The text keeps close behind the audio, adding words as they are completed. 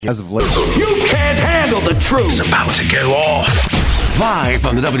As of late. You can't handle the truth. It's about to go off. Live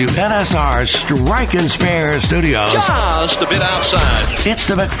from the WNSR Strike and Spare studios. Just a bit outside. It's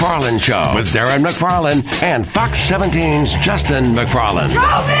the McFarland Show with Darren McFarland and Fox 17's Justin McFarland.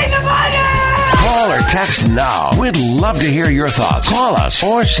 Show me the money! Call or text now. We'd love to hear your thoughts. Call us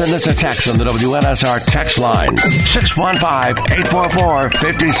or send us a text on the WNSR text line.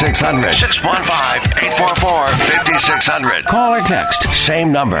 615-844-5600. 615-844-5600. Call or text.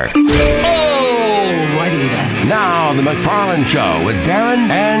 Same number. Alrighty then. Now, the McFarland Show with Darren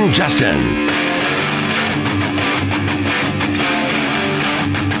and Justin.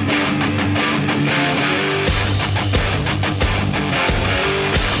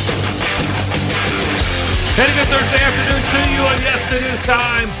 Heading good Thursday afternoon to you, and yes, it is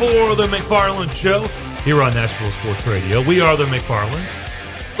time for the McFarland Show here on Nashville Sports Radio. We are the McFarlands.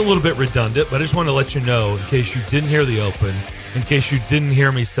 It's a little bit redundant, but I just want to let you know, in case you didn't hear the open, in case you didn't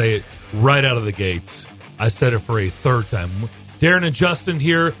hear me say it right out of the gates, I said it for a third time. Darren and Justin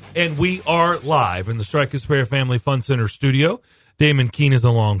here, and we are live in the Strike and Spare Family Fun Center studio. Damon Keene is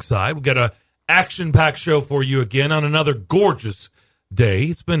alongside. We've got an action-packed show for you again on another gorgeous day.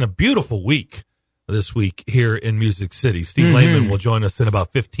 It's been a beautiful week this week here in Music City. Steve Layman will join us in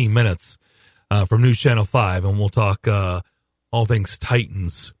about 15 minutes from News Channel 5, and we'll talk all things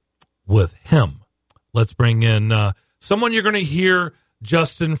Titans with him. Let's bring in someone you're going to hear,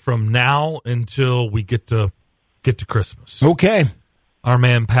 Justin, from now until we get to Christmas. Okay. Our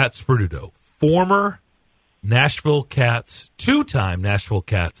man Pat Sperduto, former Nashville Cats, two-time Nashville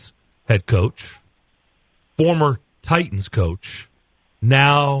Cats head coach, former Titans coach,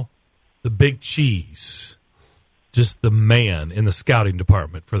 now the big cheese, just the man in the scouting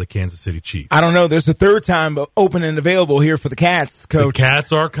department for the Kansas City Chiefs. I don't know. There's a third time open and available here for the Cats, Coach. The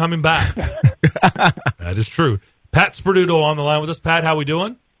Cats are coming back. That is true. Pat Sperduto on the line with us. Pat, how we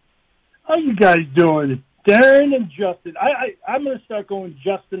doing? How you guys doing? Darren and Justin. I'm going to start going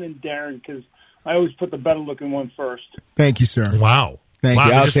Justin and Darren because I always put the better-looking one first. Thanh you, sir. Wow. Thank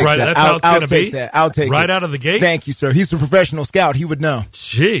you. I'll take that. That's how it's going to be? I'll take it. Right out of the gate? Thank you, sir. He's a professional scout. He would know.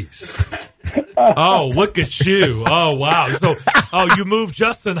 Jeez. Oh, look at you. Oh, wow. So, you moved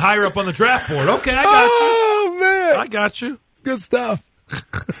Justin higher up on the draft board. Okay, I got you. Oh, man. I got you. It's good stuff.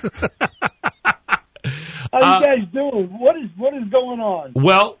 How you guys doing? What is going on?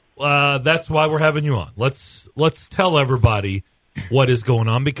 Well, that's why we're having you on. Let's tell everybody what is going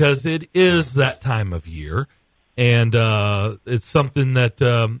on, because it is that time of year, and it's something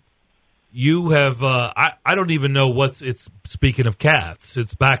that you have. I don't even know it's. Speaking of Cats,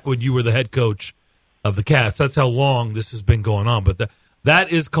 it's back when you were the head coach of the Cats. That's how long this has been going on. But that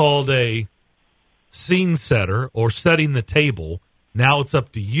is called a scene setter, or setting the table. Now it's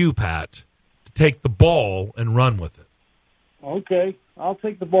up to you, Pat, to take the ball and run with it. Okay, I'll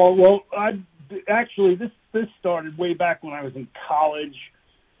take the ball. Well, this started way back when I was in college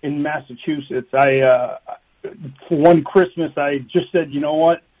in Massachusetts. For one Christmas, I just said, you know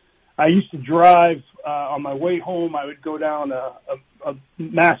what? I used to drive on my way home. I would go down a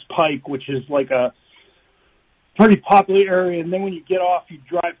Mass Pike, which is like a pretty popular area. And then when you get off, you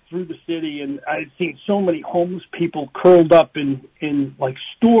drive through the city. And I had seen so many homeless people curled up in like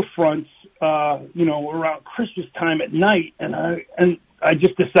storefronts, around Christmas time at night. And I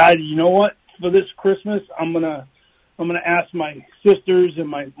just decided, you know what? For this Christmas, I'm gonna ask my sisters and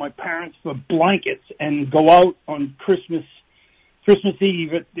my parents for blankets and go out on Christmas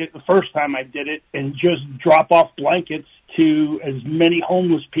Eve, the first time I did it, and just drop off blankets to as many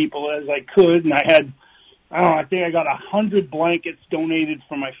homeless people as I could. And I think I got 100 blankets donated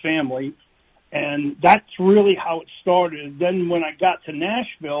for my family. And that's really how it started. Then when I got to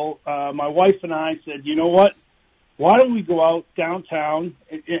Nashville, my wife and I said, you know what? Why don't we go out downtown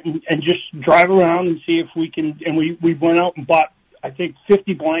and just drive around and see if we can. And we went out and bought, I think,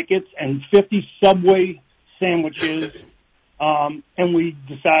 50 blankets and 50 Subway sandwiches. And we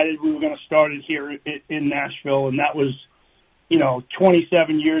decided we were going to start it here in Nashville. And that was,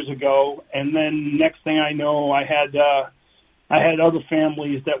 27 years ago. And then next thing I know, I had other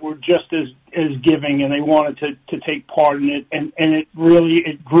families that were just as giving, and they wanted to take part in it. And it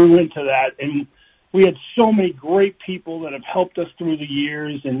grew into that. And we had so many great people that have helped us through the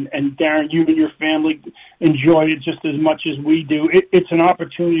years, and Darren, you and your family enjoy it just as much as we do. It's an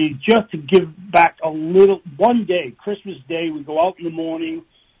opportunity just to give back a little. One day, Christmas Day, we go out in the morning,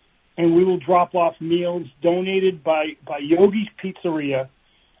 and we will drop off meals donated by Yogi's Pizzeria.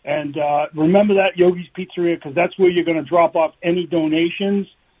 And remember that, Yogi's Pizzeria, because that's where you're going to drop off any donations.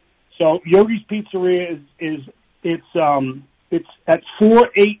 So Yogi's Pizzeria it's at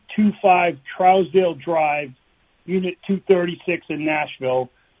 4825 Trousdale Drive, Unit 236 in Nashville.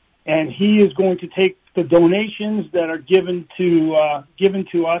 and he is going to take the donations that are given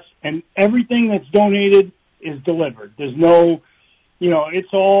to us, and everything that's donated is delivered. There's no,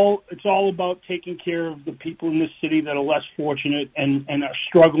 it's all about taking care of the people in this city that are less fortunate and are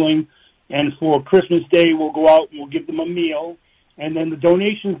struggling. And for Christmas Day, we'll go out and we'll give them a meal. And then the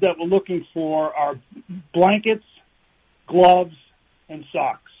donations that we're looking for are blankets, gloves, and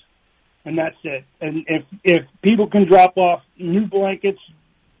socks. And that's it. And if people can drop off new blankets,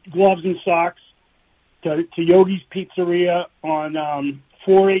 gloves, and socks to Yogi's Pizzeria on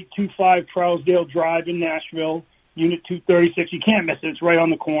 4825 Trousdale Drive in Nashville, Unit 236. You can't miss it. It's right on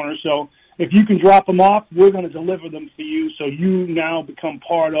the corner. So if you can drop them off, we're going to deliver them for you, so you now become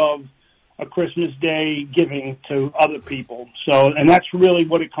part of a Christmas Day giving to other people. So, and that's really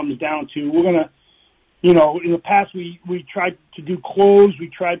what it comes down to. We're going to, in the past we tried to do clothes, we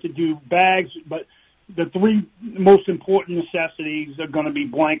tried to do bags, but the three most important necessities are going to be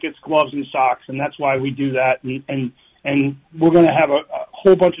blankets, gloves, and socks, and that's why we do that. And we're going to have a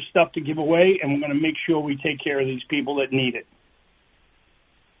whole bunch of stuff to give away, and we're going to make sure we take care of these people that need it.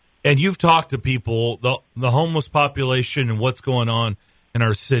 And you've talked to people, the homeless population and what's going on in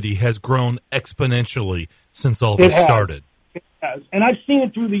our city has grown exponentially since all this started. It has. And I've seen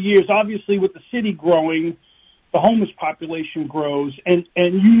it through the years. Obviously, with the city growing, the homeless population grows. And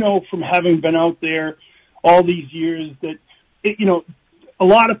from having been out there all these years that, a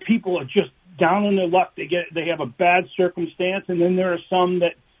lot of people are just down on their luck. They have a bad circumstance, and then there are some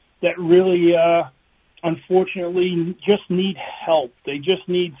that really, unfortunately, just need help. They just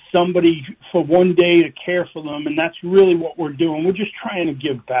need somebody for one day to care for them, and that's really what we're doing. We're just trying to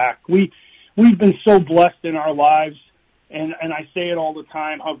give back. We've been so blessed in our lives, and I say it all the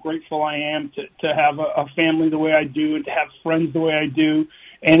time, how grateful I am to have a family the way I do and to have friends the way I do,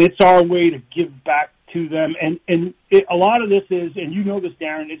 and it's our way to give back to them. And a lot of this is, and you know this,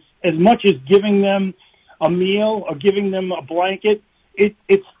 Darren, it's as much as giving them a meal or giving them a blanket,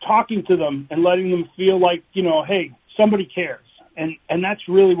 it's talking to them and letting them feel like, hey, somebody cares. And that's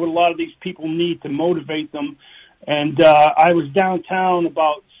really what a lot of these people need to motivate them. And I was downtown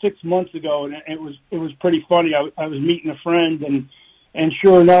about 6 months ago, and it was pretty funny. I was meeting a friend, and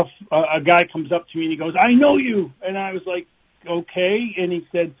sure enough, a guy comes up to me and he goes, "I know you." And I was like, "Okay." And he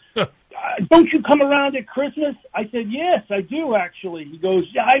said, "Don't you come around at Christmas?" I said, "Yes, I do, actually." He goes,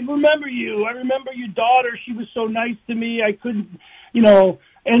 "Yeah, I remember you. I remember your daughter. She was so nice to me. I couldn't,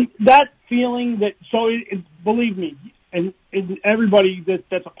 and that feeling that, so believe me, and everybody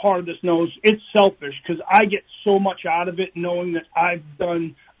that's a part of this knows it's selfish, because I get so much out of it knowing that I've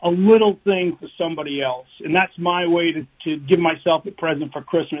done a little thing for somebody else. And that's my way to give myself a present for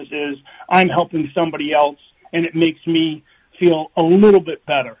Christmas, is I'm helping somebody else, and it makes me feel a little bit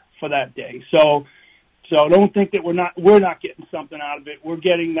better for that day. So don't think that we're not getting something out of it. We're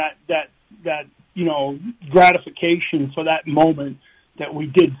getting that gratification for that moment that we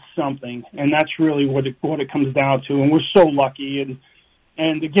did something, and that's really what it comes down to. And we're so lucky.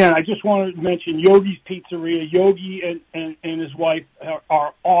 And again, I just want to mention Yogi's Pizzeria. Yogi and his wife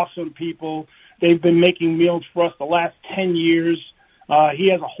are awesome people. They've been making meals for us the last 10 years. He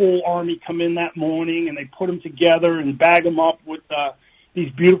has a whole army come in that morning, and they put them together and bag them up with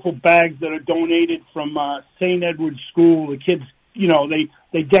these beautiful bags that are donated from St. Edward's School. The kids,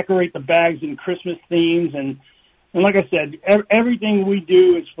 they decorate the bags in Christmas themes, and like I said, everything we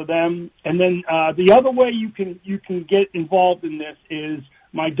do is for them. And then the other way you can get involved in this is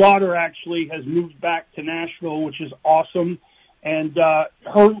my daughter actually has moved back to Nashville, which is awesome. And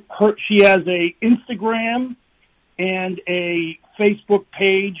she has a Instagram and a Facebook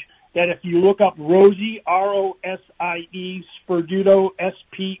page that if you look up Rosie, Rosie, Sperduto,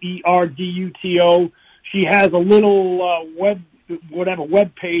 Sperduto, she has a little web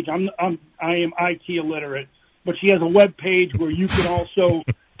page. I am IT illiterate, but she has a web page where you can also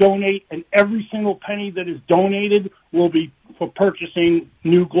donate, and every single penny that is donated will be for purchasing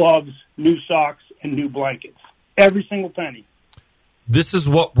new gloves, new socks, and new blankets. Every single penny. This is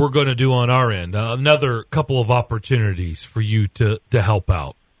what we're going to do on our end. Another couple of opportunities for you to help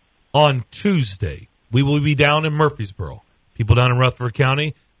out. On Tuesday, we will be down in Murfreesboro. People down in Rutherford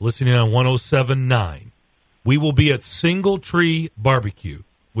County listening on 107.9. We will be at Single Tree Barbecue,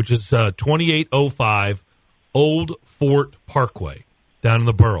 which is 2805 Old Fort Parkway down in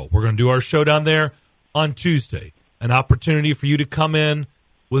the borough. We're going to do our show down there on Tuesday. An opportunity for you to come in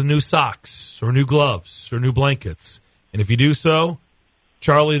with new socks or new gloves or new blankets. And if you do so,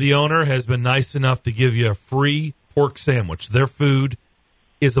 Charlie, the owner, has been nice enough to give you a free pork sandwich. Their food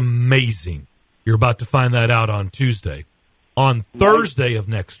is amazing. You're about to find that out on Tuesday. On Thursday of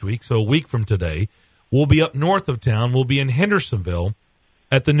next week, so a week from today, we'll be up north of town. We'll be in Hendersonville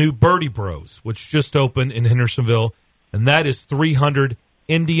at the new Birdie Bros, which just opened in Hendersonville, and that is 300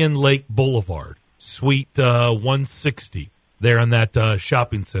 Indian Lake Boulevard, Suite 160, there in that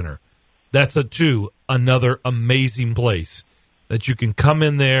shopping center. That's another amazing place that you can come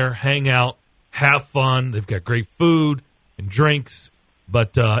in there, hang out, have fun. They've got great food and drinks,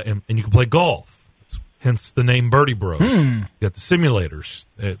 but and you can play golf. Hence the name Birdie Bros. You got the simulators.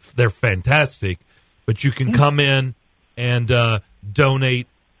 They're fantastic, but you can come in and donate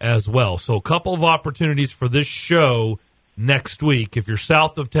as well. So a couple of opportunities for this show next week. If you're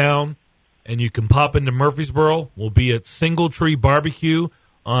south of town and you can pop into Murfreesboro, we'll be at Single Tree Barbecue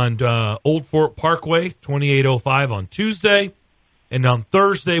on Old Fort Parkway, 2805 on Tuesday. And on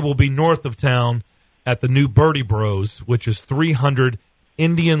Thursday, we'll be north of town at the new Birdie Bros, which is 300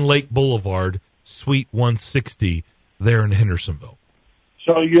 Indian Lake Boulevard, Suite 160, there in Hendersonville.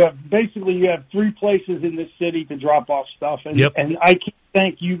 So you have 3 places in this city to drop off stuff, and I can't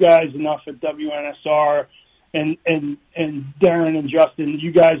thank you guys enough at WNSR and Darren and Justin.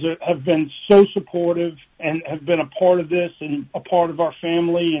 You guys have been so supportive and have been a part of this and a part of our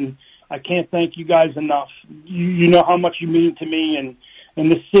family, and I can't thank you guys enough. You know how much you mean to me,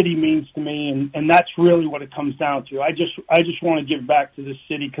 and the city means to me, and that's really what it comes down to. I just want to give back to this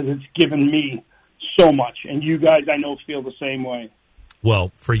city because it's given me so much, and you guys, I know, feel the same way.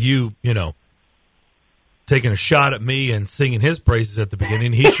 Well, for you, taking a shot at me and singing his praises at the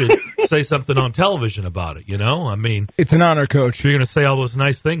beginning, he should say something on television about it, I mean, it's an honor, Coach. If you're going to say all those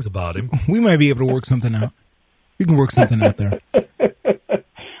nice things about him. We might be able to work something out. We can work something out there.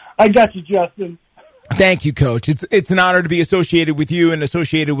 I got you, Justin. Thank you, Coach. It's an honor to be associated with you and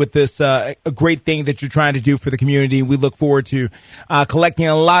associated with this a great thing that you're trying to do for the community. We look forward to collecting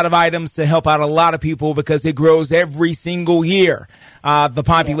a lot of items to help out a lot of people because it grows every single year. The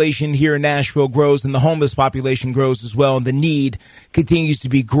population here in Nashville grows and the homeless population grows as well. And the need continues to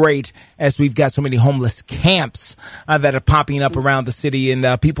be great as we've got so many homeless camps that are popping up around the city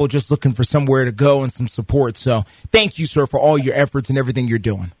and people just looking for somewhere to go and some support. So thank you, sir, for all your efforts and everything you're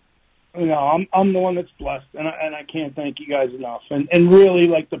doing. I'm the one that's blessed, and I can't thank you guys enough. And really,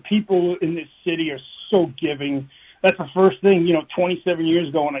 like, the people in this city are so giving. That's the first thing, 27 years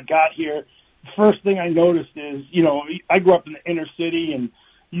ago when I got here, the first thing I noticed is, I grew up in the inner city, and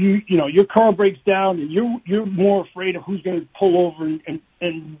your car breaks down, and you're more afraid of who's going to pull over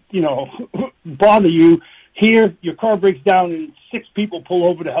and bother you. Here, your car breaks down, and 6 people pull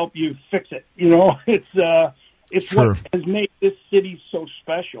over to help you fix it. It's sure. What has made this city so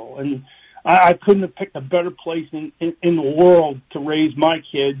special, and I couldn't have picked a better place in the world to raise my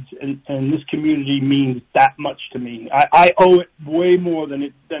kids, and this community means that much to me. I owe it way more than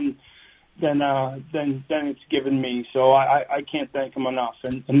it's given me, so I can't thank them enough,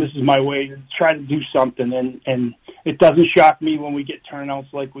 and this is my way to try to do something, and it doesn't shock me when we get turnouts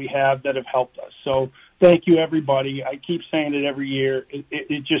like we have that have helped us. So thank you, everybody. I keep saying it every year.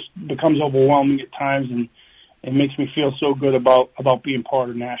 It just becomes overwhelming at times, and it makes me feel so good about being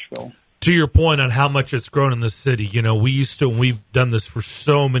part of Nashville. To your point on how much it's grown in this city, we've done this for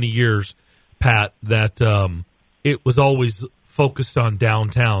so many years, Pat, that it was always focused on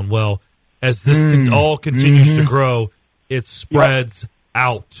downtown. Well, as this all continues to grow, it spreads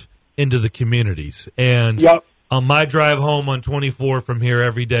out into the communities. And on my drive home on 24 from here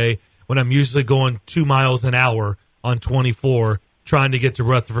every day, when I'm usually going 2 miles an hour on 24 trying to get to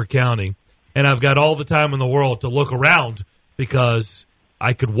Rutherford County, and I've got all the time in the world to look around because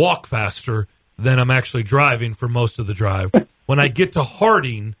I could walk faster than I'm actually driving for most of the drive. When I get to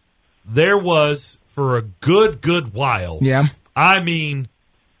Harding, there was, for a good while, I mean,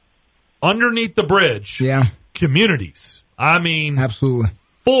 underneath the bridge, communities. I mean, absolutely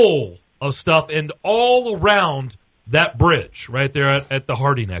full of stuff, and all around that bridge right there at the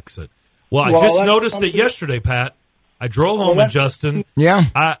Harding exit. Well, I just noticed it yesterday, Pat. I drove home and Justin.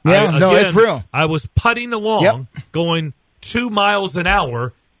 It's real. I was putting along, going 2 miles an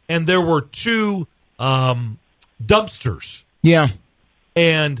hour, and there were 2 dumpsters. Yeah.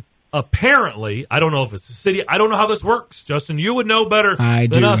 And apparently, I don't know if it's the city. I don't know how this works. Justin, you would know better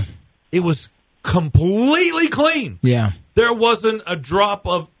than us. It was completely clean. Yeah. There wasn't a drop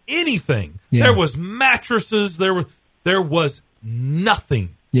of anything. Yeah. There was mattresses. There was nothing.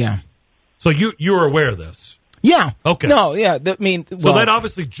 Yeah. So you were aware of this. Yeah. Okay. No, yeah. So that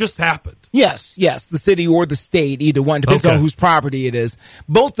obviously just happened. Yes. The city or the state, either one. Depends on whose property it is.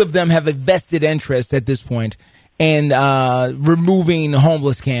 Both of them have a vested interest at this point in removing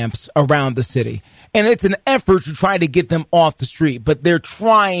homeless camps around the city. And it's an effort to try to get them off the street. But they're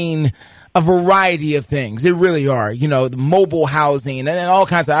trying a variety of things. They really are. The mobile housing and all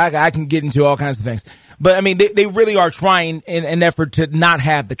kinds of, I can get into all kinds of things. But I mean, they really are trying in an effort to not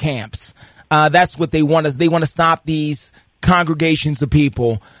have the camps. That's what they want. They want to stop these congregations of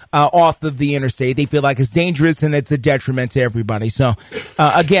people off of the interstate. They feel like it's dangerous and it's a detriment to everybody. So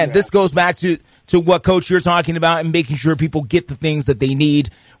again, this goes back to what, Coach, you're talking about, and making sure people get the things that they need,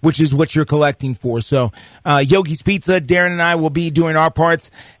 which is what you're collecting for. So Yogi's Pizza, Darren and I will be doing our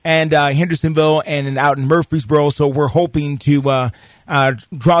parts, and Hendersonville and out in Murfreesboro. So we're hoping to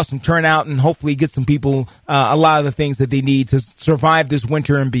draw some turnout and hopefully get some people a lot of the things that they need to survive this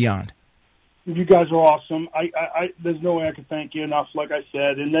winter and beyond. You guys are awesome. There's no way I can thank you enough, like I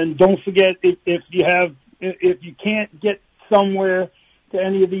said. And then don't forget, if you can't get somewhere to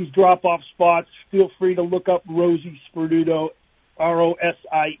any of these drop-off spots, feel free to look up Rosie Sperduto,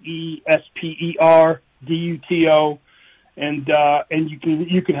 ROSIESPERDUTO, and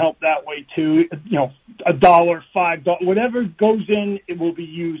you can help that way too. $1, $5, whatever goes in, it will be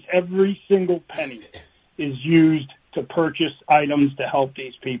used. Every single penny is used to purchase items to help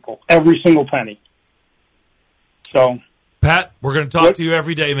these people. Every single penny. So, Pat, we're going to talk to you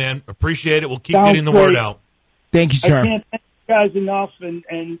every day, man. Appreciate it. We'll keep getting the word out. Thank you, sir. I can't thank you guys enough,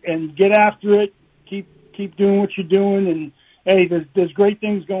 and get after it. Keep doing what you're doing, and hey, there's great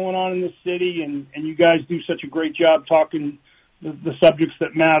things going on in this city, and you guys do such a great job talking the subjects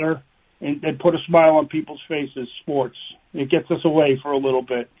that matter and put a smile on people's faces. Sports. It gets us away for a little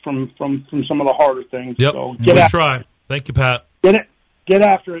bit from some of the harder things. Yep, so we'll try. Thank you, Pat. Get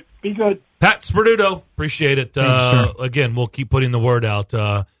after it. Be good. Pat Sperduto, appreciate it. Again, we'll keep putting the word out.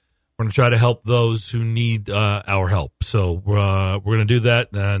 We're going to try to help those who need our help. So we're going to do that.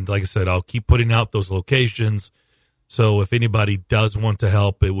 And like I said, I'll keep putting out those locations. So if anybody does want to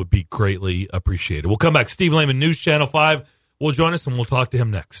help, it would be greatly appreciated. We'll come back. Steve Layman, News Channel 5, will join us, and we'll talk to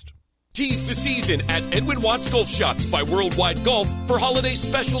him next. Tease the season at Edwin Watts Golf Shops by Worldwide Golf for holiday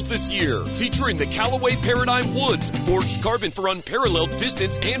specials this year. Featuring the Callaway Paradigm Woods, forged carbon for unparalleled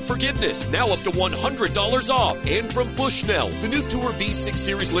distance and forgiveness. Now up to $100 off. And from Bushnell, the new Tour V6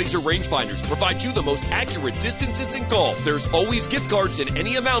 Series laser rangefinders provide you the most accurate distances in golf. There's always gift cards in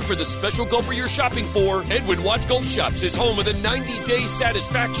any amount for the special golfer you're shopping for. Edwin Watts Golf Shops is home of the 90-day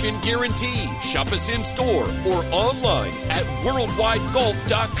satisfaction guarantee. Shop us in store or online at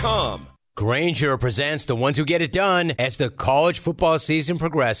worldwidegolf.com. Grainger presents The Ones Who Get It Done. As the college football season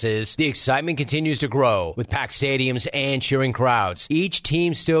progresses, the excitement continues to grow with packed stadiums and cheering crowds. Each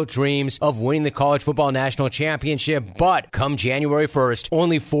team still dreams of winning the college football national championship, but come January 1st,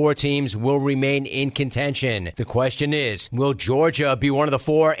 only 4 teams will remain in contention. The question is, will Georgia be one of the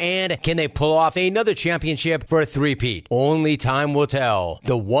 4, and can they pull off another championship for a three-peat? Only time will tell.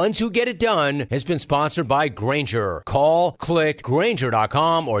 The Ones Who Get It Done has been sponsored by Grainger. Call, click,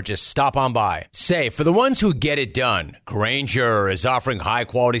 Grainger.com, or just stop on by. Say, for the ones who get it done, Grainger is offering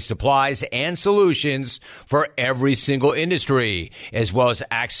high-quality supplies and solutions for every single industry, as well as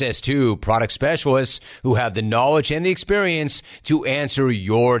access to product specialists who have the knowledge and the experience to answer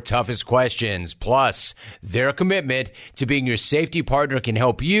your toughest questions. Plus, their commitment to being your safety partner can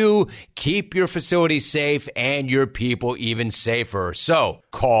help you keep your facility safe and your people even safer. So,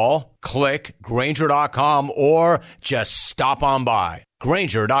 call, click, Grainger.com, or just stop on by.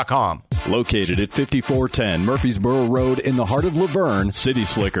 Grainger.com. Located at 5410 Murfreesboro Road in the heart of Laverne, City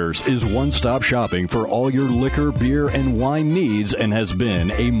Slickers is one-stop shopping for all your liquor, beer, and wine needs and has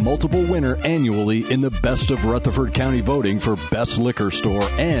been a multiple winner annually in the Best of Rutherford County voting for Best Liquor Store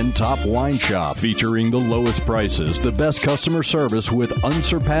and Top Wine Shop. Featuring the lowest prices, the best customer service with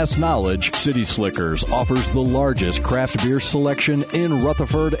unsurpassed knowledge, City Slickers offers the largest craft beer selection in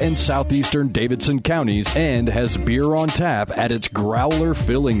Rutherford and southeastern Davidson counties and has beer on tap at its Growler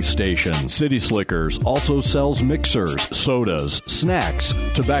filling station. City Slickers also sells mixers, sodas, snacks,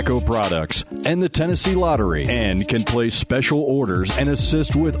 tobacco products, and the Tennessee Lottery, and can place special orders and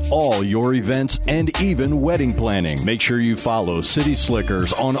assist with all your events and even wedding planning. Make sure you follow City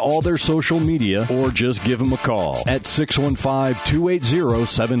Slickers on all their social media or just give them a call at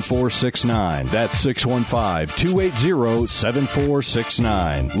 615-280-7469. That's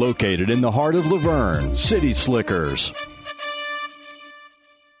 615-280-7469. Located in the heart of Laverne, City Slickers.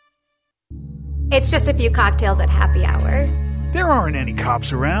 It's just a few cocktails at happy hour. There aren't any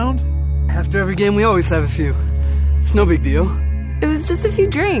cops around. After every game, we always have a few. It's no big deal. It was just a few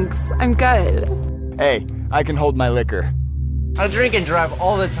drinks. I'm good. Hey, I can hold my liquor. I drink and drive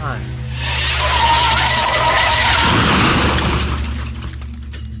all the time.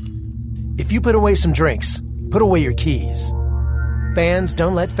 If you put away some drinks, put away your keys. Fans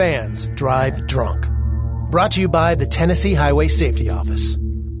don't let fans drive drunk. Brought to you by the Tennessee Highway Safety Office.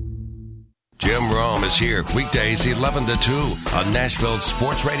 Jim Rome is here weekdays 11 to 2 on Nashville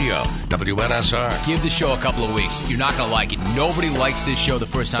Sports Radio, WNSR. Give the show a couple of weeks. You're not going to like it. Nobody likes this show the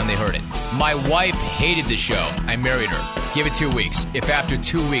first time they heard it. My wife hated the show. I married her. Give it 2 weeks. If after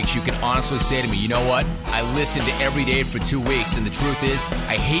 2 weeks you can honestly say to me, you know what? I listened to every day for 2 weeks, and the truth is,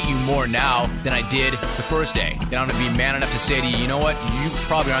 I hate you more now than I did the first day. Then I'm going to be man enough to say to you, you know what? You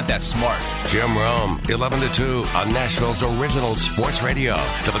probably aren't that smart. Jim Rome, 11 to 2 on Nashville's original sports radio,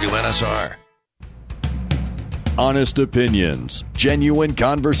 WNSR. Honest opinions, genuine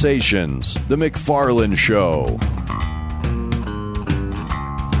conversations. The McFarland Show.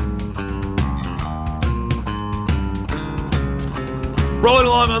 Rolling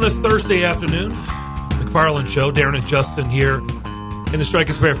along on this Thursday afternoon, McFarland Show. Darren and Justin here in the Strike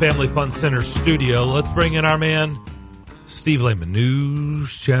and Spare Family Fun Center studio. Let's bring in our man, Steve Layman,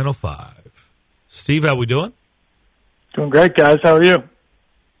 News Channel 5. Steve, how we doing? Doing great, guys. How are you?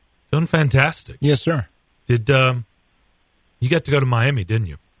 Doing fantastic. Yes, sir. Did you got to go to Miami, didn't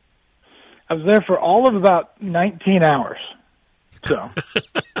you? I was there for all of about 19 hours. So,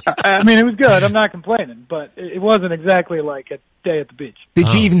 I mean, it was good. I'm not complaining, but it wasn't exactly like a day at the beach.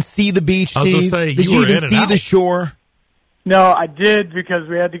 Did you even see the beach, Steve? I was going to say, did you even see the shore? No, I did because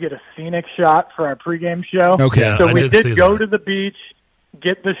we had to get a scenic shot for our pregame show. Okay. Yeah, so we did go to the beach,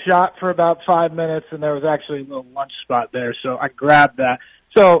 get the shot for about 5 minutes, and there was actually a little lunch spot there, so I grabbed that.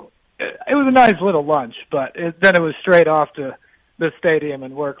 So it was a nice little lunch, but then it was straight off to the stadium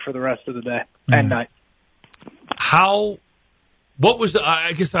and work for the rest of the day and night. What was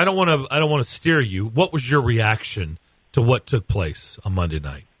I guess I don't want to steer you. What was your reaction to what took place on Monday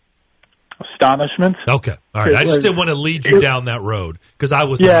night? Astonishment. Okay. All right. I just didn't want to lead you down that road because I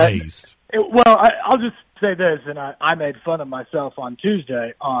was amazed. I'll just say this, and I made fun of myself on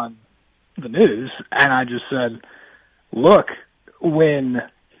Tuesday on the news, and I just said, look, when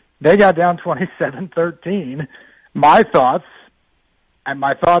they got down 27-13, my thoughts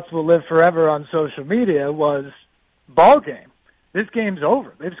will live forever on social media, was ball game. This game's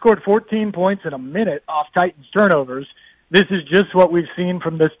over. They've scored 14 points in a minute off Titans turnovers. This is just what we've seen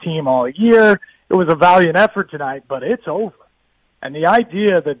from this team all year. It was a valiant effort tonight, but it's over. And the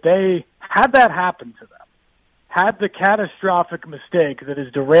idea that they had that happen to them, had the catastrophic mistake that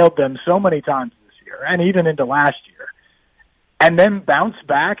has derailed them so many times this year, and even into last year, and then bounced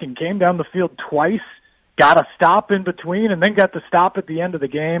back and came down the field twice, got a stop in between, and then got the stop at the end of the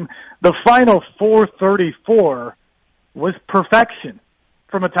game. The final 4:34 was perfection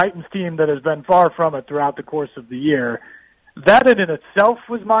from a Titans team that has been far from it throughout the course of the year. That in itself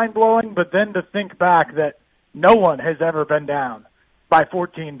was mind-blowing, but then to think back that no one has ever been down by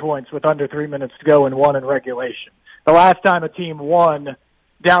 14 points with under 3 minutes to go and won in regulation. The last time a team won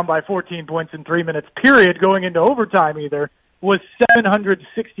down by 14 points in 3 minutes, period, going into overtime either, was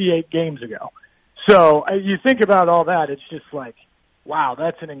 768 games ago. So you think about all that, it's just like, wow,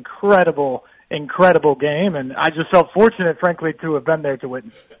 that's an incredible game, and I just felt fortunate, frankly, to have been there to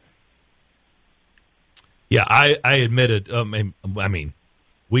witness it. Yeah, I admitted, I mean,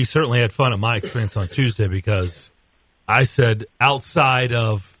 we certainly had fun at my experience on Tuesday because I said outside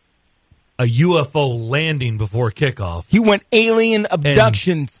of a UFO landing before kickoff. You went alien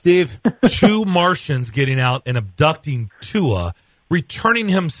abduction, Steve. 2 Martians getting out and abducting Tua, returning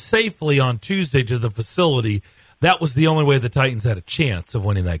him safely on Tuesday to the facility. That was the only way the Titans had a chance of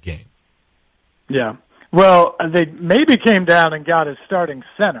winning that game. Yeah. Well, they maybe came down and got his starting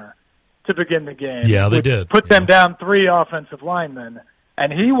center to begin the game. Yeah, they did. Put them down 3 offensive linemen,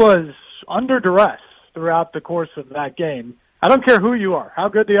 and he was under duress throughout the course of that game. I don't care who you are, how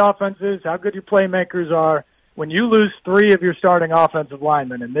good the offense is, how good your playmakers are. When you lose 3 of your starting offensive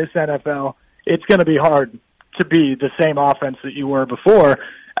linemen in this NFL, it's going to be hard to be the same offense that you were before,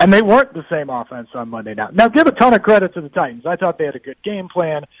 and they weren't the same offense on Monday night. Now, give a ton of credit to the Titans. I thought they had a good game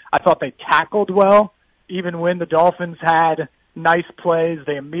plan. I thought they tackled well. Even when the Dolphins had nice plays,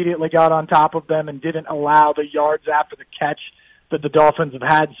 they immediately got on top of them and didn't allow the yards after the catch that the Dolphins have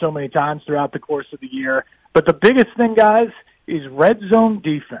had so many times throughout the course of the year. But the biggest thing, guys, is red zone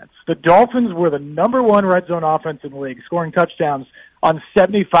defense. The Dolphins were the number 1 red zone offense in the league, scoring touchdowns on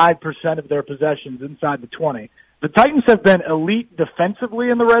 75% of their possessions inside the 20. The Titans have been elite defensively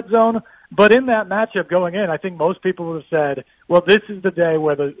in the red zone, but in that matchup going in, I think most people would have said, well, this is the day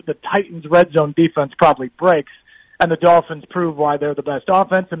where the Titans' red zone defense probably breaks, and the Dolphins prove why they're the best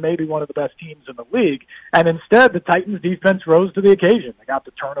offense and maybe one of the best teams in the league. And instead, the Titans' defense rose to the occasion. They got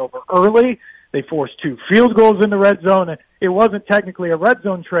the turnover early. They forced 2 field goals in the red zone. It wasn't technically a red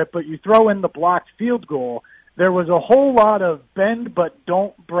zone trip, but you throw in the blocked field goal. There was a whole lot of bend but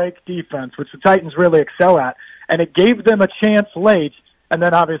don't break defense, which the Titans really excel at, and it gave them a chance late And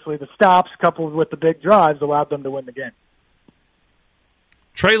then obviously the stops coupled with the big drives allowed them to win the game.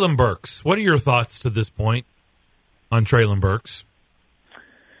 Treylon Burks, what are your thoughts to this point on Treylon Burks?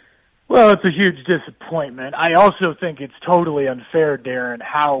 Well, it's a huge disappointment. I also think it's totally unfair, Darren,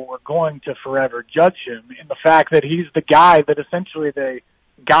 how we're going to forever judge him in the fact that he's the guy that essentially they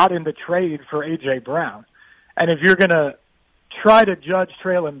got in the trade for A.J. Brown. And if you're going to try to judge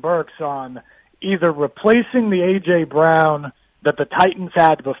Treylon Burks on either replacing the A.J. Brown that the Titans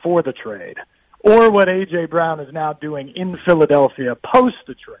had before the trade or what A.J. Brown is now doing in Philadelphia post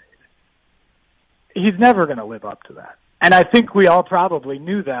the trade, he's never going to live up to that. And I think we all probably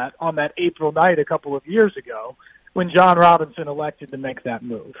knew that on that April night a couple of years ago when John Robinson elected to make that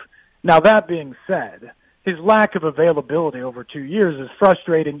move. Now, that being said, his lack of availability over 2 years is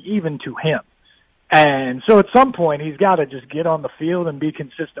frustrating even to him. And so at some point, he's got to just get on the field and be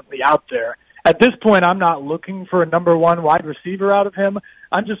consistently out there. At this point, I'm not looking for a number one wide receiver out of him.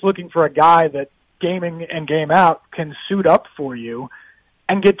 I'm just looking for a guy that game in and game out can suit up for you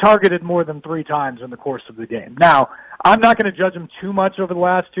and get targeted more than 3 times in the course of the game. Now, I'm not going to judge him too much over the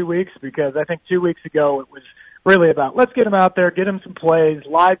last 2 weeks because I think 2 weeks ago it was really about let's get him out there, get him some plays,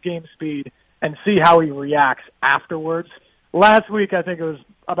 live game speed, and see how he reacts afterwards. Last week I think it was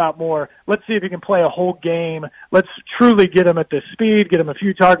about more, let's see if he can play a whole game. Let's truly get him at this speed, get him a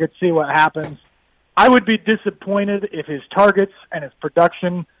few targets, see what happens. I would be disappointed if his targets and his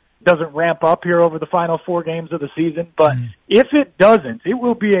production doesn't ramp up here over the final 4 games of the season. But if it doesn't, it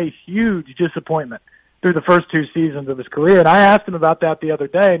will be a huge disappointment through the first 2 seasons of his career. And I asked him about that the other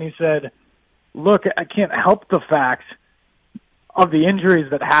day, and he said, look, I can't help the fact of the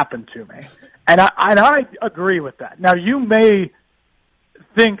injuries that happened to me. And I agree with that. Now, you may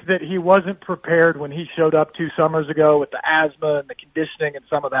think that he wasn't prepared when he showed up 2 summers ago with the asthma and the conditioning and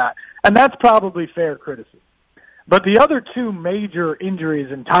some of that. And that's probably fair criticism. But the other 2 major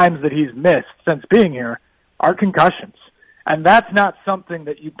injuries and times that he's missed since being here are concussions. And that's not something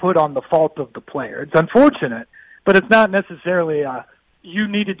that you put on the fault of the player. It's unfortunate, but it's not necessarily you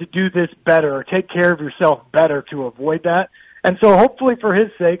needed to do this better or take care of yourself better to avoid that. And so hopefully for his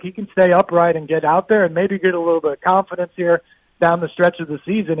sake, he can stay upright and get out there and maybe get a little bit of confidence here down the stretch of the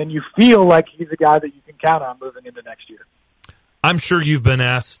season, and you feel like he's a guy that you can count on moving into next year. I'm sure you've been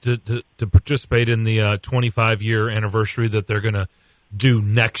asked to participate in the 25-year anniversary that they're going to do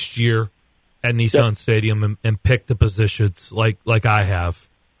next year at Nissan Stadium and pick the positions like I have.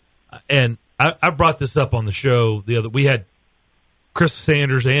 And I brought this up on the show we had Chris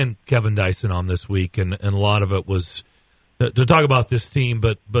Sanders and Kevin Dyson on this week, and a lot of it was to talk about this team,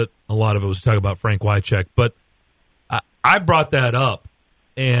 but a lot of it was to talk about Frank Wycheck. But I brought that up,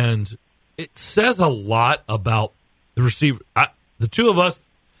 and it says a lot about the receiver. The 2 of us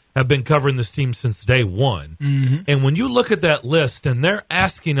have been covering this team since day one. Mm-hmm. And when you look at that list and they're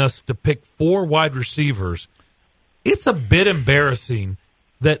asking us to pick 4 wide receivers, it's a bit embarrassing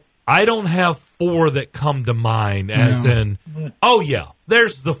that I don't have 4 that come to mind as in, oh, yeah,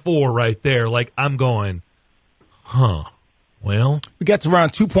 there's the 4 right there. Like, I'm going, well. We got to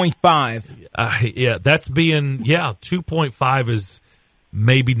around 2.5. Yeah, that's being, 2.5 is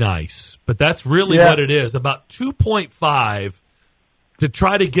maybe nice. But that's really what it is. About 2.5 to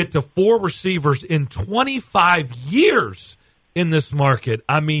try to get to 4 receivers in 25 years in this market.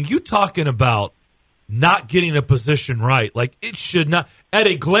 I mean, you talking about not getting a position right. Like, it should not, at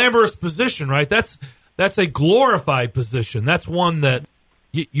a glamorous position, right? That's a glorified position. That's one that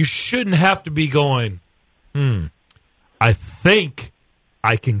you shouldn't have to be going, I think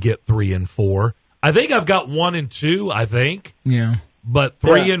I can get 3 and 4. I think I've got 1 and 2, I think. Yeah. But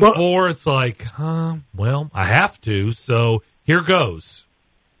 3 and 4, it's like, well, I have to, so here goes.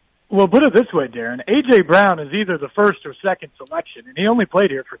 Well, put it this way, Darren. A.J. Brown is either the first or second selection, and he only played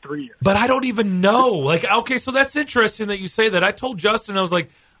here for 3 years. But I don't even know. Like, okay, so that's interesting that you say that. I told Justin, I was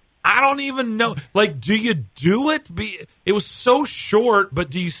like, I don't even know. Like, do you do it? It was so short, but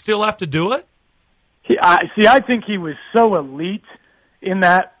do you still have to do it? I think he was so elite in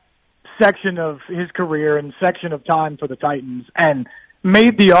that section of his career and section of time for the Titans and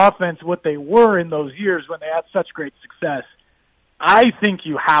made the offense what they were in those years when they had such great success. I think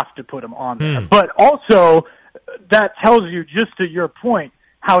you have to put him on there. But also, that tells you, just to your point,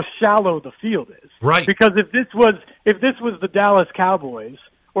 how shallow the field is. Right. Because if this was the Dallas Cowboys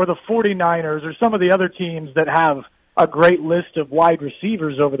or the 49ers or some of the other teams that have a great list of wide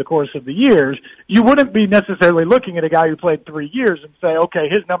receivers over the course of the years, you wouldn't be necessarily looking at a guy who played 3 years and say, okay,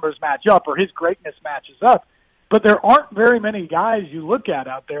 his numbers match up or his greatness matches up. But there aren't very many guys you look at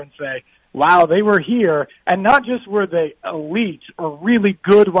out there and say, wow, they were here, and not just were they elite or really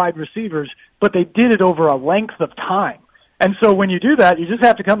good wide receivers, but they did it over a length of time. And so when you do that, you just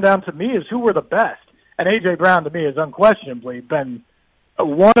have to come down to me as who were the best. And A.J. Brown, to me, has unquestionably been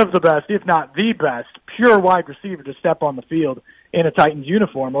one of the best, if not the best, pure wide receiver to step on the field in a Titans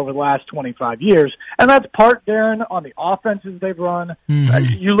uniform over the last 25 years. And that's part, Darren, on the offenses they've run.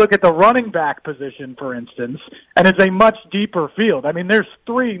 You look at the running back position, for instance, and it's a much deeper field. I mean, there's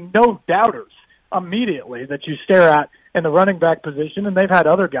 3 no-doubters immediately that you stare at in the running back position, and they've had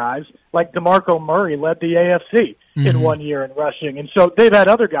other guys like DeMarco Murray led the AFC in 1 year in rushing. And so they've had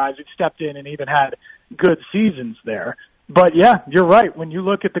other guys who stepped in and even had good seasons there. But, yeah, you're right. When you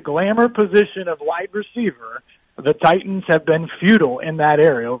look at the glamour position of wide receiver, the Titans have been futile in that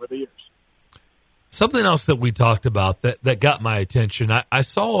area over the years. Something else that we talked about that got my attention, I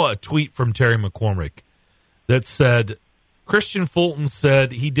saw a tweet from Terry McCormick that said, Christian Fulton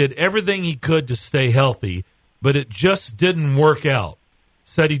said he did everything he could to stay healthy, but it just didn't work out.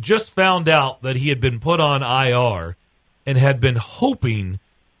 Said he just found out that he had been put on IR and had been hoping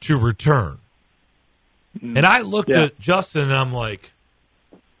to return. And I looked at Justin and I'm like,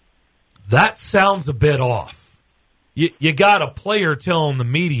 that sounds a bit off. You got a player telling the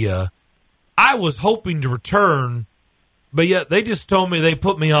media, I was hoping to return, but yet they just told me they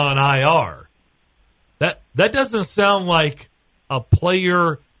put me on IR. That doesn't sound like a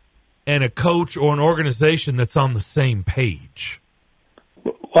player and a coach or an organization that's on the same page.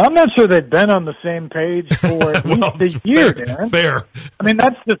 Well, I'm not sure they've been on the same page for at least a year, Darren. Fair. I mean,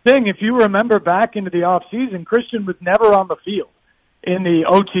 that's the thing. If you remember back into the offseason, Christian was never on the field in the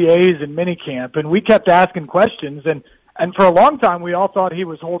OTAs and minicamp, and we kept asking questions, and for a long time we all thought he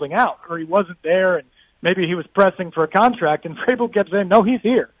was holding out or he wasn't there, and maybe he was pressing for a contract, and Vrabel kept saying, no, he's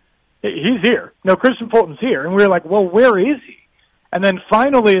here. He's here. No, Christian Fulton's here. And we were like, well, where is he? And then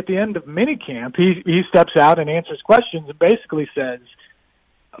finally at the end of minicamp, he steps out and answers questions and basically says,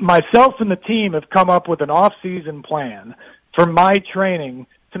 myself and the team have come up with an off-season plan for my training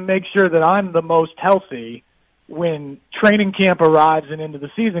to make sure that I'm the most healthy when training camp arrives and into the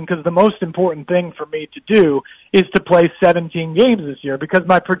season, because the most important thing for me to do is to play 17 games this year, because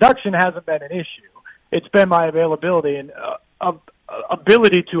my production hasn't been an issue. It's been my availability and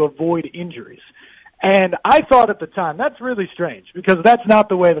ability to avoid injuries. And I thought at the time, that's really strange, because that's not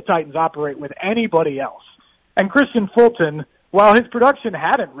the way the Titans operate with anybody else. And Christian Fulton, while his production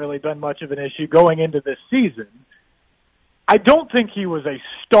hadn't really been much of an issue going into this season, I don't think he was a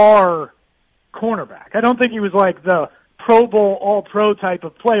star cornerback. I don't think he was like the Pro Bowl, All-Pro type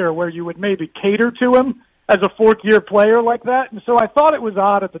of player where you would maybe cater to him as a fourth-year player like that. And so I thought it was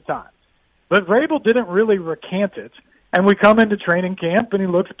odd at the time. But Vrabel didn't really recant it. And we come into training camp, and he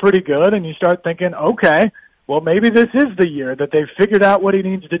looks pretty good, and you start thinking, okay, well, maybe this is the year that they've figured out what he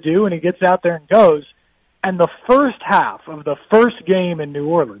needs to do, and he gets out there and goes. And the first half of the first game in New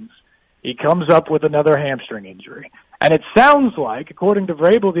Orleans, he comes up with another hamstring injury. And it sounds like, according to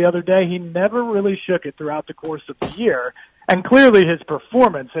Vrabel the other day, he never really shook it throughout the course of the year. And clearly his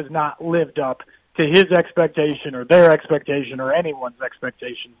performance has not lived up to his expectation or their expectation or anyone's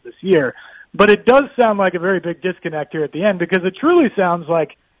expectations this year. But it does sound like a very big disconnect here at the end, because it truly sounds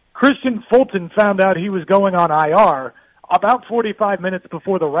like Christian Fulton found out he was going on IR about 45 minutes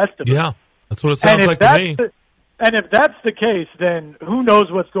before the rest of it. Yeah, that's what it sounds like to me. And if that's the case, then who knows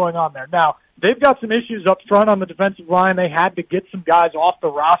what's going on there. Now, they've got some issues up front on the defensive line. They had to get some guys off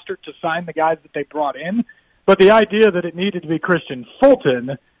the roster to sign the guys that they brought in. But the idea that it needed to be Christian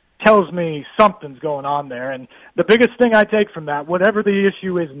Fulton tells me something's going on there. And the biggest thing I take from that, whatever the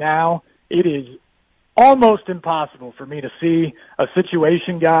issue is now, it is almost impossible for me to see a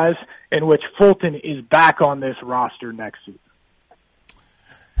situation, guys, in which Fulton is back on this roster next season.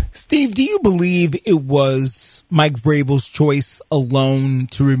 Steve, do you believe it was Mike Vrabel's choice alone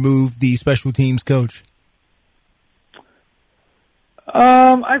to remove the special teams coach?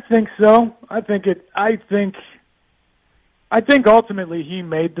 I think so. I think ultimately he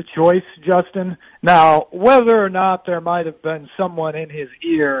made the choice, Justin. Now, whether or not there might have been someone in his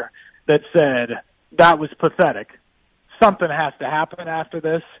ear that said that was pathetic, something has to happen after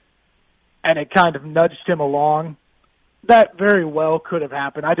this, and it kind of nudged him along, that very well could have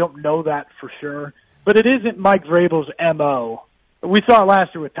happened. I don't know that for sure, but it isn't Mike Vrabel's MO. We saw it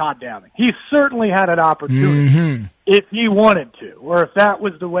last year with Todd Downing. He certainly had an opportunity if he wanted to, or if that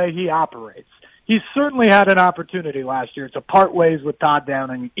was the way he operates. He certainly had an opportunity last year to part ways with Todd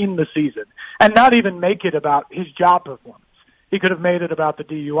Downing in the season and not even make it about his job performance. He could have made it about the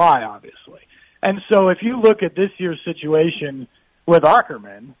DUI, obviously. And so if you look at this year's situation with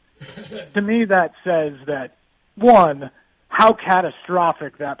Ackerman, to me that says that, one, how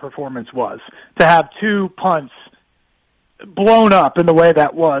catastrophic that performance was, to have two punts blown up in the way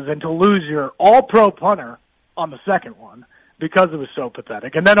that was and to lose your all-pro punter on the second one. because it was so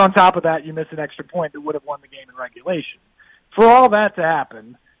pathetic. And then on top of that, you miss an extra point that would have won the game in regulation. For all that to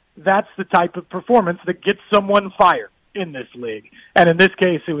happen, that's the type of performance that gets someone fired in this league. And in this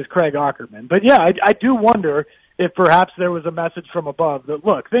case, it was Craig Aukerman. But yeah, I do wonder if perhaps there was a message from above that,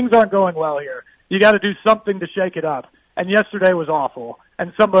 look, things aren't going well here. You got to do something to shake it up. And yesterday was awful,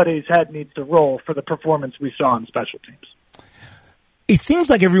 and somebody's head needs to roll for the performance we saw in special teams. It seems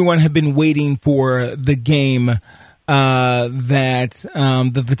like everyone had been waiting for the game that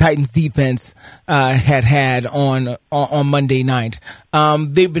the Titans defense had on Monday night.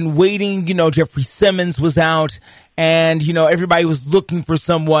 They've been waiting. Jeffrey Simmons was out, and everybody was looking for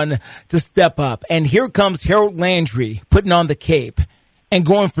someone to step up. And here comes Harold Landry putting on the cape and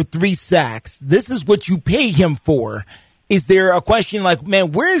going for 3 sacks. This is what you pay him for. Is there a question like,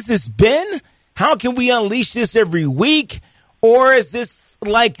 man, where has this been? How can we unleash this every week? Or is this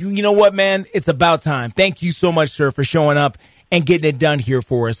like, you know what, man, it's about time. Thank you so much, sir, for showing up and getting it done here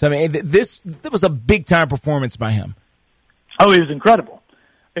for us. I mean, that was a big-time performance by him. Oh, he was incredible.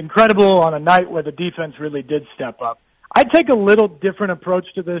 Incredible on a night where the defense really did step up. I'd take a little different approach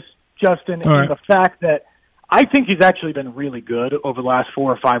to this, Justin, in the fact that I think he's actually been really good over the last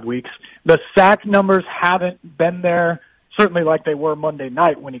 4 or 5 weeks. The sack numbers haven't been there, certainly like they were Monday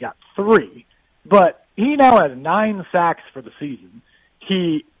night when he got 3. But he now has 9 sacks for the season.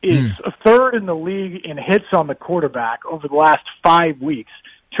 He is third in the league in hits on the quarterback over the last 5 weeks,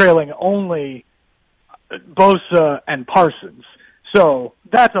 trailing only Bosa and Parsons. So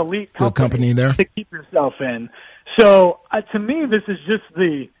that's elite company there to keep yourself in. So to me, this is just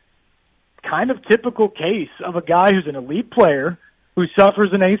the kind of typical case of a guy who's an elite player who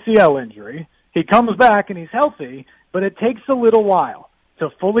suffers an ACL injury. He comes back and he's healthy, but it takes a little while to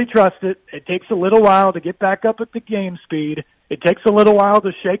fully trust it. It takes a little while to get back up at the game speed. It takes a little while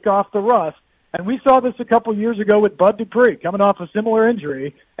to shake off the rust. And we saw this a couple years ago with Bud Dupree coming off a similar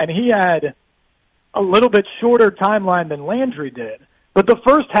injury, and he had a little bit shorter timeline than Landry did. But the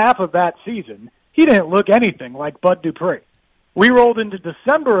first half of that season, he didn't look anything like Bud Dupree. We rolled into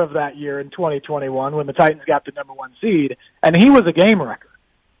December of that year in 2021 when the Titans got the number 1 seed, and he was a game wrecker.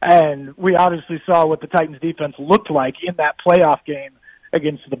 And we obviously saw what the Titans defense looked like in that playoff game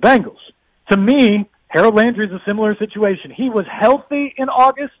against the Bengals. To me, Harold Landry is a similar situation. He was healthy in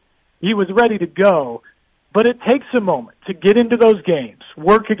August. He was ready to go. But it takes a moment to get into those games,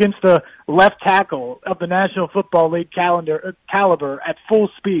 work against the left tackle of the National Football League caliber at full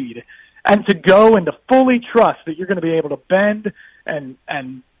speed, and to go and to fully trust that you're going to be able to bend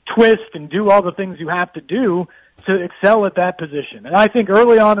and twist and do all the things you have to do to excel at that position. And I think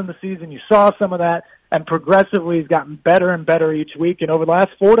early on in the season you saw some of that, and progressively he's gotten better and better each week. And over the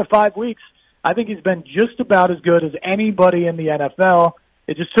last 4 to 5 weeks, I think he's been just about as good as anybody in the NFL.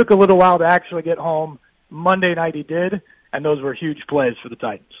 It just took a little while to actually get home. Monday night he did, and those were huge plays for the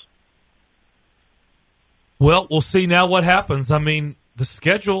Titans. Well, we'll see now what happens. I mean, the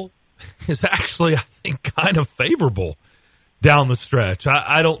schedule is actually, I think, kind of favorable down the stretch.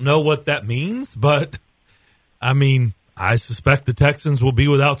 I don't know what that means, but, I mean, I suspect the Texans will be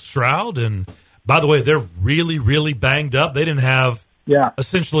without Stroud. And, by the way, they're really, really banged up. They didn't have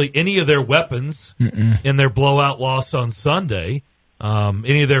essentially any of their weapons in their blowout loss on Sunday.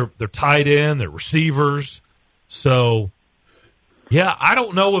 Any of their tight end, their receivers. So, yeah, I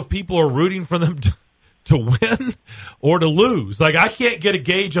don't know if people are rooting for them to win or to lose. Like, I can't get a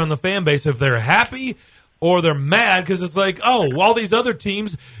gauge on the fan base if they're happy or they're mad, because it's like, oh, all these other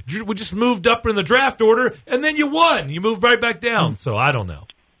teams, we just moved up in the draft order, and then you won. You moved right back down. So I don't know.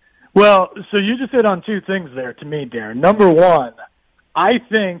 Well, so you just hit on 2 things there to me, Darren. Number one, I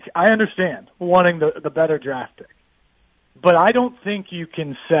think I understand wanting the better draft pick. But I don't think you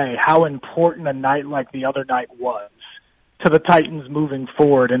can say how important a night like the other night was to the Titans moving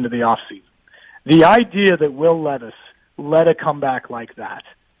forward into the offseason. The idea that Will Levis led a comeback like that,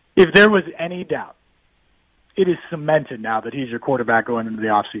 if there was any doubt, it is cemented now that he's your quarterback going into the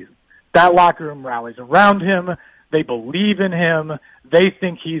offseason. That locker room rallies around him. They believe in him. They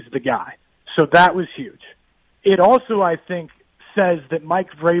think he's the guy. So that was huge. It also, I think, says that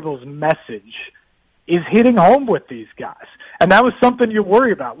Mike Vrabel's message is hitting home with these guys. And that was something you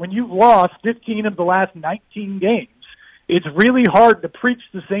worry about. When you've lost 15 of the last 19 games, it's really hard to preach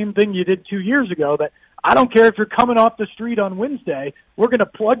the same thing you did 2 years ago, that I don't care if you're coming off the street on Wednesday, we're going to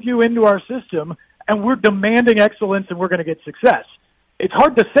plug you into our system, and we're demanding excellence, and we're going to get success. It's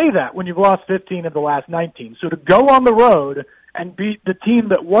hard to say that when you've lost 15 of the last 19. So to go on the road and beat the team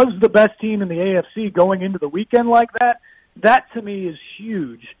that was the best team in the AFC going into the weekend like that, that to me is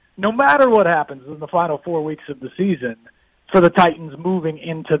huge. No matter what happens in the final 4 weeks of the season for the Titans moving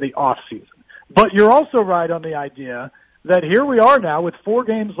into the offseason. But you're also right on the idea that here we are now with 4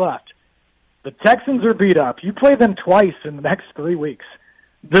 games left. The Texans are beat up. You play them twice in the next 3 weeks.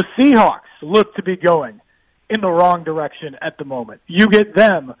 The Seahawks look to be going in the wrong direction at the moment. You get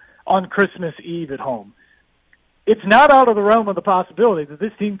them on Christmas Eve at home. It's not out of the realm of the possibility that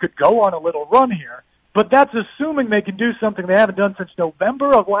this team could go on a little run here, but that's assuming they can do something they haven't done since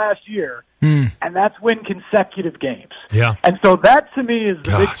November of last year, and that's win consecutive games. Yeah. And so that, to me, is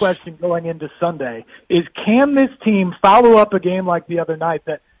the big question going into Sunday, is can this team follow up a game like the other night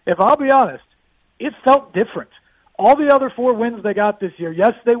that, if I'll be honest, it felt different. All the other 4 wins they got this year,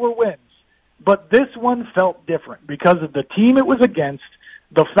 yes, they were wins, but this one felt different because of the team it was against,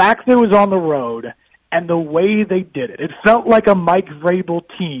 the fact that it was on the road, and the way they did it. It felt like a Mike Vrabel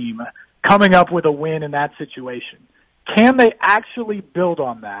team coming up with a win in that situation. Can they actually build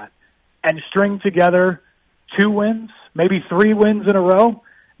on that and string together 2 wins, maybe 3 wins in a row?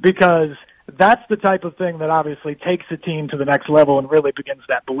 Because that's the type of thing that obviously takes a team to the next level and really begins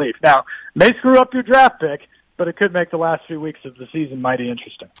that belief. Now, may screw up your draft pick, but it could make the last few weeks of the season mighty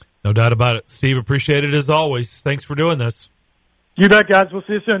interesting. No doubt about it. Steve, appreciate it as always. Thanks for doing this. You bet, guys. We'll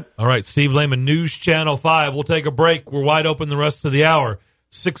see you soon. All right, Steve Layman, News Channel 5. We'll take a break. We're wide open the rest of the hour.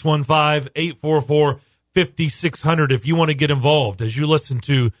 615-844-5600 if you want to get involved as you listen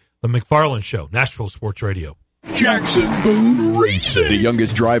to The McFarland Show, Nashville Sports Radio. Jackson Boone Racing, the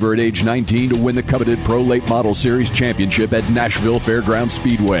youngest driver at age 19 to win the coveted Pro Late Model Series championship at Nashville Fairgrounds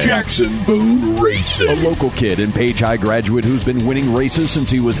Speedway. Jackson Boone Racing, a local kid and Page High graduate who's been winning races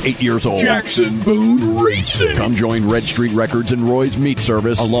since he was 8 years old. Jackson Boone Racing. Come join Red Street Records and Roy's Meat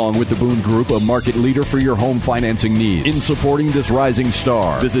Service, along with the Boone Group, a market leader for your home financing needs. In supporting this rising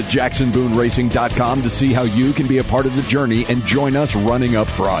star, visit JacksonBooneRacing.com to see how you can be a part of the journey and join us running up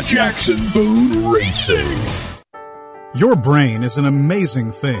front. Jackson Boone Racing. Your brain is an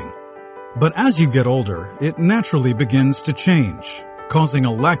amazing thing, but as you get older, it naturally begins to change, causing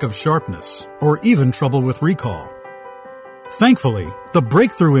a lack of sharpness or even trouble with recall. Thankfully, the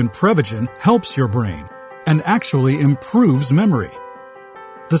breakthrough in Prevagen helps your brain and actually improves memory.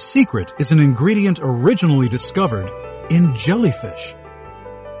 The secret is an ingredient originally discovered in jellyfish.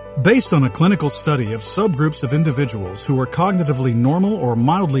 Based on a clinical study of subgroups of individuals who are cognitively normal or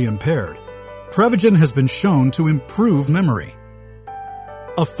mildly impaired, Prevagen has been shown to improve memory.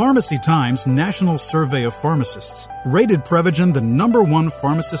 A Pharmacy Times national survey of pharmacists rated Prevagen the #1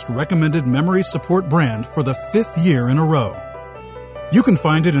 pharmacist-recommended memory support brand for the 5th year in a row. You can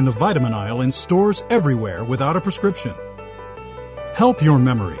find it in the vitamin aisle in stores everywhere without a prescription. Help your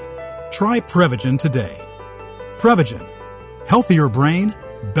memory. Try Prevagen today. Prevagen. Healthier brain,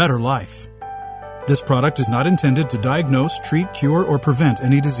 better life. This product is not intended to diagnose, treat, cure, or prevent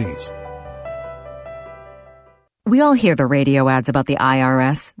any disease. We all hear the radio ads about the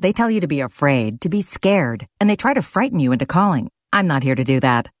IRS. They tell you to be afraid, to be scared, and they try to frighten you into calling. I'm not here to do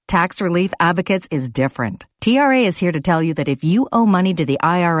that. Tax Relief Advocates is different. TRA is here to tell you that if you owe money to the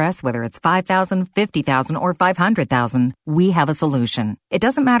IRS, whether it's $5,000, $50,000, or $500,000, we have a solution. It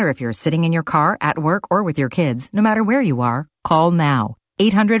doesn't matter if you're sitting in your car, at work, or with your kids. No matter where you are, call now.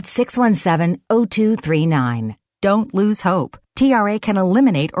 800-617-0239. Don't lose hope. TRA can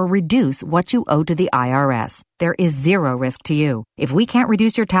eliminate or reduce what you owe to the IRS. There is zero risk to you. If we can't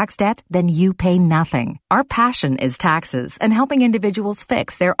reduce your tax debt, then you pay nothing. Our passion is taxes and helping individuals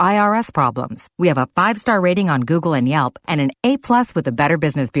fix their IRS problems. We have a 5-star rating on Google and Yelp and an A+ with the Better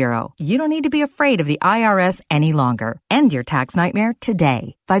Business Bureau. You don't need to be afraid of the IRS any longer. End your tax nightmare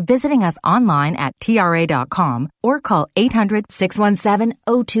today by visiting us online at TRA.com or call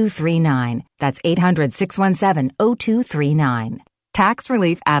 800-617-0239. That's 800-617-0239. Tax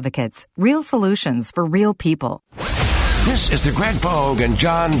Relief Advocates. Real solutions for real people. This is the Greg Vogue and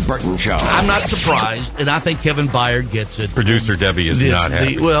John Burton Show. I'm not surprised, and I think Kevin Byard gets it. Producer Debbie is not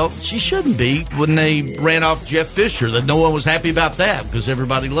happy. Well, she shouldn't be. When they ran off Jeff Fisher, that no one was happy about that because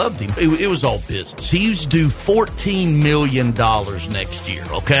everybody loved him. It was all business. He's due $14 million next year,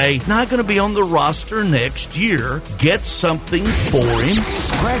 okay? Not going to be on the roster next year. Get something for him.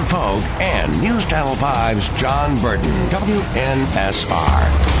 Greg Vogue and News Channel 5's John Burton, WNSR,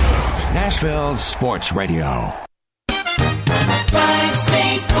 Nashville Sports Radio.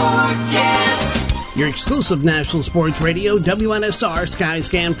 Five-state forecast. Your exclusive National Sports Radio, WNSR Sky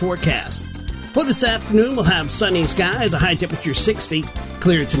Scan forecast. For this afternoon, we'll have sunny skies, a high temperature 60.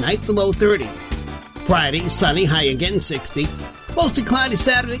 Clear tonight, the low 30. Friday, sunny, high again 60. Mostly cloudy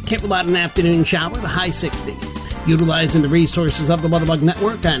Saturday, can't rule out an afternoon shower, the high 60. Utilizing the resources of the Weatherbug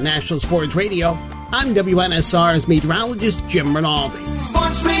Network on National Sports Radio, I'm WNSR's meteorologist, Jim Rinaldi.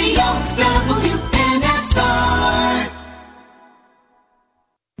 Sports Radio, WNSR.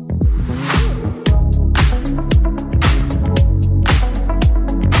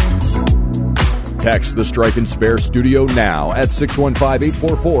 Text the Strike and Spare studio now at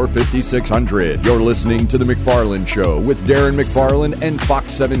 615-844-5600. You're listening to The McFarland Show with Darren McFarland and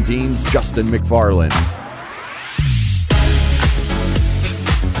Fox 17's Justin McFarland.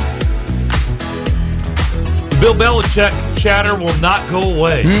 Bill Belichick chatter will not go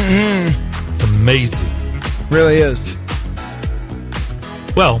away. It's amazing. Really is.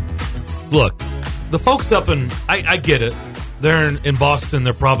 Well, look, the folks up in, I get it. They're in Boston.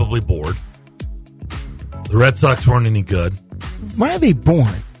 They're probably bored. The Red Sox weren't any good. Why are they bored?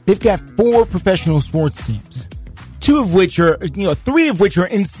 They've got 4 professional sports teams, 3 of which are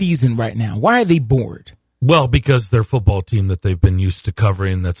in season right now. Why are they bored? Well, because their football team that they've been used to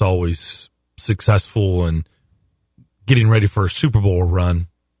covering, that's always successful and getting ready for a Super Bowl run,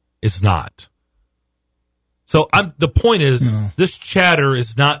 is not. So the point is, this chatter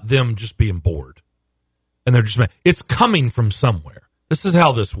is not them just being bored, and they're just it's coming from somewhere. This is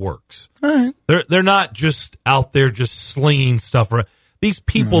how this works. All right. They're not just out there just slinging stuff around. These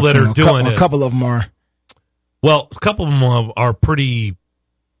people that are doing it. A couple of them are. Well, a couple of them are pretty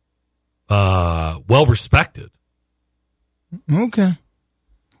well respected. Okay.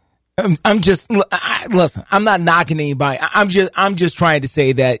 I'm just listen. I'm not knocking anybody. I'm just trying to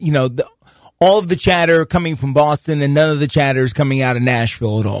say that all of the chatter coming from Boston and none of the chatter is coming out of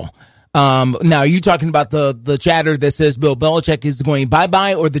Nashville at all. Now, are you talking about the chatter that says Bill Belichick is going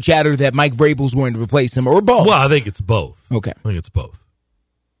bye-bye, or the chatter that Mike Vrabel's going to replace him, or both? Well, I think it's both. Okay. I think it's both.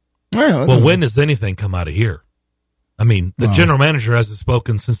 All right, well, when does anything come out of here? I mean, the general manager hasn't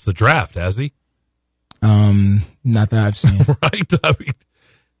spoken since the draft, has he? Not that I've seen. Right? I mean,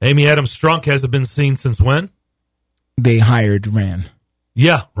 Amy Adams Strunk hasn't been seen since when? They hired Rand.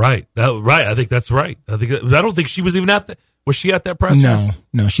 Yeah, right. Right. I think that's right. I don't think she was even at that. Was she at that press? No.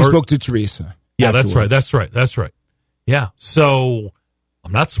 She spoke to Teresa. Yeah, afterwards. That's right. Yeah. So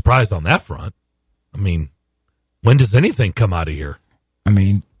I'm not surprised on that front. I mean, when does anything come out of here? I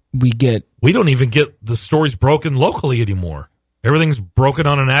mean, we don't even get the stories broken locally anymore. Everything's broken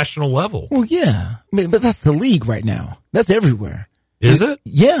on a national level. Well, yeah. I mean, but that's the league right now. That's everywhere. Is it?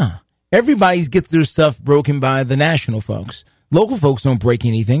 Yeah. Everybody gets their stuff broken by the national folks. Local folks don't break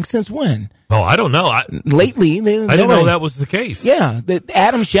anything. Since when? Oh, I don't know. Lately, I didn't know that was the case. Yeah.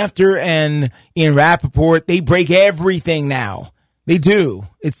 Adam Schefter and Ian Rappaport, they break everything now. They do.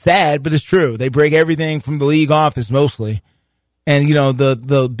 It's sad, but it's true. They break everything from the league office mostly. And,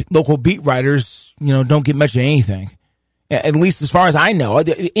 the local beat writers, don't get much of anything. At least as far as I know.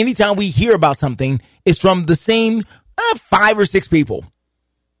 Anytime we hear about something, it's from the same 5 or 6 people.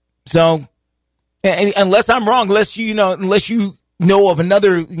 So, and unless I'm wrong, unless you know of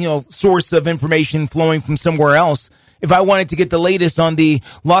another, source of information flowing from somewhere else, if I wanted to get the latest on the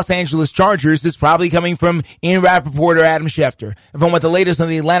Los Angeles Chargers, it's probably coming from Ian Rappaport or Adam Schefter. If I want the latest on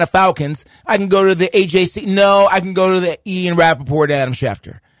the Atlanta Falcons, I can go to the AJC. No, I can go to the Ian Rappaport, Adam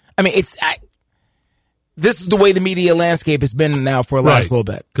Schefter. I mean, this is the way the media landscape has been now for the last little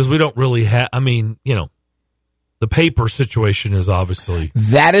bit. Because we don't really have, the paper situation is obviously.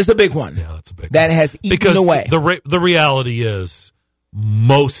 That is a big one. Yeah, that's a big one. That has eaten away. The reality is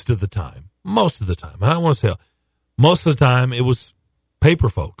most of the time, I don't want to say most of the time, it was paper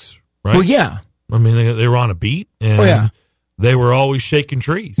folks, right? Well, yeah. I mean, they were on a beat, and they were always shaking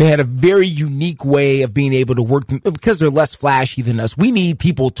trees. They had a very unique way of being able to work them, because they're less flashy than us. We need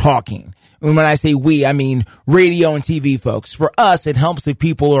people talking. And when I say we, I mean radio and TV folks. For us, it helps if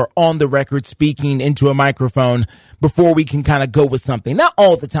people are on the record speaking into a microphone before we can kind of go with something. Not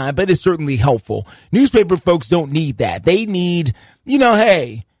all the time, but it's certainly helpful. Newspaper folks don't need that. They need,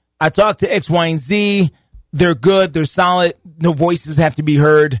 hey, I talked to X, Y, and Z. They're good. They're solid. No voices have to be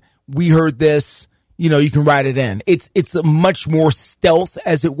heard. We heard this. You can write it in. It's a much more stealth,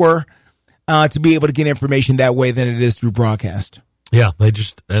 as it were, to be able to get information that way than it is through broadcast. Yeah, they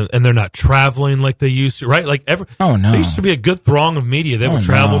just, and they're not traveling like they used to, right? Like no. There used to be a good throng of media. They would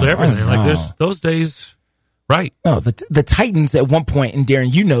travel to everything. Like there's those days, right? Oh, the Titans at one point, and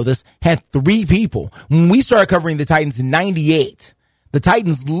Darren, you know this, had 3 people. When we started covering the Titans in '98, the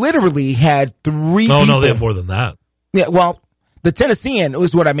Titans literally had 3 people. No, they had more than that. Yeah, well, the Tennessean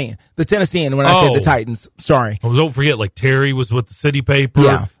was what I mean. The Tennessean, when I said the Titans, sorry. Don't forget, like Terry was with the City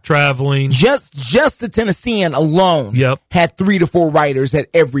Paper, traveling. Just the Tennessean alone had 3 to 4 writers at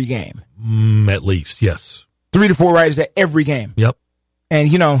every game. At least, yes. 3 to 4 writers at every game. Yep. And,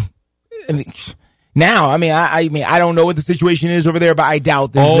 now, I don't know what the situation is over there, but I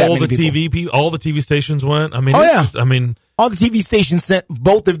doubt there's that many people. All the TV stations went. All the TV stations sent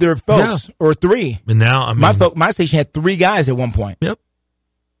both of their folks, or 3. And now, my station had 3 guys at one point. Yep.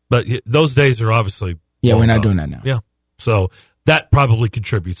 But those days are obviously. Yeah, we're not doing that now. Yeah. So that probably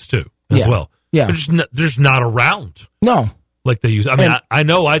contributes too, as well. Yeah. They're just not around. No. Like they used. I mean, I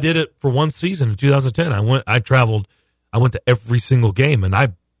know I did it for one season in 2010. I traveled. I went to every single game, and I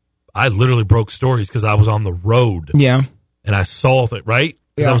literally broke stories because I was on the road. Yeah. And I saw it, right?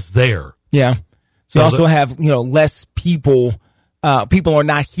 Because I was there. Yeah. So you also have, less people. People are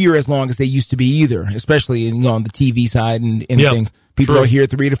not here as long as they used to be either, especially on the TV side and things. People are here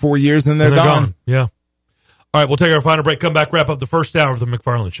 3 to 4 years and they're gone. Yeah. All right, we'll take our final break. Come back, wrap up the first hour of the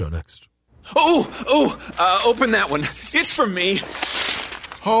McFarland Show next. Open that one. It's for me.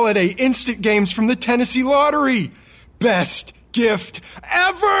 Holiday instant games from the Tennessee Lottery. Best gift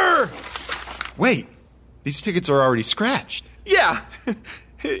ever! Wait, these tickets are already scratched. Yeah,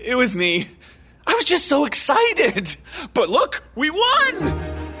 it was me. I was just so excited. But look, we won!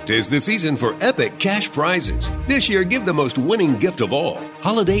 'Tis the season for epic cash prizes. This year, give the most winning gift of all.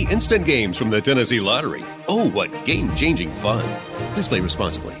 Holiday instant games from the Tennessee Lottery. Oh, what game-changing fun. Please play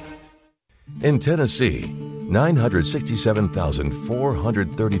responsibly. In Tennessee,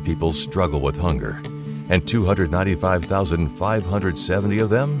 967,430 people struggle with hunger, and 295,570 of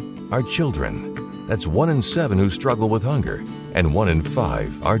them are children. That's 1 in 7 who struggle with hunger, and 1 in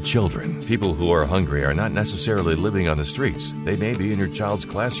 5 are children. People who are hungry are not necessarily living on the streets. They may be in your child's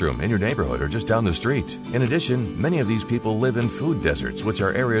classroom, in your neighborhood, or just down the street. In addition, many of these people live in food deserts, which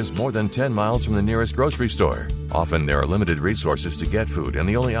are areas more than 10 miles from the nearest grocery store. Often there are limited resources to get food, and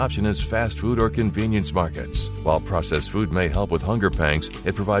the only option is fast food or convenience markets. While processed food may help with hunger pangs,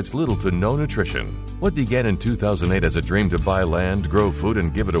 it provides little to no nutrition. What began in 2008 as a dream to buy land, grow food,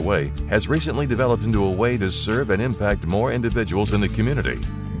 and give it away has recently developed into a way to serve and impact more individuals in the community.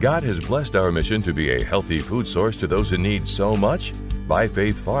 God has blessed our mission to be a healthy food source to those in need so much, By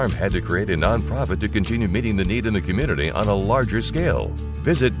Faith Farm had to create a nonprofit to continue meeting the need in the community on a larger scale.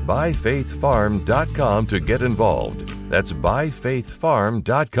 Visit ByFaithFarm.com to get involved. That's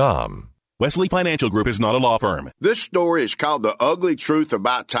ByFaithFarm.com. Wesley Financial Group is not a law firm. This story is called The Ugly Truth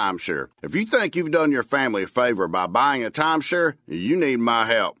About Timeshare. If you think you've done your family a favor by buying a timeshare, you need my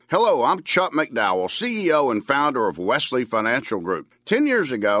help. Hello, I'm Chuck McDowell, CEO and founder of Wesley Financial Group. 10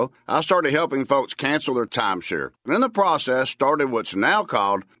 years ago, I started helping folks cancel their timeshare. And in the process, started what's now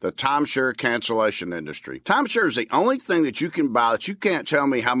called the timeshare cancellation industry. Timeshare is the only thing that you can buy that you can't tell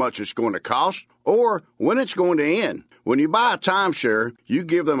me how much it's going to cost or when it's going to end. When you buy a timeshare, you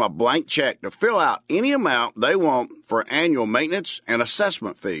give them a blank check to fill out any amount they want for annual maintenance and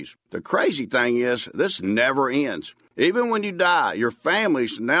assessment fees. The crazy thing is, this never ends. Even when you die, your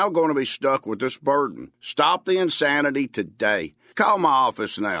family's now going to be stuck with this burden. Stop the insanity today. Call my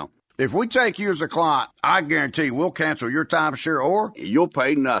office now. If we take you as a client, I guarantee we'll cancel your timeshare or you'll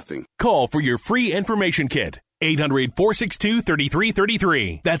pay nothing. Call for your free information kit.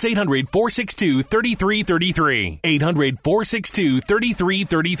 800-462-3333. That's 800-462-3333.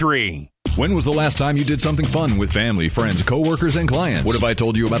 800-462-3333. When was the last time you did something fun with family, friends, coworkers, and clients? What if I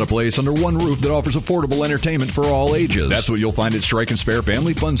told you about a place under one roof that offers affordable entertainment for all ages? That's what you'll find at Strike and Spare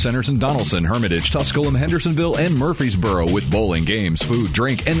Family Fun Centers in Donaldson, Hermitage, Tusculum, Hendersonville, and Murfreesboro with bowling, games, food,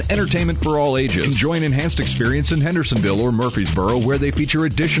 drink, and entertainment for all ages. Enjoy an enhanced experience in Hendersonville or Murfreesboro where they feature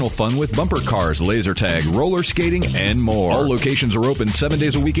additional fun with bumper cars, laser tag, roller skating, and more. All locations are open 7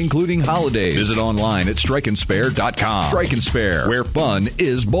 days a week, including holidays. Visit online at strikeandspare.com. Strike and Spare, where fun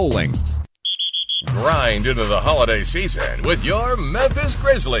is bowling. Grind into the holiday season with your Memphis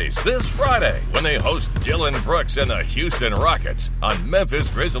Grizzlies this Friday when they host Dylan Brooks and the Houston Rockets on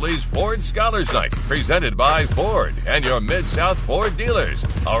Memphis Grizzlies Ford Scholars Night, presented by Ford and your Mid-South Ford dealers.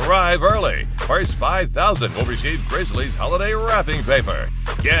 Arrive early. First 5,000 will receive Grizzlies holiday wrapping paper.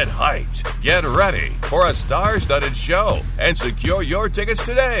 Get hyped, get ready for a star-studded show, and secure your tickets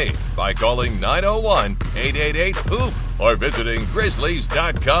today by calling 901-888-HOOP or visiting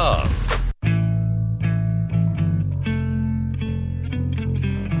Grizzlies.com.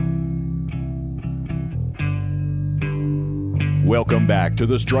 Welcome back to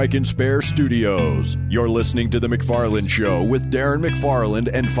the Strike and Spare Studios. You're listening to The McFarland Show with Darren McFarland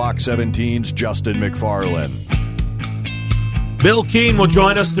and Fox 17's Justin McFarland. Bill Keane will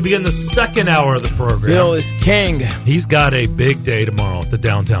join us to begin the second hour of the program. Bill is king. He's got a big day tomorrow at the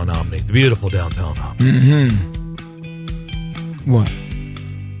downtown Omni, the beautiful downtown Omni. What?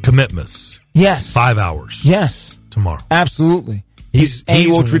 Commitments. Yes. 5 hours. Yes. Tomorrow. Absolutely. He's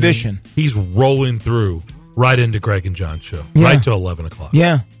annual tradition. He's rolling through right into Greg and John's show, right to 11 o'clock.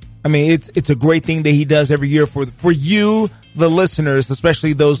 Yeah. I mean, it's a great thing that he does every year for you, the listeners,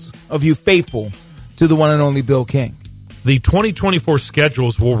 especially those of you faithful to the one and only Bill King. The 2024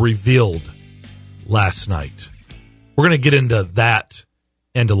 schedules were revealed last night. We're going to get into that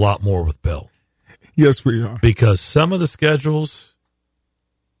and a lot more with Bill. Yes, we are. Because some of the schedules,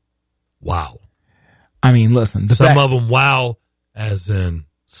 Wow. I mean, listen. Some of them, wow, as in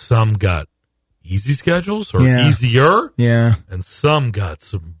some got easy schedules or easier. Yeah. And some got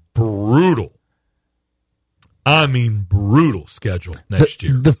some brutal schedule next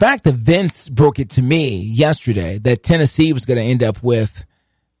year. The fact that Vince broke it to me yesterday that Tennessee was going to end up with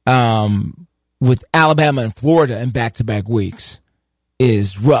Alabama and Florida in back-to-back weeks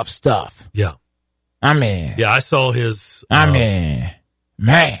is rough stuff. Yeah. I mean. Yeah, I saw his. Man.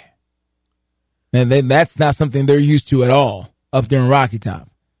 And that's not something they're used to at all up there in Rocky Top.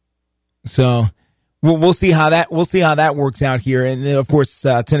 So we'll see how that works out here. And then, of course,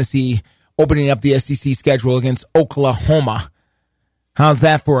 Tennessee opening up the SEC schedule against Oklahoma. How's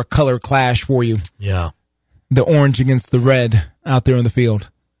that for a color clash for you? Yeah. The orange against the red out there in the field.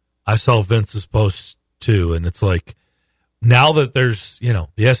 I saw Vince's post too, and it's like now that there's,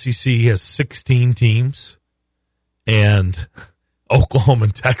 the SEC has 16 teams and Oklahoma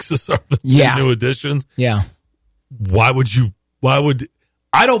and Texas are the two new additions. Yeah.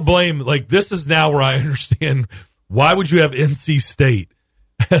 I don't blame, this is now where I understand why would you have NC State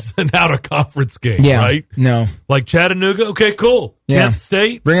as an out-of-conference game, right? No. Like Chattanooga, okay, cool. Yeah. Kent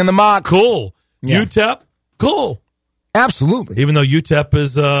State, bring in the mock. Cool. Yeah. UTEP, cool. Absolutely. Even though UTEP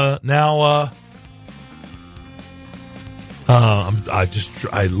is now,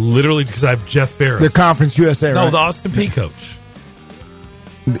 I literally, because I have Jeff Ferris. The Conference USA, No, right? the Austin Peay coach.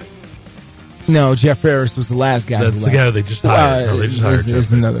 No, Jeff Ferris was the last guy. That's the guy they just hired.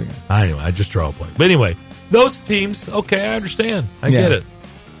 It's another guy. Anyway, I just draw a blank. But anyway, those teams, okay, I understand. I get it.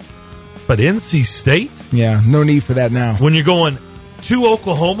 But NC State? Yeah, no need for that now. When you're going to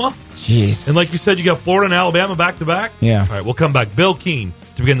Oklahoma? Jeez. And like you said, you got Florida and Alabama back-to-back? Yeah. All right, we'll come back. Bill Keene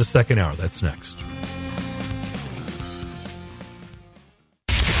to begin the second hour. That's next.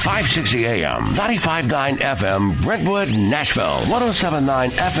 560 AM, 95.9 FM, Brentwood, Nashville, 107.9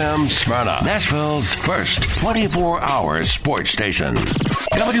 FM, Smyrna, Nashville's first 24-hour sports station.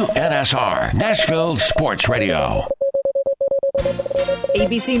 WNSR, Nashville Sports Radio.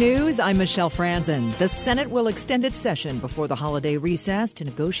 ABC News, I'm Michelle Franzen. The Senate will extend its session before the holiday recess to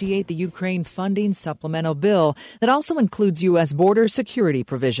negotiate the Ukraine funding supplemental bill that also includes U.S. border security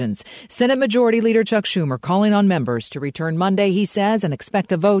provisions. Senate Majority Leader Chuck Schumer calling on members to return Monday, he says, and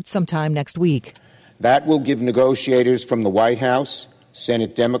expect a vote sometime next week. That will give negotiators from the White House,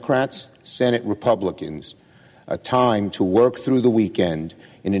 Senate Democrats, Senate Republicans, a time to work through the weekend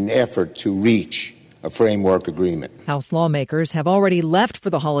in an effort to reach a framework agreement. House lawmakers have already left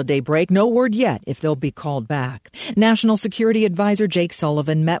for the holiday break. No word yet if they'll be called back. National Security Advisor Jake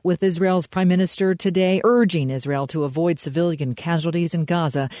Sullivan met with Israel's prime minister today, urging Israel to avoid civilian casualties in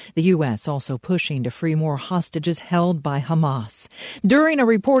Gaza. The U.S. also pushing to free more hostages held by Hamas. During a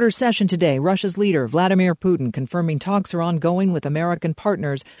reporter session today, Russia's leader Vladimir Putin confirming talks are ongoing with American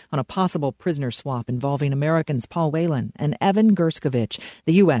partners on a possible prisoner swap involving Americans Paul Whelan and Evan Gerskovich.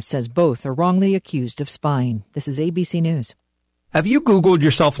 The U.S. says both are wrongly accused of spying. This is ABC News. Have you Googled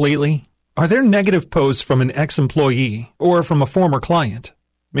yourself lately? Are there negative posts from an ex-employee or from a former client?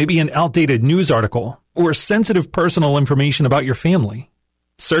 Maybe an outdated news article or sensitive personal information about your family?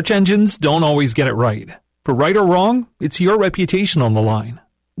 Search engines don't always get it right. For right or wrong, it's your reputation on the line.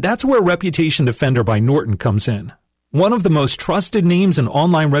 That's where Reputation Defender by Norton comes in. One of the most trusted names in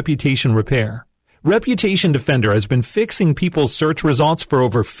online reputation repair. Reputation Defender has been fixing people's search results for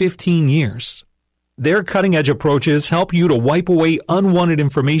over 15 years. Their cutting-edge approaches help you to wipe away unwanted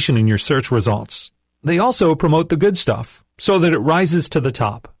information in your search results. They also promote the good stuff so that it rises to the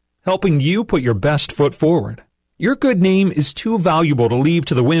top, helping you put your best foot forward. Your good name is too valuable to leave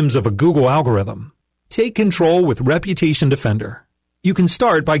to the whims of a Google algorithm. Take control with Reputation Defender. You can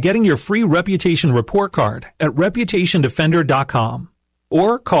start by getting your free reputation report card at reputationdefender.com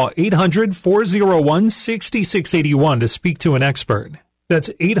or call 800-401-6681 to speak to an expert. That's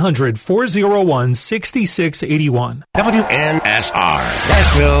 800-401-6681. WNSR,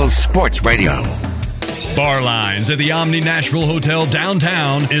 Nashville Sports Radio. Bar Lines at the Omni Nashville Hotel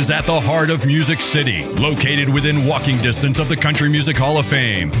downtown is at the heart of Music City. Located within walking distance of the Country Music Hall of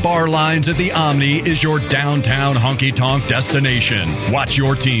Fame, Bar Lines at the Omni is your downtown honky-tonk destination. Watch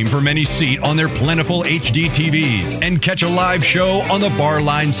your team from any seat on their plentiful HD TVs and catch a live show on the Bar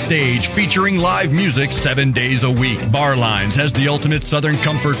Lines stage featuring live music 7 days a week. Bar Lines has the ultimate Southern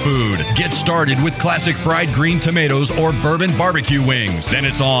comfort food. Get started with classic fried green tomatoes or bourbon barbecue wings. Then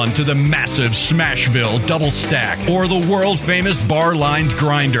it's on to the massive Smashville double stack, or the world-famous bar-lined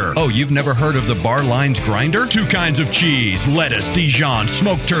grinder. Oh, you've never heard of the bar-lined grinder? 2 kinds of cheese, lettuce, Dijon,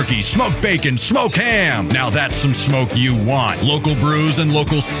 smoked turkey, smoked bacon, smoked ham. Now that's some smoke you want. Local brews and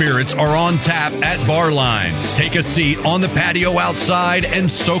local spirits are on tap at Bar Lines. Take a seat on the patio outside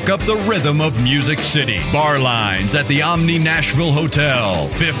and soak up the rhythm of Music City. Bar Lines at the Omni Nashville Hotel,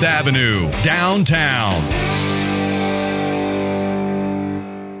 5th Avenue, downtown.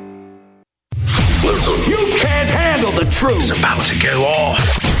 Listen, you can't handle the truth. It's about to go off.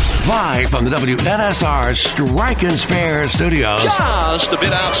 Live from the WNSR Strike and Spare studios. Just a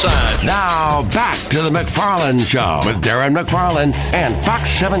bit outside. Now back to the McFarland Show with Darren McFarland and Fox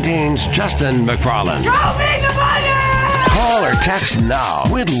 17's Justin McFarland. Show me the money! Call or text now.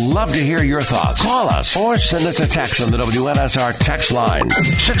 We'd love to hear your thoughts. Call us or send us a text on the WNSR text line.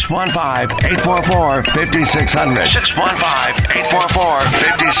 615-844-5600.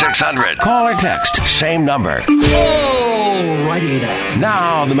 615-844-5600. Call or text. Same number. Oh, righty there.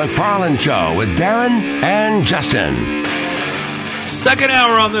 Now, the McFarland Show with Darren and Justin. Second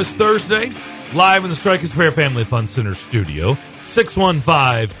hour on this Thursday, live in the Strike and Spare Family Fun Center studio.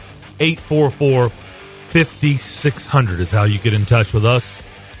 615-844-5600 is how you get in touch with us.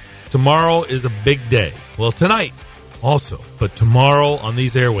 Tomorrow is a big day. Well, tonight also, but tomorrow on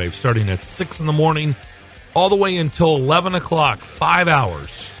these airwaves, starting at 6 in the morning, all the way until 11 o'clock, 5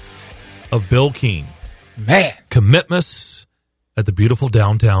 hours of Bill Keane. Man. Commitments at the beautiful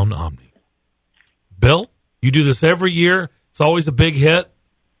downtown Omni. Bill, you do this every year. It's always a big hit.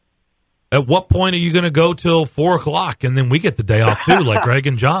 At what point are you going to go till 4 o'clock and then we get the day off too, like Greg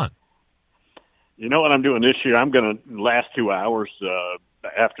and John? You know what I'm doing this year? I'm going to last 2 hours.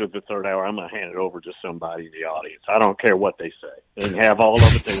 After the third hour, I'm going to hand it over to somebody in the audience. I don't care what they say. They can have all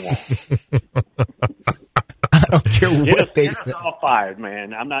of it they want. I don't care what they say. It's all fired,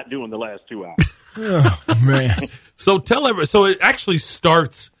 man. I'm not doing the last 2 hours. Oh, man. So so it actually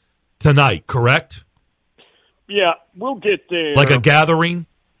starts tonight, correct? Yeah, we'll get there. Like a gathering?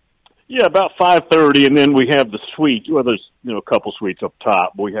 Yeah, about 5:30, and then we have the suite. Well, there's a couple suites up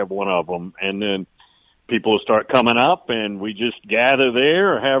top. We have one of them, and then people will start coming up, and we just gather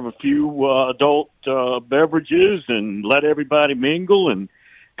there, have a few adult beverages, and let everybody mingle and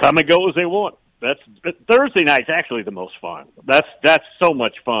come and go as they want. Thursday night's actually the most fun. That's so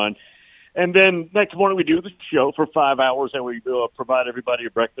much fun. And then next morning we do the show for 5 hours, and we provide everybody a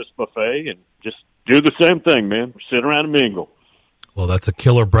breakfast buffet and just do the same thing, man. Sit around and mingle. Well, that's a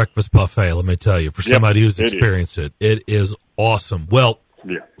killer breakfast buffet, let me tell you. For somebody who's experienced it is awesome. Well,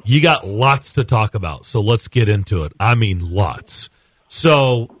 you got lots to talk about, so let's get into it. I mean, lots.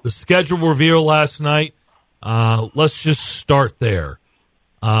 So the schedule reveal last night, let's just start there.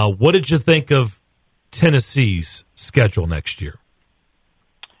 What did you think of Tennessee's schedule next year?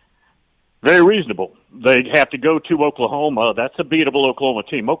 Very reasonable. They have to go to Oklahoma. That's a beatable Oklahoma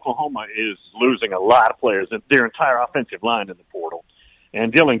team. Oklahoma is losing a lot of players, their entire offensive line in the portal.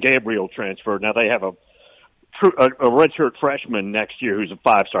 And Dylan Gabriel transferred. Now they have a redshirt freshman next year who's a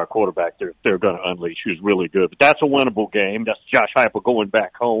 5-star quarterback they're going to unleash, who's really good. But that's a winnable game. That's Josh Heupel going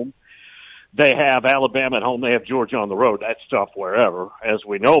back home. They have Alabama at home. They have Georgia on the road. That's tough wherever, as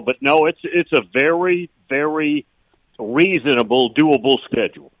we know. But no, it's a very, very reasonable, doable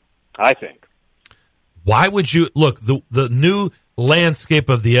schedule, I think. Why would you look the new landscape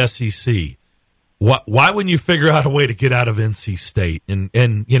of the SEC? Why wouldn't you figure out a way to get out of NC State and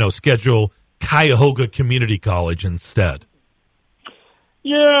schedule Cuyahoga Community College instead?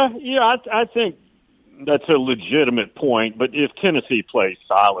 Yeah, I think that's a legitimate point. But if Tennessee plays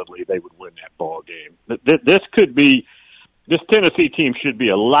solidly, they would win that ball game. This Tennessee team should be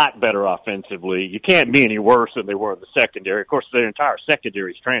a lot better offensively. You can't be any worse than they were in the secondary. Of course, their entire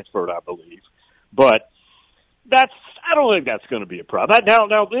secondary is transferred, I believe. But I don't think that's going to be a problem. Now,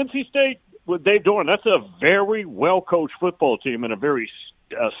 NC State, with Dave Doran, that's a very well-coached football team and a very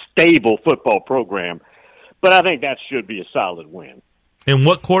stable football program. But I think that should be a solid win. And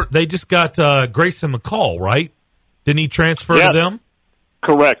what court? They just got Grayson McCall, right? Didn't he transfer to them?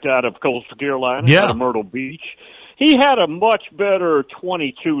 Correct, out of Coastal Carolina, out of Myrtle Beach. He had a much better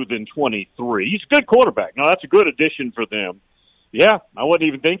 22 than 23. He's a good quarterback. Now, that's a good addition for them. Yeah, I wasn't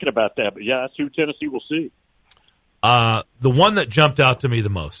even thinking about that, but yeah, that's who Tennessee will see. The one that jumped out to me the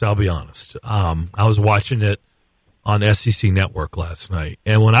most, I'll be honest, I was watching it on SEC Network last night,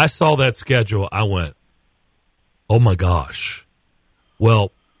 and when I saw that schedule, I went, oh my gosh.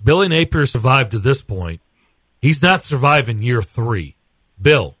 Well, Billy Napier survived to this point. He's not surviving year 3.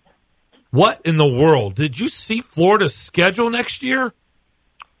 Bill, what in the world? Did you see Florida's schedule next year?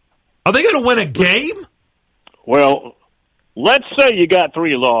 Are they going to win a game? Well, let's say you got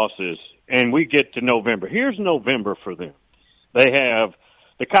 3 losses and we get to November. Here's November for them. They have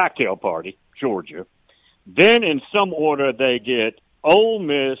the cocktail party, Georgia. Then in some order they get Ole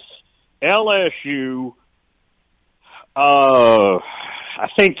Miss, LSU, I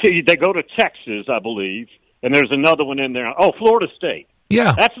think they go to Texas, I believe, and there's another one in there. Oh, Florida State.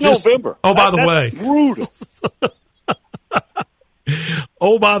 Yeah. That's November. Oh, by the way. Brutal.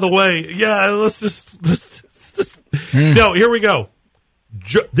 Oh, by the way. Yeah, let's No, here we go.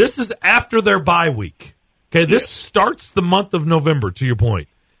 This is after their bye week. Okay, this starts the month of November, to your point.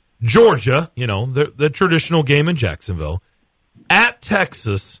 Georgia, the traditional game in Jacksonville. At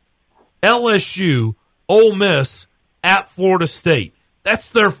Texas, LSU, Ole Miss, at Florida State. That's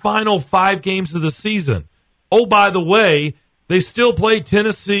their final 5 games of the season. Oh, by the way, they still play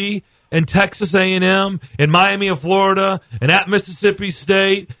Tennessee and Texas A&M and Miami of Florida and at Mississippi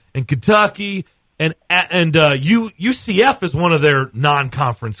State and Kentucky and UCF is one of their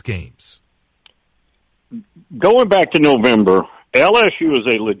non-conference games. Going back to November, LSU is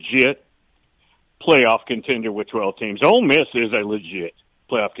a legit playoff contender with 12 teams. Ole Miss is a legit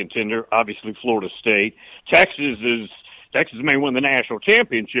playoff contender. Obviously, Florida State. Texas may win the national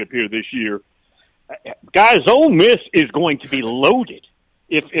championship here this year. Guys, Ole Miss is going to be loaded.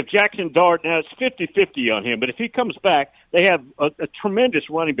 If Jackson Dart, now it's 50-50 on him, but if he comes back, they have a tremendous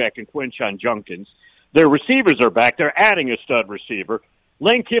running back in Quinshon Junkins. Their receivers are back. They're adding a stud receiver.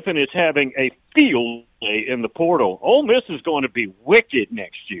 Lane Kiffin is having a field day in the portal. Ole Miss is going to be wicked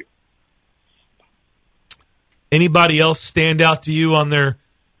next year. Anybody else stand out to you on their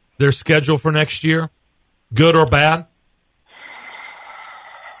schedule for next year? Good or bad?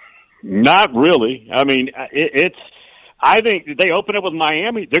 Not really. I mean, I think they open up with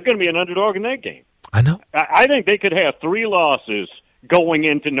Miami. They're going to be an underdog in that game. I know. I think they could have 3 losses going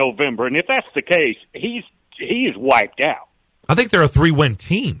into November, and if that's the case, he is wiped out. I think they're a 3-win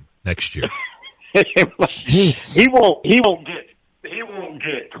team next year. He won't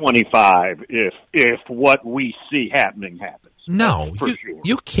get 25 if what we see happening happens. No, sure.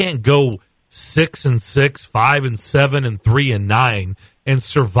 You can't go 6-6, 5-7, and 3-9 and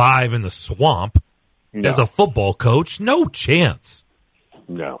survive in the swamp as a football coach. No chance.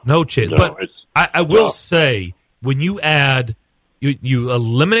 No chance. No, but I will say, when you add, you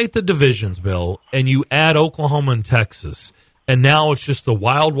eliminate the divisions, Bill, and you add Oklahoma and Texas, and now it's just the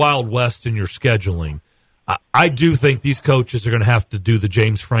wild, wild west in your scheduling. I do think these coaches are going to have to do the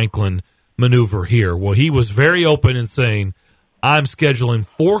James Franklin maneuver here. Well, he was very open in saying, I'm scheduling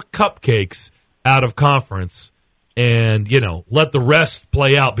 4 cupcakes out of conference and, let the rest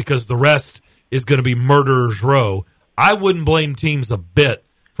play out because the rest is going to be murderer's row. I wouldn't blame teams a bit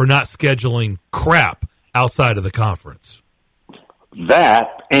for not scheduling crap outside of the conference.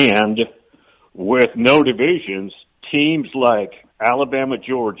 That, and with no divisions, teams like Alabama,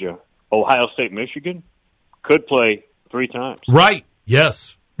 Georgia, Ohio State, Michigan could play 3 times. Right.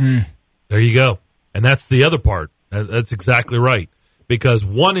 Yes. There you go. And that's the other part. That's exactly right. Because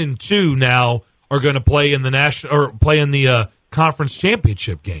 1 and 2 now are going to play in the conference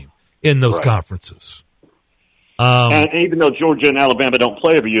championship game in those conferences. And even though Georgia and Alabama don't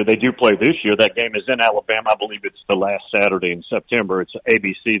play every year, they do play this year. That game is in Alabama. I believe it's the last Saturday in September. It's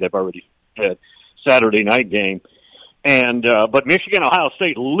ABC. They've already had Saturday night game. And but Michigan, Ohio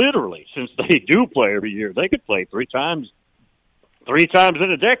State, literally, since they do play every year, they could play 3 times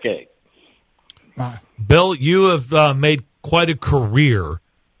in a decade. Bill, you have made quite a career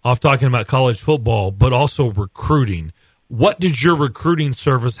off talking about college football, but also recruiting. What did your recruiting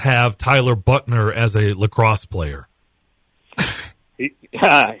service have Tyler Buckner as a lacrosse player?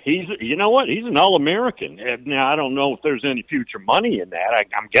 He's you know what? He's an All-American. Now, I don't know if there's any future money in that.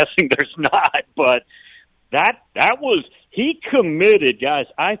 I'm guessing there's not, but that was – he committed, guys,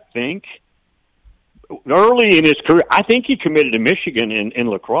 I think, early in his career, I think he committed to Michigan in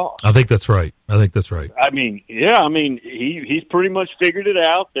lacrosse. I think that's right. I mean, he's pretty much figured it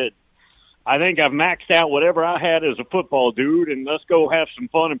out that I think I've maxed out whatever I had as a football dude, and let's go have some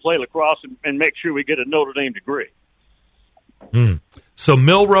fun and play lacrosse and make sure we get a Notre Dame degree. So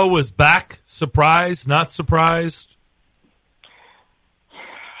Milroe is back. Surprised? Not surprised?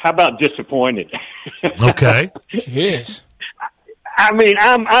 How about disappointed? Okay. Yes. I mean,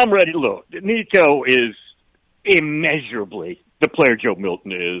 I'm ready. Look, Nico is immeasurably the player Joe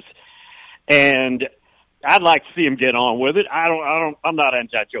Milton is, and I'd like to see him get on with it. I'm not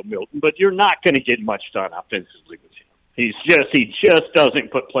anti-Joe Milton, but you're not going to get much done offensively with him. He just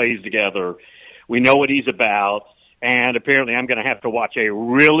doesn't put plays together. We know what he's about, and apparently I'm going to have to watch a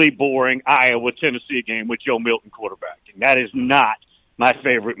really boring Iowa-Tennessee game with Joe Milton quarterbacking. That is not my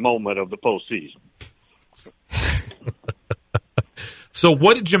favorite moment of the postseason. So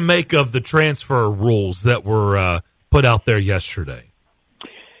what did you make of the transfer rules that were put out there yesterday?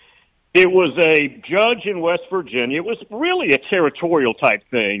 It was a judge in West Virginia. It was really a territorial type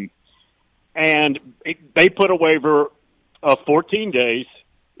thing. And they put a waiver of 14 days.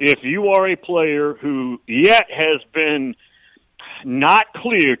 If you are a player who yet has been not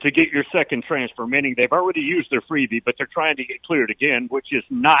clear to get your second transfer, meaning they've already used their freebie, but they're trying to get cleared again, which is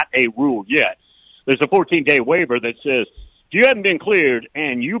not a rule yet. There's a 14-day waiver that says, if you haven't been cleared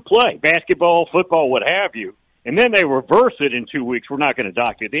and you play basketball, football, what have you, and then they reverse it in 2 weeks, we're not going to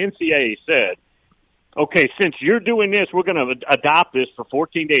dock you. The NCAA said, okay, since you're doing this, we're going to adopt this for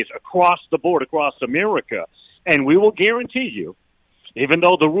 14 days across the board, across America, and we will guarantee you, even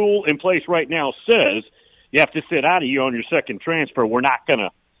though the rule in place right now says you have to sit out of you on your second transfer, we're not gonna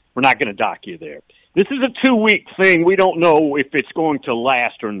dock you there. This is a 2-week thing. We don't know if it's going to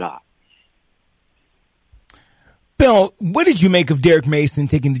last or not. Bill, what did you make of Derek Mason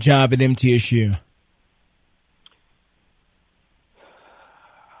taking the job at MTSU?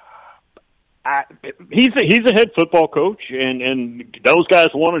 He's a head football coach, and those guys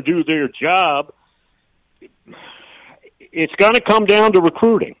want to do their job. It's going to come down to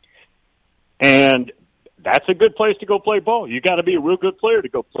recruiting, and that's a good place to go play ball. You got to be a real good player to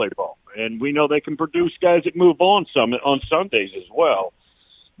go play ball, and we know they can produce guys that move on Sundays as well.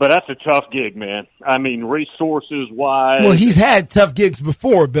 But that's a tough gig, man. I mean, resources-wise. Well, he's had tough gigs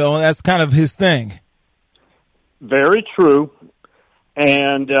before, Bill, and that's kind of his thing. Very true,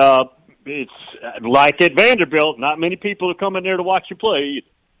 and it's like at Vanderbilt. Not many people are coming there to watch you play,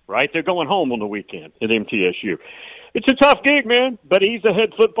 right? They're going home on the weekend at MTSU. It's a tough gig, man, but he's a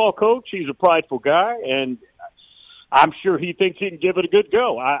head football coach. He's a prideful guy, and I'm sure he thinks he can give it a good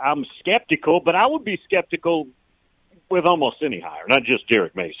go. I'm skeptical, but I would be skeptical with almost any hire, not just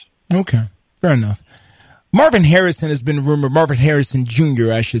Derek Mason. Okay, fair enough. Marvin Harrison has been rumored. Marvin Harrison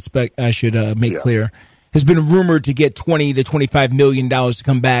Jr., I should make clear, has been rumored to get $20 to $25 million to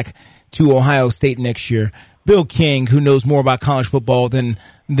come back to Ohio State next year. Bill King, who knows more about college football than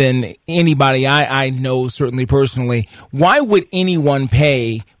anybody I know, certainly personally, why would anyone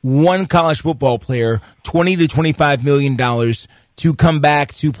pay one college football player $20 to $25 million to come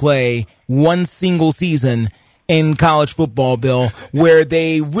back to play one single season in college football, Bill, where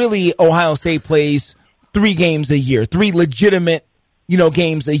Ohio State plays 3 games a year, 3 legitimate,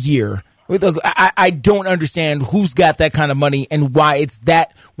 games a year? I don't understand who's got that kind of money and why it's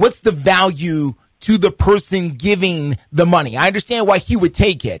that. What's the value to the person giving the money? I understand why he would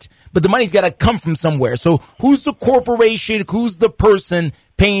take it, but the money's got to come from somewhere. So who's the corporation? Who's the person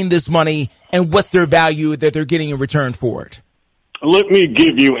paying this money, and what's their value that they're getting in return for it? Let me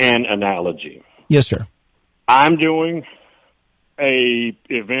give you an analogy. Yes, sir. I'm doing a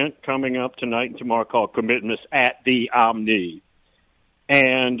event coming up tonight and tomorrow called Commitments at the Omni,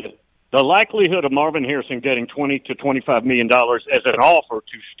 and the likelihood of Marvin Harrison getting $20 to $25 million as an offer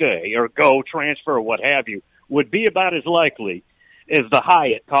to stay or go, transfer, or what have you, would be about as likely as the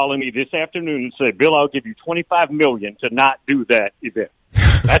Hyatt calling me this afternoon and say, Bill, I'll give you $25 million to not do that event.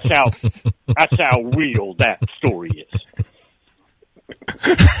 That's how real that story is.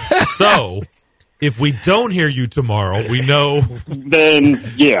 So, if we don't hear you tomorrow, we know. Then,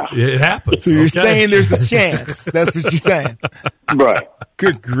 yeah. It happens. So you're saying there's a chance. That's what you're saying. Right.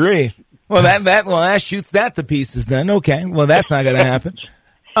 Good grief. Well, that shoots that to pieces then. Okay. Well, that's not going to happen.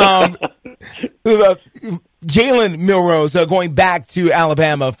 Jalen Milrose going back to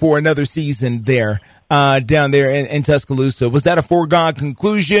Alabama for another season there, down there in Tuscaloosa. Was that a foregone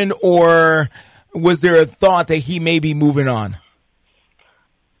conclusion, or was there a thought that he may be moving on?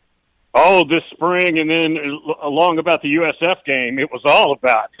 Oh, this spring, and then along about the USF game, it was all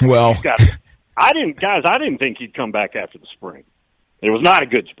about. Well, I didn't think he'd come back after the spring. It was not a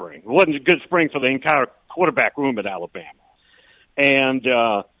good spring. It wasn't a good spring for the entire quarterback room at Alabama, and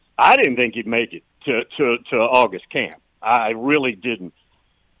I didn't think he'd make it to August camp. I really didn't.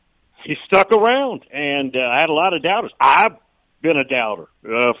 He stuck around, and I had a lot of doubters. I've been a doubter,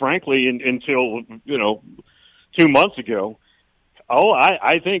 frankly, until 2 months ago. Oh,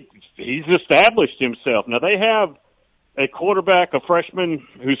 I think he's established himself. Now, they have a quarterback, a freshman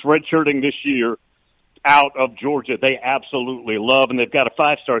who's redshirting this year out of Georgia. They absolutely love, and they've got a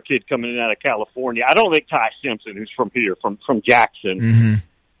 5-star kid coming in out of California. I don't think Ty Simpson, who's from here, from Jackson,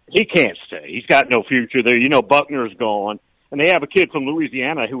 he can't stay. He's got no future there. Buckner's gone. And they have a kid from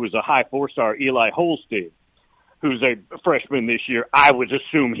Louisiana who was a high 4-star, Eli Holstein, who's a freshman this year. I would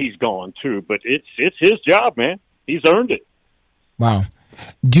assume he's gone too, but it's his job, man. He's earned it. Wow.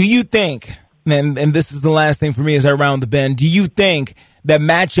 Do you think, and this is the last thing for me as I round the bend, do you think that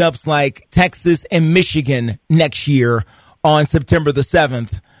matchups like Texas and Michigan next year on September the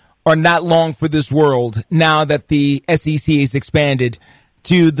 7th are not long for this world now that the SEC is expanded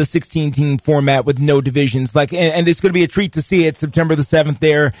to the 16-team format with no divisions. And it's going to be a treat to see it September the 7th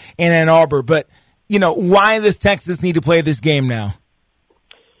there in Ann Arbor. But, why does Texas need to play this game now?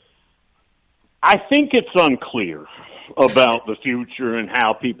 I think it's unclear about the future and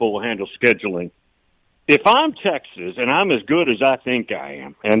how people will handle scheduling. If I'm Texas, and I'm as good as I think I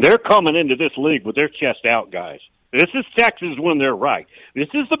am, and they're coming into this league with their chest out, guys. This is Texas when they're right. This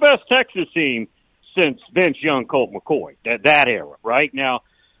is the best Texas team since Vince Young, Colt McCoy, that era. Right now,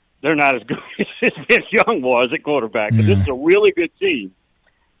 they're not as good as Vince Young was at quarterback, but this is a really good team.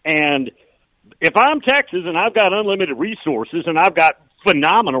 And if I'm Texas and I've got unlimited resources and I've got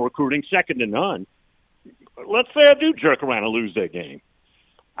phenomenal recruiting, second to none, let's say I do jerk around and lose that game.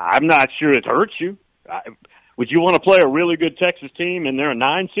 I'm not sure it hurts you. Would you want to play a really good Texas team and they're a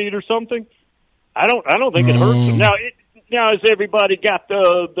 9 seed or something? I don't think it hurts them. Now, has everybody got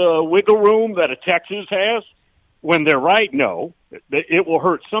the wiggle room that a Texas has when they're right? No, it will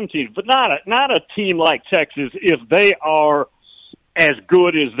hurt some teams, but not a team like Texas if they are as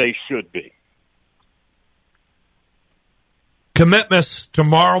good as they should be. Commitments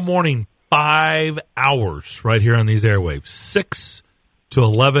tomorrow morning, 5 hours right here on these airwaves, 6 to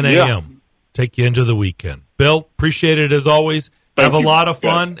 11 a.m. Yeah. Take you into the weekend. Bill, appreciate it as always. Have a lot of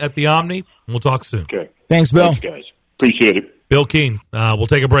fun at the Omni. We'll talk soon. Okay. Thanks, Bill. Thanks, guys. Appreciate it. Bill Keene, we'll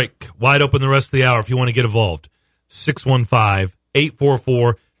take a break. Wide open the rest of the hour if you want to get involved.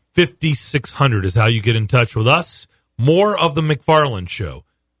 615-844-5600 is how you get in touch with us. More of the McFarland Show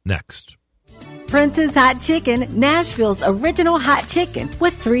next. Prince's Hot Chicken, Nashville's original hot chicken,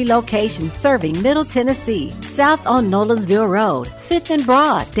 with 3 locations serving Middle Tennessee, south on Nolensville Road, 5th and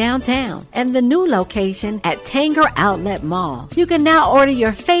Broad, downtown, and the new location at Tanger Outlet Mall. You can now order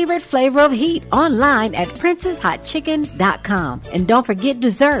your favorite flavor of heat online at princesshotchicken.com. And don't forget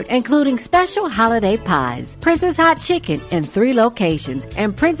dessert, including special holiday pies. Prince's Hot Chicken in 3 locations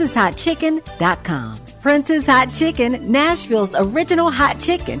and princesshotchicken.com. Prince's Hot Chicken, Nashville's original hot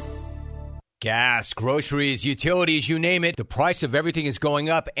chicken. Gas, groceries, utilities, you name it, the price of everything is going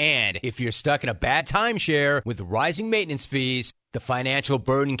up, and if you're stuck in a bad timeshare with rising maintenance fees, the financial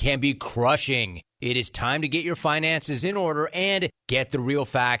burden can be crushing. It is time to get your finances in order and get the real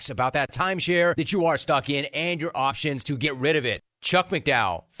facts about that timeshare that you are stuck in and your options to get rid of it. Chuck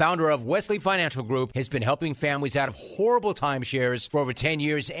McDowell, founder of Wesley Financial Group, has been helping families out of horrible timeshares for over 10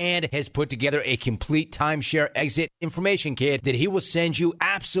 years and has put together a complete timeshare exit information kit that he will send you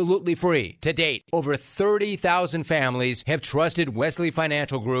absolutely free. To date, over 30,000 families have trusted Wesley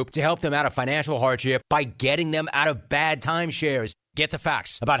Financial Group to help them out of financial hardship by getting them out of bad timeshares. Get the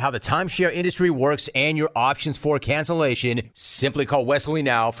facts about how the timeshare industry works and your options for cancellation. Simply call Wesley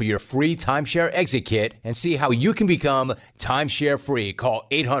now for your free timeshare exit kit and see how you can become timeshare free. Call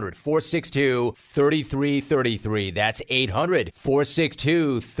 800-462-3333. That's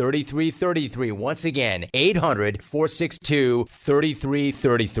 800-462-3333. Once again,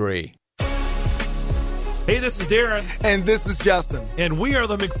 800-462-3333. Hey, this is Darren. And this is Justin. And we are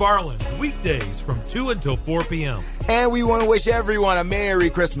the McFarlands, weekdays from 2 until 4 p.m. And we want to wish everyone a Merry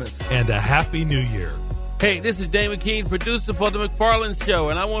Christmas. And a Happy New Year. Hey, this is Damon Keene, producer for The McFarland Show,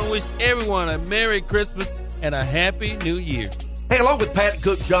 and I want to wish everyone a Merry Christmas and a Happy New Year. Hey, along with Pat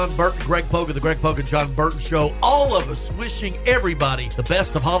Cook, John Burton, Greg Pogan, the Greg Pogan, John Burton Show, all of us wishing everybody the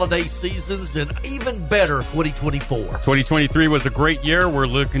best of holiday seasons and even better 2024. 2023 was a great year. We're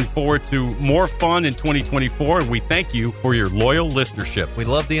looking forward to more fun in 2024, and we thank you for your loyal listenership. We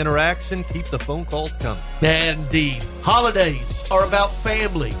love the interaction. Keep the phone calls coming. Indeed. Holidays are about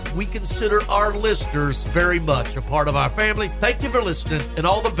family. We consider our listeners very much a part of our family. Thank you for listening, and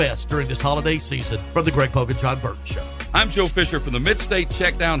all the best during this holiday season from the Greg Pogan, John Burton Show. I'm Joe Fisher from the Mid-State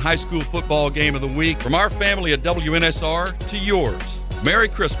Checkdown High School Football Game of the Week. From our family at WNSR to yours, Merry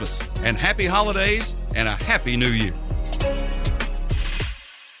Christmas and Happy Holidays and a Happy New Year.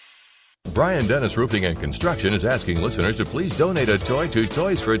 Brian Dennis Roofing and Construction is asking listeners to please donate a toy to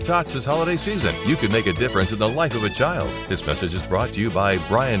Toys for Tots this holiday season. You can make a difference in the life of a child. This message is brought to you by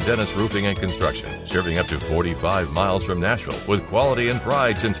Brian Dennis Roofing and Construction, serving up to 45 miles from Nashville with quality and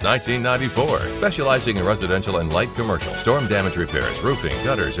pride since 1994. Specializing in residential and light commercial, storm damage repairs, roofing,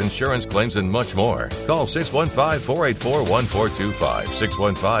 gutters, insurance claims, and much more. Call 615-484-1425.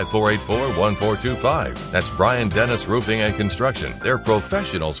 615-484-1425. That's Brian Dennis Roofing and Construction. They're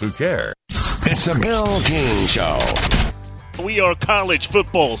professionals who care. It's a Bill Keene Show. We are college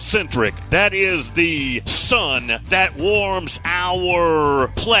football centric. That is the sun that warms our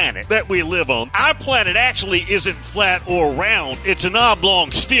planet that we live on. Our planet actually isn't flat or round. It's an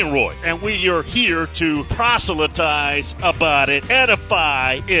oblong spheroid. And we are here to proselytize about it,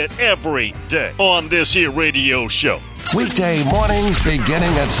 edify it every day on this here radio show. Weekday mornings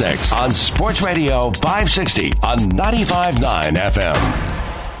beginning at 6 on Sports Radio 560 on 95.9 FM.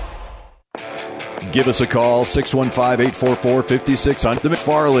 Give us a call, 615-844-5600. The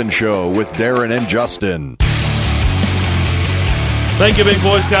McFarland Show with Darren and Justin. Thank you, big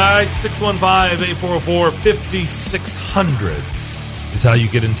boys, guys. 615-844-5600 is how you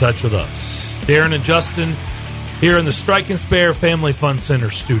get in touch with us. Darren and Justin here in the Strike and Spare Family Fun Center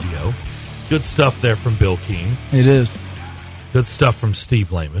studio. Good stuff there from Bill Keene. It is. Good stuff from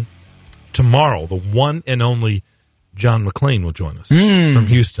Steve Layman. Tomorrow, the one and only John McClain will join us from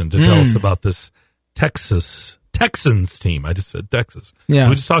Houston to tell us about this Texans team. I just said Texas. Yeah. So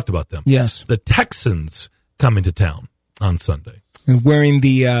we just talked about them. Yes. The Texans coming to town on Sunday. And wearing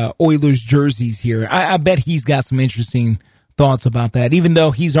the Oilers jerseys here. I bet he's got some interesting thoughts about that, even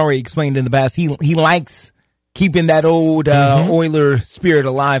though he's already explained in the past he likes keeping that old Oiler spirit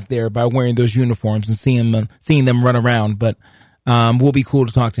alive there by wearing those uniforms and seeing them run around. But will be cool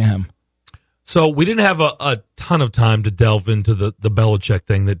to talk to him. So we didn't have a ton of time to delve into the Belichick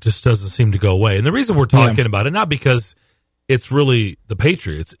thing that just doesn't seem to go away. And the reason we're talking about it, not because it's really the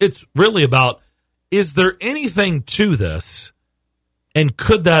Patriots, it's really about, is there anything to this, and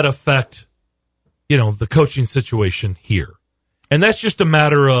could that affect, the coaching situation here? And that's just a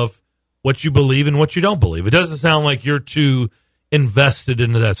matter of what you believe and what you don't believe. It doesn't sound like you're too invested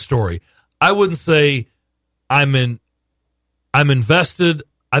into that story. I wouldn't say I'm invested.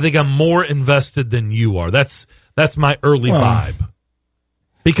 I think I'm more invested than you are. That's my early vibe.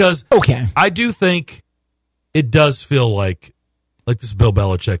 Because I do think it does feel like this Bill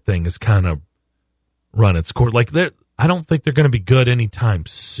Belichick thing is kind of run its course. I don't think they're going to be good anytime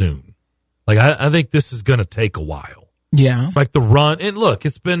soon. I think this is going to take a while. Yeah. Like the run. And look,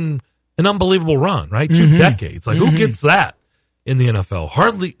 it's been an unbelievable run, right? 2 decades. Who gets that in the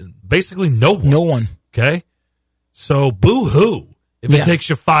NFL? Basically no one. No one. Okay? So boo-hoo. If it takes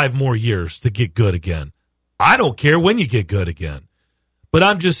you 5 more years to get good again. I don't care when you get good again. But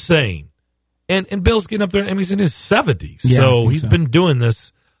I'm just saying. And Bill's getting up there, and he's in his 70s. Yeah, so he's been doing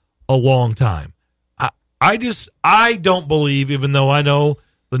this a long time. I don't believe, even though I know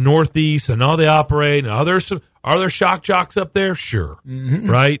the Northeast and how they operate, and are there shock jocks up there? Sure.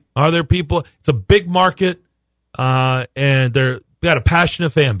 Right? Are there people? It's a big market, and they got a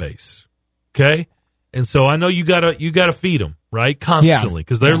passionate fan base. Okay? And so I know you gotta feed them, right? Constantly,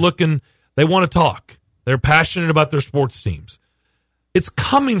 because they're looking, they want to talk. They're passionate about their sports teams. It's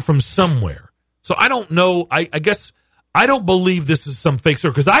coming from somewhere. So I don't know. I guess I don't believe this is some fake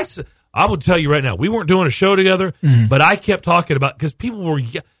story, because I would tell you right now, we weren't doing a show together, but I kept talking about, because people were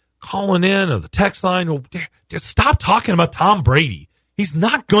calling in or the text line, just stop talking about Tom Brady. He's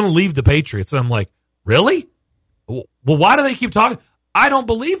not going to leave the Patriots. And I'm like, really? Well, why do they keep talking? I don't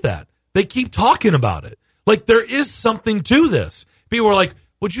believe that. They keep talking about it. There is something to this. People were like,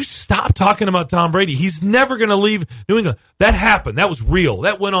 would you stop talking about Tom Brady? He's never going to leave New England. That happened. That was real.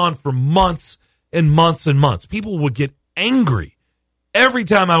 That went on for months and months and months. People would get angry every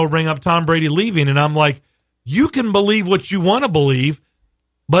time I would bring up Tom Brady leaving, and I'm like, you can believe what you want to believe,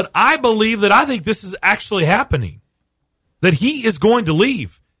 but I believe that I think this is actually happening, that he is going to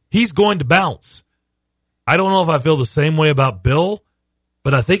leave. He's going to bounce. I don't know if I feel the same way about Bill,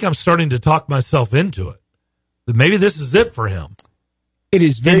 but I think I'm starting to talk myself into it. That maybe this is it for him. It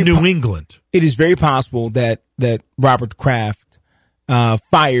is very in New England. It is very possible that Robert Kraft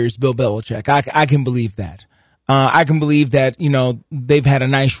fires Bill Belichick. I can believe that. I can believe that, they've had a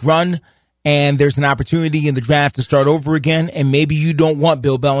nice run and there's an opportunity in the draft to start over again. And maybe you don't want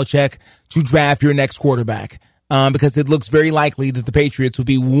Bill Belichick to draft your next quarterback. Because it looks very likely that the Patriots will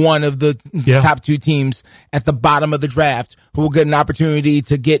be one of the top 2 teams at the bottom of the draft who will get an opportunity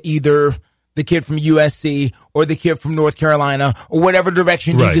to get either the kid from USC or the kid from North Carolina or whatever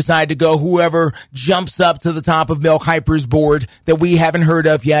direction you decide to go, whoever jumps up to the top of Mel Kiper's board that we haven't heard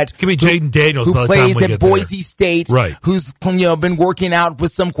of yet. Could be Jaden Daniels, who by the plays time we at get Boise there. State, who's been working out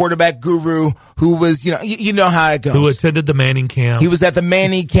with some quarterback guru who was, you know how it goes. Who attended the Manning camp. He was at the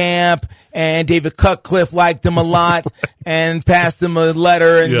Manning camp, and David Cutcliffe liked him a lot and passed him a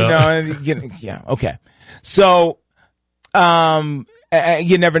letter, and okay. So,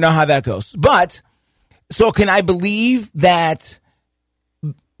 you never know how that goes. But, so can I believe that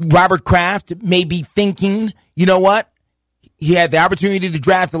Robert Kraft may be thinking, you know what? He had the opportunity to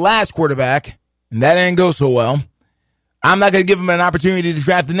draft the last quarterback, and that didn't go so well. I'm not going to give him an opportunity to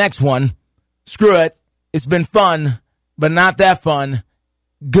draft the next one. Screw it. It's been fun, but not that fun.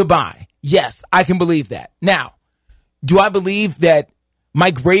 Goodbye. Yes, I can believe that. Now, do I believe that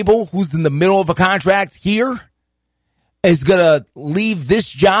Mike Vrabel, who's in the middle of a contract here, is going to leave this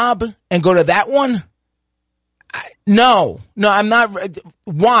job and go to that one? No, I'm not.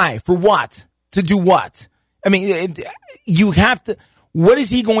 Why? For what? To do what? I mean, you have to. What is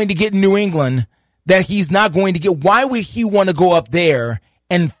he going to get in New England that he's not going to get? Why would he want to go up there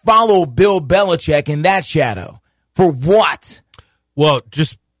and follow Bill Belichick in that shadow? For what? Well,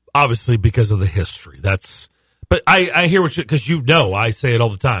 just obviously because of the history. But I hear what because I say it all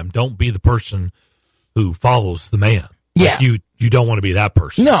the time. Don't be the person who follows the man. Yeah, like you don't want to be that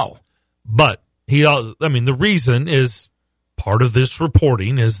person. No, but the reason is part of this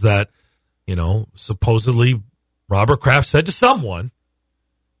reporting is that supposedly Robert Kraft said to someone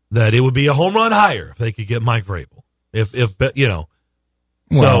that it would be a home run hire if they could get Mike Vrabel.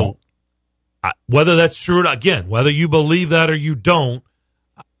 So whether that's true or not, again, whether you believe that or you don't.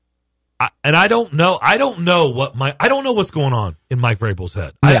 I don't know. I don't know what's going on in Mike Vrabel's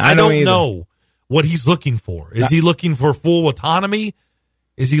head. Yeah, I don't know what he's looking for. Is he looking for full autonomy?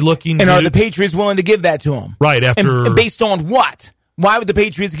 Is he looking? And are the Patriots willing to give that to him? Right after, and based on what? Why would the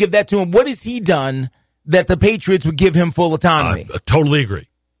Patriots give that to him? What has he done that the Patriots would give him full autonomy? I totally agree.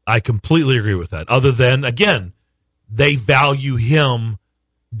 I completely agree with that. Other than, again, they value him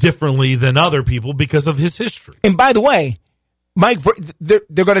differently than other people because of his history. And by the way,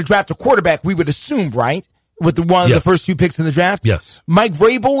 they're going to draft a quarterback, we would assume, right? With one of the first two picks in the draft? Yes. Mike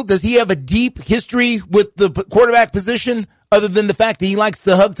Vrabel, does he have a deep history with the quarterback position other than the fact that he likes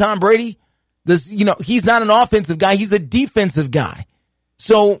to hug Tom Brady? He's not an offensive guy. He's a defensive guy.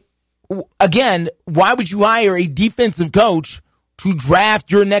 So, again, why would you hire a defensive coach to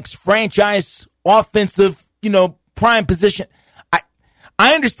draft your next franchise offensive, prime position?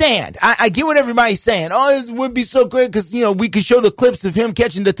 I understand. I get what everybody's saying. Oh, this would be so great because, we could show the clips of him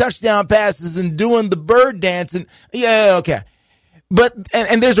catching the touchdown passes and doing the bird dance. And yeah, okay. But,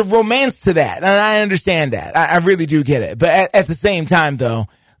 and there's a romance to that. And I understand that. I really do get it. But at the same time, though,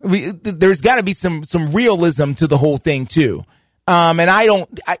 there's got to be some realism to the whole thing, too.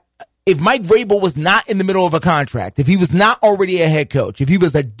 If Mike Vrabel was not in the middle of a contract, if he was not already a head coach, if he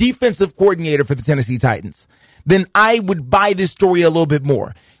was a defensive coordinator for the Tennessee Titans, then I would buy this story a little bit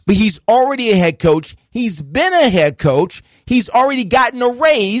more. But he's already a head coach. He's been a head coach. He's already gotten a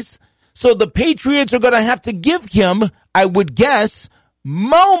raise. So the Patriots are going to have to give him, I would guess,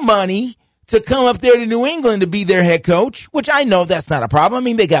 more money to come up there to New England to be their head coach, which I know that's not a problem. I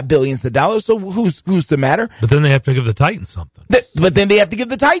mean, they got billions of dollars, so who's the matter? But then they have to give the Titans something. But then they have to give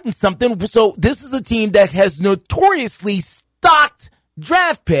the Titans something. So this is a team that has notoriously stocked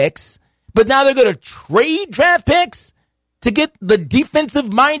draft picks, but now they're going to trade draft picks to get the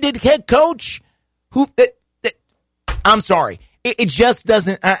defensive-minded head coach who I'm sorry. It just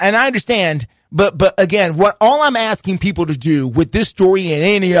doesn't, and I understand, but again, all I'm asking people to do with this story and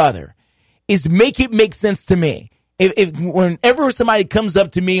any other is make it make sense to me. If whenever somebody comes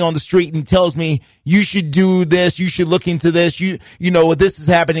up to me on the street and tells me you should do this, you should look into this, this is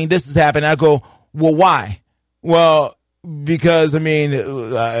happening, I go, well, why? Well, because they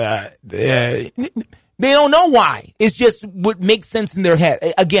don't know why. It's just what makes sense in their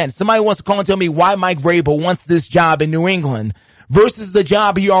head. Again, somebody wants to call and tell me why Mike Vrabel wants this job in New England versus the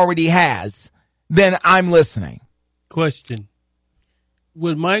job he already has, then I'm listening. Question.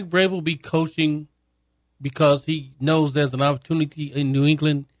 Would Mike Vrabel be coaching because he knows there's an opportunity in New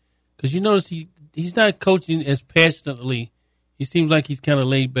England? Because you notice he's not coaching as passionately. He seems like he's kind of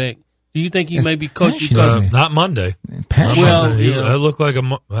laid back. Do you think he may be coaching because not Monday? Well, it looked like a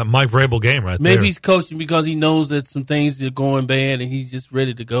Mike Vrabel game right there. Maybe he's coaching because he knows that some things are going bad and he's just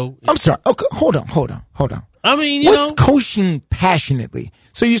ready to go. I'm sorry. Okay, hold on. I mean, what's coaching passionately?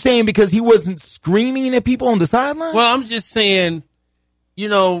 So you're saying because he wasn't screaming at people on the sideline? Well, I'm just saying,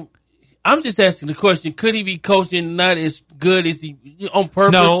 I'm just asking the question: could he be coaching not as good as he on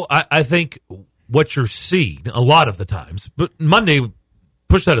purpose? No, I think what you're seeing a lot of the times, but Monday.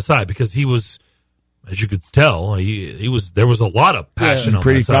 Push that aside because he was, as you could tell, there was a lot of passion on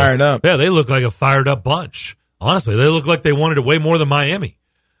pretty that side. Fired up. Yeah, they look like a fired up bunch. Honestly, they look like they wanted it way more than Miami.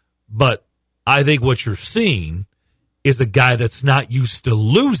 But I think what you're seeing is a guy that's not used to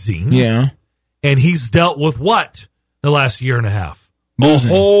losing. Yeah. And he's dealt with what the last year and a half? Losing.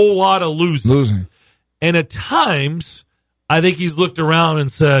 A whole lot of losing. Losing. And at times, I think he's looked around and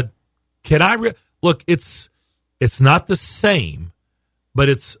said, can I look, it's not the same. But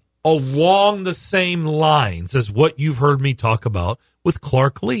it's along the same lines as what you've heard me talk about with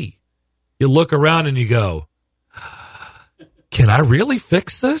Clark Lee. You look around and you go, can I really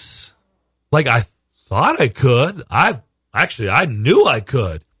fix this? Like, I thought I could. I knew I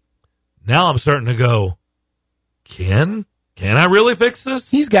could. Now I'm starting to go, can I really fix this?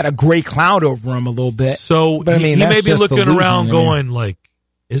 He's got a gray cloud over him a little bit. So but, he may be looking around going, like,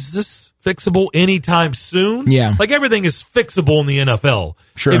 is this fixable anytime soon? Yeah. Like, everything is fixable in the NFL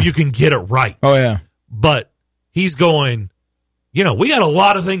Sure. if you can get it right. Oh, yeah. But he's going, we got a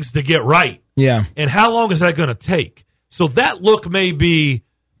lot of things to get right. Yeah. And how long is that going to take? So that look may be,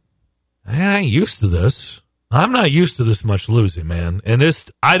 I ain't used to this. I'm not used to this much losing, man. And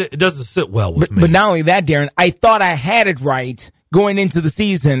it doesn't sit well with me. But not only that, Darren, I thought I had it right going into the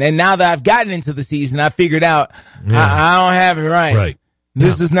season. And now that I've gotten into the season, I figured out I don't have it right. Right.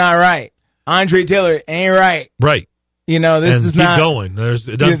 This is not right. Andre Taylor ain't right. Right. This is not. Keep going.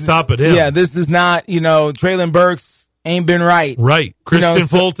 It doesn't stop at him. Yeah, this is not, Traylon Burks ain't been right. Right. Christian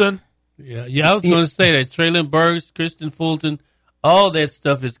Fulton. Yeah, I was going to say that Traylon Burks, Christian Fulton, all that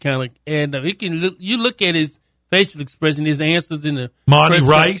stuff is kind of, and you look at his facial expression, his answers in the Monty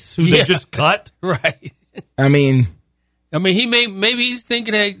Rice, who they just cut. Right. I mean, maybe he's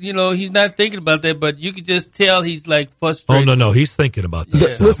thinking that, he's not thinking about that, but you could just tell he's like frustrated. Oh, no, he's thinking about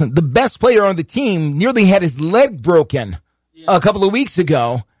that. Listen, the best player on the team nearly had his leg broken a couple of weeks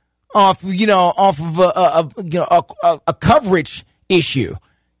ago off of a coverage issue.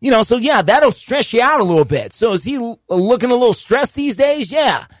 So yeah, that'll stress you out a little bit. So is he looking a little stressed these days?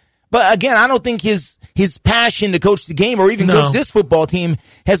 Yeah. But again, I don't think his passion to coach the game or even coach this football team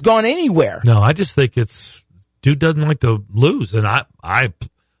has gone anywhere. No, I just think dude doesn't like to lose. And I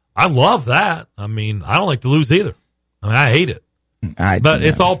love that. I mean, I don't like to lose either. I mean, I hate it. But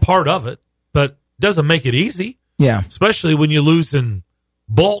it's all part of it. But it doesn't make it easy. Yeah. Especially when you lose in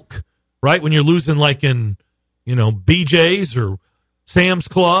bulk, right? When you're losing like in, BJ's or Sam's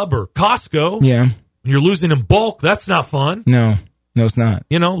Club or Costco. Yeah. When you're losing in bulk, that's not fun. No, it's not.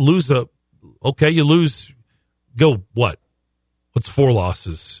 You lose, go what? What's 4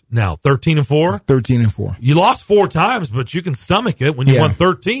 losses now? 13-4? 13-4. You lost 4 times, but you can stomach it when you won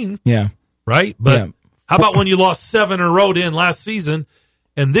 13. Yeah. Right? But how about when you lost 7 in a row in last season,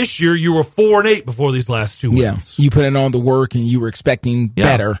 and this year you were 4-8 before these last 2 wins? Yeah. You put in all the work and you were expecting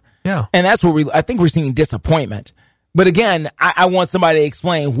better. Yeah. And that's where I think we're seeing disappointment. But again, I want somebody to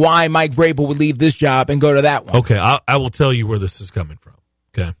explain why Mike Vrabel would leave this job and go to that one. Okay, I will tell you where this is coming from.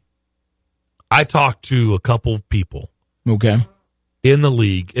 Okay. I talked to a couple of people. Okay. In the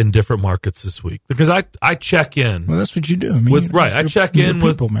league in different markets this week because I check in. Well, that's what you do. I mean, I check in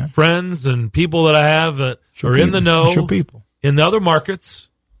with friends and people that I have that are in the know. People in the other markets,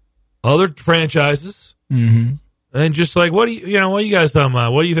 other franchises, and just like what do you guys talking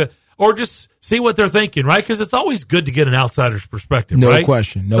about? What do you or just see what they're thinking, right? Because it's always good to get an outsider's perspective, no right?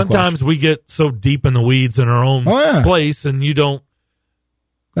 Question. No Sometimes question. we get so deep in the weeds in our own place, and you don't.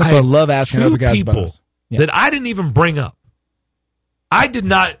 That's why I love asking other guys about it. That I didn't even bring up. I did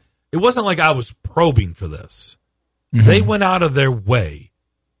not. It wasn't like I was probing for this. They went out of their way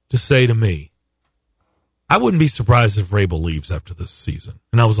to say to me, I wouldn't be surprised if Vrabel leaves after this season.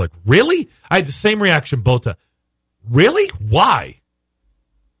 And I was like, really? I had the same reaction both times. Really? Why?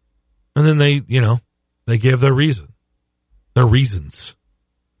 And then they gave their reasons.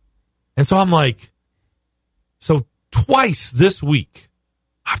 And so I'm like, so twice this week,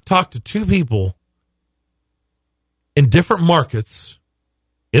 I've talked to 2 people in different markets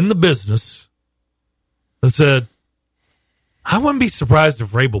in the business that said, I wouldn't be surprised if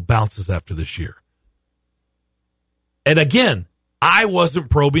Vrabel bounces after this year. And again, I wasn't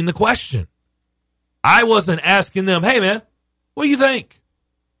probing the question. I wasn't asking them, hey, man, what do you think?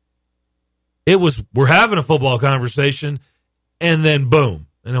 It was, we're having a football conversation, and then boom.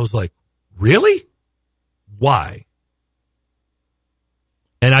 And I was like, really? Why?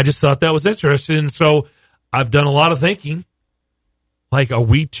 And I just thought that was interesting. So I've done a lot of thinking. Like, are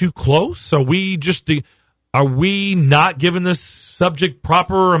we too close? Are we not giving this subject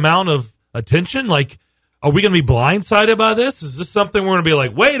proper amount of attention? Like, are we going to be blindsided by this? Is this something we're going to be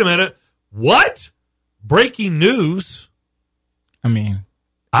like, wait a minute, what? Breaking news? I mean,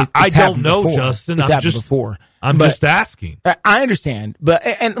 I don't know, before. Justin. It's happened before. I'm just asking. I understand. But,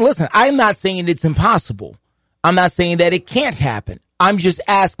 and listen, I'm not saying it's impossible. I'm not saying that it can't happen. I'm just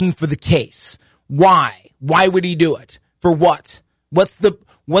asking for the case. Why? Why would he do it? For what? What's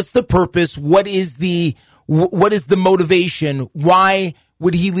the purpose? What is the motivation? Why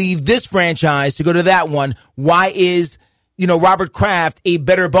would he leave this franchise to go to that one? Why is, Robert Kraft a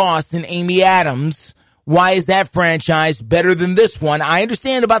better boss than Amy Adams? Why is that franchise better than this one? I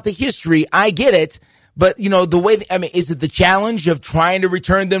understand about the history. I get it. But, the way, is it the challenge of trying to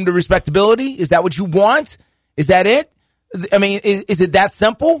return them to respectability? Is that what you want? Is that it? I mean, is it that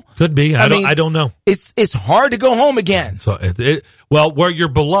simple? Could be. I don't know. It's hard to go home again. So, where you're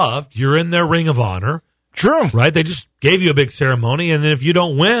beloved, you're in their ring of honor. True. Right? They just gave you a big ceremony, and then if you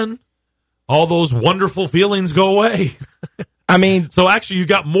don't win, all those wonderful feelings go away. I mean, so actually, you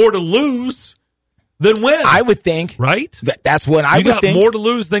got more to lose than win. I would think. Right? That's what I would think. You got more to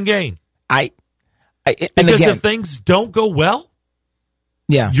lose than gain. Because if things don't go well,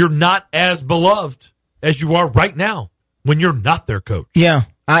 you're not as beloved as you are right now when you're not their coach. Yeah,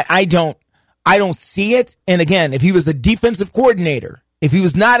 I don't see it. And again, if he was a defensive coordinator, if he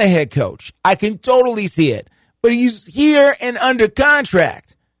was not a head coach, I can totally see it. But he's here and under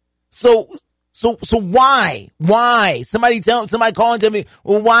contract. So why? Why? Somebody calling to me,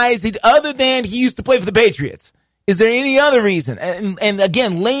 well, why is it other than he used to play for the Patriots? Is there any other reason? And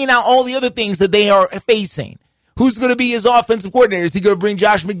again, laying out all the other things that they are facing. Who's going to be his offensive coordinator? Is he going to bring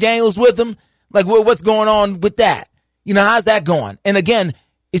Josh McDaniels with him? Like, what's going on with that? You know, how's that going? And again,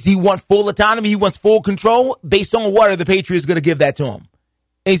 is he want full autonomy? He wants full control? Based on what are the Patriots going to give that to him?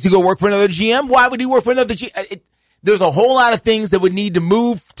 Is he going to work for another GM? Why would he work for another GM? There's a whole lot of things that would need to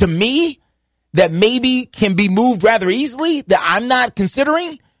move to me that maybe can be moved rather easily that I'm not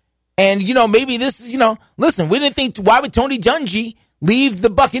considering. And, maybe this is, listen, we didn't think, why would Tony Dungy leave the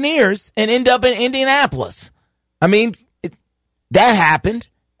Buccaneers and end up in Indianapolis? I mean, that happened.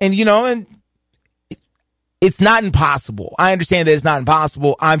 And, it's not impossible. I understand that it's not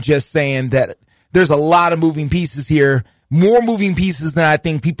impossible. I'm just saying that there's a lot of moving pieces here, more moving pieces than I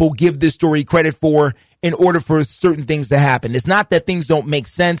think people give this story credit for in order for certain things to happen. It's not that things don't make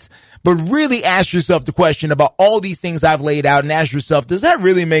sense, but really ask yourself the question about all these things I've laid out and ask yourself, does that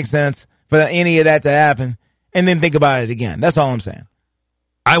really make sense for any of that to happen? And then think about it again. That's all I'm saying.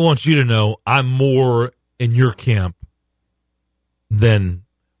 I want you to know I'm more in your camp than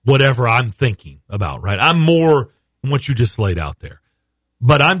whatever I'm thinking about, right? I'm more in what you just laid out there.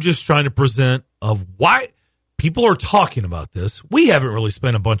 But I'm just trying to present of why people are talking about this. We haven't really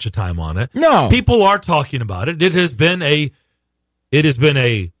spent a bunch of time on it. No. People are talking about it. It has been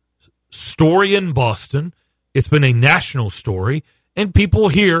a story in Boston. It's been a national story, and people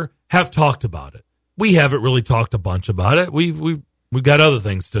here have talked about it. We haven't really talked a bunch about it. We've got other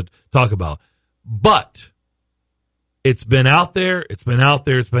things to talk about. But it's been out there, it's been out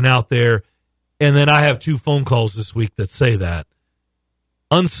there, it's been out there. And then I have 2 phone calls this week that say that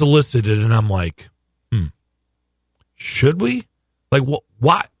unsolicited, and I'm like, should we? Like,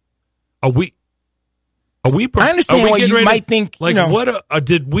 why are we? I understand why you might think. Like, what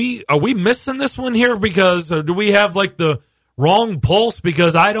are we missing this one here? Because do we have like the wrong pulse?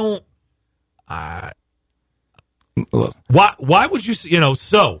 Because I don't. Why would you?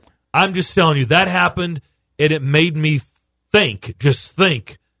 So I'm just telling you that happened, and it made me think. Just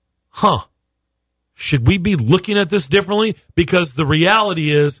think, should we be looking at this differently? Because the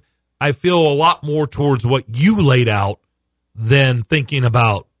reality is, I feel a lot more towards what you laid out than thinking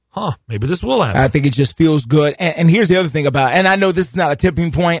about, maybe this will happen. I think it just feels good. And here's the other thing about it. And I know this is not a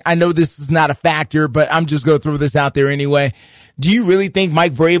tipping point. I know this is not a factor, but I'm just going to throw this out there anyway. Do you really think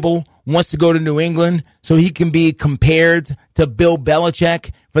Mike Vrabel wants to go to New England so he can be compared to Bill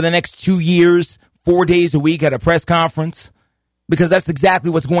Belichick for the next 2 years, 4 days a week at a press conference? Because that's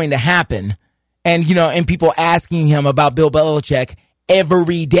exactly what's going to happen. And, and people asking him about Bill Belichick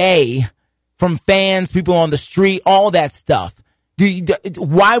every day from fans, people on the street, all that stuff.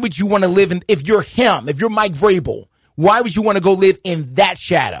 Why would you want to live in, if you're him, if you're Mike Vrabel, why would you want to go live in that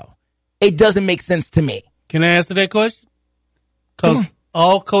shadow? It doesn't make sense to me. Can I answer that question? Because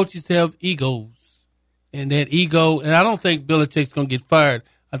all coaches have egos. And that ego, and I don't think Belichick's going to get fired.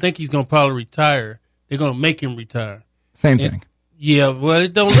 I think he's going to probably retire. They're going to make him retire. Same thing. Yeah, well,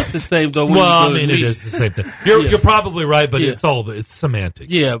 it don't look the same though. It is the same thing. You're probably right, but it's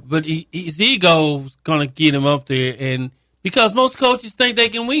semantics. Yeah, but his ego's gonna get him up there, and because most coaches think they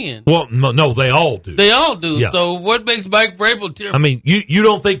can win. Well, no, they all do. They all do. Yeah. So what makes Mike Vrabel different? I mean, you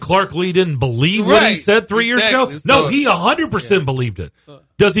don't think Clark Lee didn't believe what he said 3 years ago? No, he 100% believed it.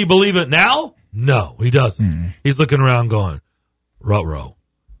 Does he believe it now? No, he doesn't. He's looking around going, ruh-roh,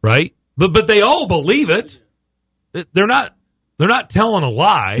 right? But they all believe it. They're not telling a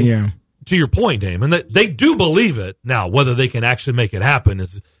lie. Yeah. To your point, Damon, they do believe it. Now, whether they can actually make it happen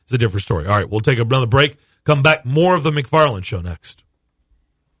is a different story. All right, we'll take another break. Come back. More of the McFarland Show next.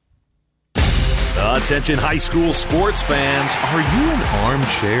 Attention high school sports fans. Are you an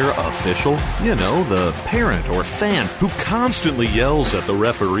armchair official? You know, the parent or fan who constantly yells at the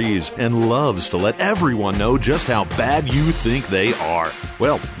referees and loves to let everyone know just how bad you think they are.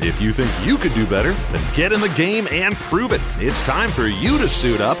 Well, if you think you could do better, then get in the game and prove it. It's time for you to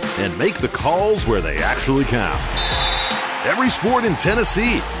suit up and make the calls where they actually count. Every sport in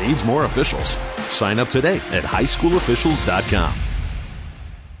Tennessee needs more officials. Sign up today at highschoolofficials.com.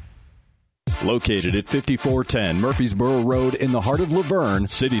 Located at 5410 Murfreesboro Road in the heart of Laverne,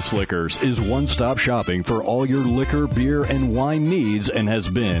 City Slickers is one-stop shopping for all your liquor, beer, and wine needs and has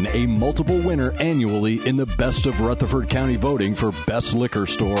been a multiple winner annually in the Best of Rutherford County voting for Best Liquor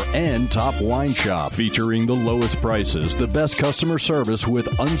Store and Top Wine Shop. Featuring the lowest prices, the best customer service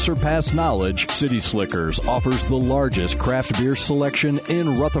with unsurpassed knowledge, City Slickers offers the largest craft beer selection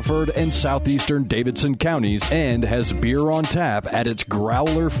in Rutherford and southeastern Davidson counties and has beer on tap at its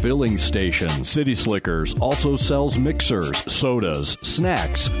Growler filling station. City Slickers also sells mixers, sodas,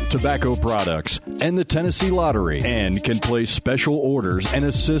 snacks, tobacco products, and the Tennessee Lottery, and can place special orders and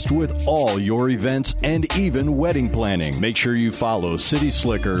assist with all your events and even wedding planning. Make sure you follow City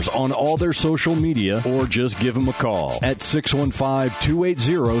Slickers on all their social media or just give them a call at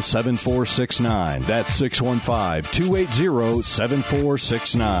 615-280-7469. That's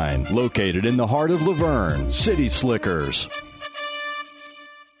 615-280-7469. Located in the heart of Laverne, City Slickers.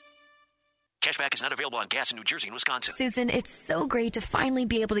 Cashback is not available on gas in New Jersey and Wisconsin. Susan, it's so great to finally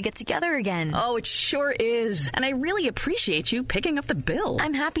be able to get together again. Oh, it sure is. And I really appreciate you picking up the bill.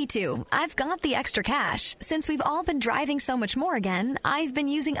 I'm happy to. I've got the extra cash. Since we've all been driving so much more again, I've been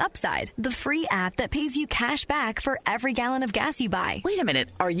using Upside, the free app that pays you cash back for every gallon of gas you buy. Wait a minute.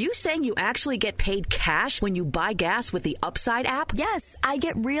 Are you saying you actually get paid cash when you buy gas with the Upside app? Yes, I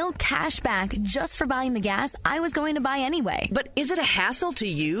get real cash back just for buying the gas I was going to buy anyway. But is it a hassle to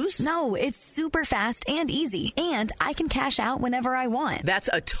use? No, it's super fast and easy, and I can cash out whenever I want. That's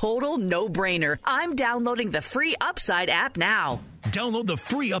a total no-brainer. I'm downloading the free Upside app now. Download the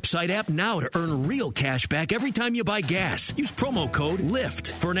free Upside app now to earn real cash back every time you buy gas. Use promo code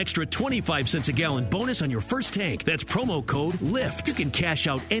LIFT for an extra 25 cents a gallon bonus on your first tank. That's promo code LIFT. You can cash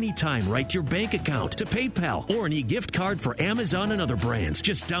out anytime right to your bank account, to PayPal, or an e-gift card for Amazon and other brands.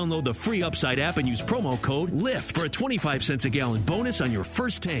 Just download the free Upside app and use promo code LIFT for a 25 cents a gallon bonus on your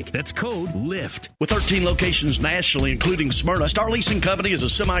first tank. That's code LIFT. With 13 locations nationally, including Smyrna, Star Leasing Company is a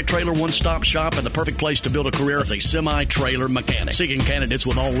semi-trailer one-stop shop and the perfect place to build a career as a semi-trailer mechanic. Seeking candidates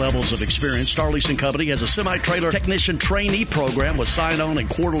with all levels of experience, Star Leasing Company has a semi-trailer technician trainee program with sign-on and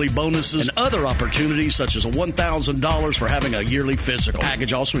quarterly bonuses and other opportunities such as $1,000 for having a yearly physical.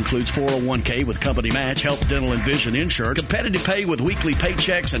 Package also includes 401k with company match, health, dental, and vision insurance, competitive pay with weekly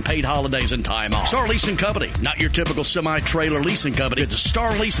paychecks, and paid holidays and time off. Star Leasing Company, not your typical semi-trailer leasing company. Visit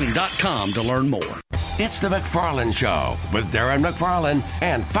starleasing.com to learn more. It's the McFarland Show with Darren McFarland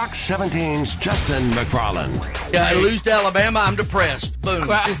and Fox 17's Justin McFarland. Yeah, I lose to Alabama, I'm depressed.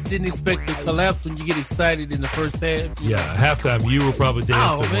 Boom. I just didn't expect to collapse when you get excited in the first half. Yeah, halftime you were probably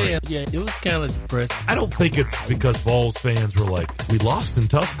dancing. Oh, man. Yeah, it was kind of depressing. I don't think it's because Vols fans were like, we lost in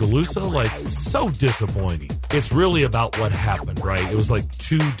Tuscaloosa? Like, so disappointing. It's really about what happened, right? It was like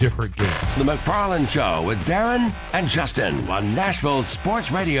two different games. The McFarland Show with Darren and Justin on Nashville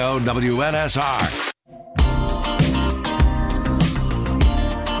Sports Radio WNSR.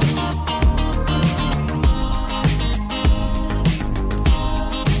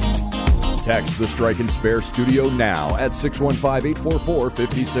 Text the Strike and Spare studio now at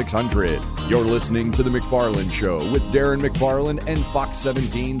 615-844-5600. You're listening to The McFarland Show with Darren McFarland and Fox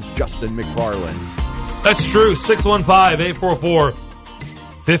 17's Justin McFarland. That's true.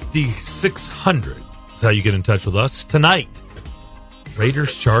 615-844-5600 is how you get in touch with us. Tonight,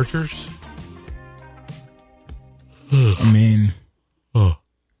 Raiders, Chargers. I mean... Oh,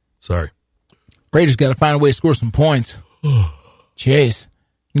 sorry. Raiders got to find a way to score some points. Jeez.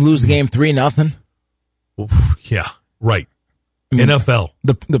 You lose the game 3-0. Yeah, right. I mean, NFL.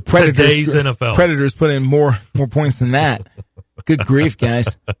 The Predators. Today's NFL. Predators put in more points than that. Good grief,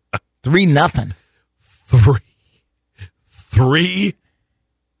 guys. 3-0. 3-0.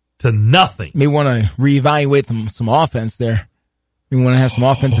 May want to reevaluate some offense there. We want to have some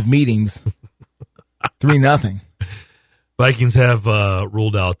offensive meetings. 3-0. Vikings have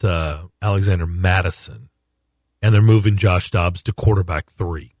ruled out Alexander Madison. And they're moving Josh Dobbs to quarterback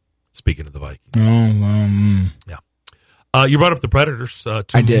 3. Speaking of the Vikings. Yeah. You brought up the Predators.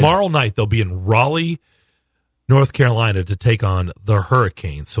 Tomorrow night, they'll be in Raleigh, North Carolina to take on the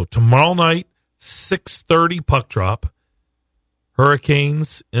Hurricanes. So tomorrow night, 6:30 puck drop.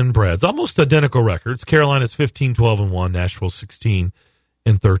 Hurricanes and Brads. Almost identical records. Carolina's 15-12-1. Nashville 16-13.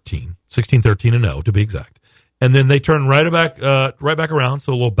 16-13-0 to be exact. And then they turn right back around.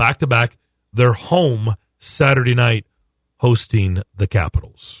 So a little back-to-back. They're home Saturday night hosting the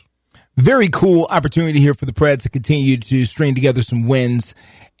Capitals. very cool opportunity here for the Preds to continue to string together some wins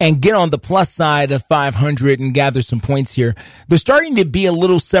and get on the plus side of 500 and gather some points here. There's starting to be a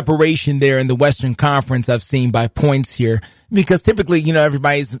little separation there in the Western Conference I've seen by points here, because typically,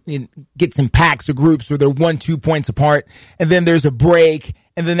 everybody's gets in packs or groups where they're 1-2 points apart, and then there's a break,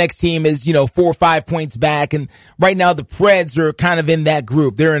 and the next team is, 4 or 5 points back. And right now the Preds are kind of in that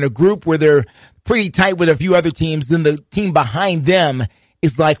group. They're in a group where they're pretty tight with a few other teams. Then the team behind them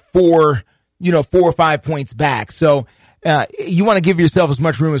is like 4 or 5 points back. So, you want to give yourself as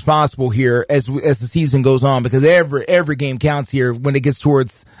much room as possible here as the season goes on, because every game counts here when it gets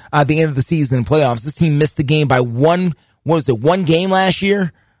towards the end of the season and playoffs. This team missed the game by one game last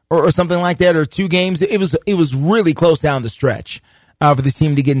year or something like that, or 2 games. It was really close down the stretch for this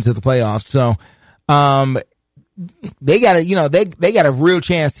team to get into the playoffs. So they got a real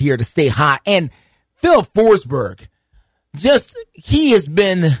chance here to stay hot. And Philip Forsberg, he has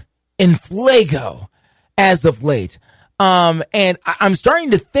been in Flago as of late. And I'm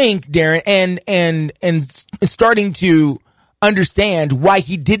starting to think, Darren, and starting to understand why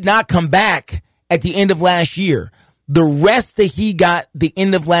he did not come back at the end of last year. The rest that he got the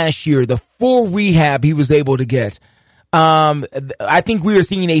end of last year, the full rehab he was able to get. I think we are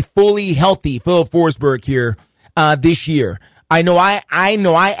seeing a fully healthy Philip Forsberg here, this year. I know I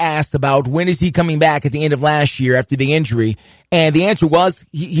asked about when is he coming back at the end of last year after the injury, and the answer was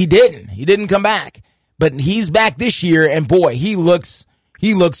he didn't come back. But he's back this year, and boy, he looks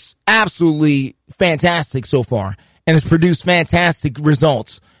absolutely fantastic so far, and has produced fantastic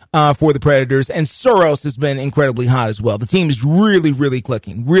results for the Predators. And Soros has been incredibly hot as well. The team is really, really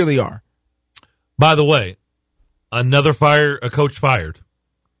clicking, really are. By the way, a coach fired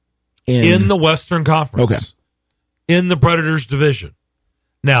in the Western Conference, okay, in the Predators division.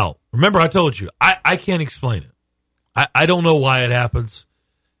 Now, remember, I told you I can't explain it. I don't know why it happens.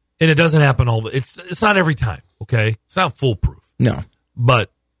 And it doesn't happen it's not every time, okay? It's not foolproof. No.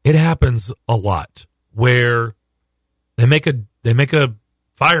 But it happens a lot where they make a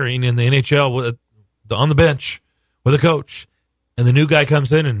firing in the NHL on the bench with a coach, and the new guy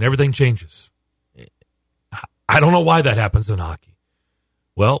comes in and everything changes. I don't know why that happens in hockey.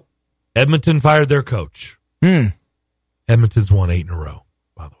 Well, Edmonton fired their coach. Edmonton's won 8 in a row,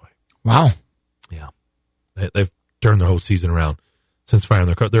 by the way. Wow. Yeah. They've turned their whole season around. Since firing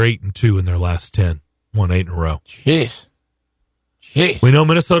their coach, they're 8-2 in their last 10, won 8 in a row. Jeez. We know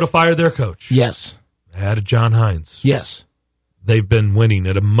Minnesota fired their coach. Yes. Added John Hines. Yes. They've been winning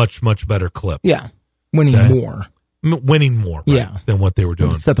at a much, much better clip. Yeah. Winning more. Winning more, right, than what they were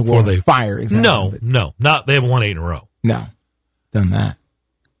doing. Set the world on fire. Exactly. No. They haven't won 8 in a row. No. Done that.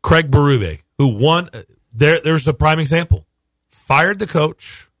 Craig Berube, who won, there's a prime example. Fired the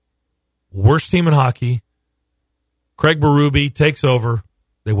coach, worst team in hockey. Craig Berube takes over.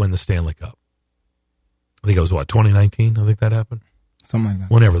 They win the Stanley Cup. I think it was, 2019? I think that happened. Something like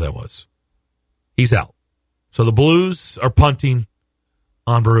that. Whenever that was. He's out. So the Blues are punting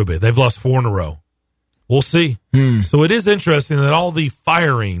on Berube. They've lost 4 in a row. We'll see. So it is interesting that all the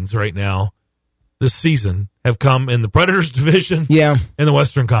firings right now this season have come in the Predators division and the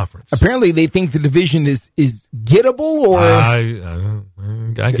Western Conference. Apparently they think the division is gettable, or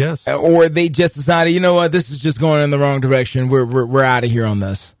I guess. Or they just decided, you know what, this is just going in the wrong direction. We're out of here on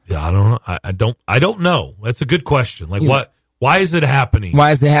this. Yeah, I don't know. I don't know. That's a good question. Like why is it happening?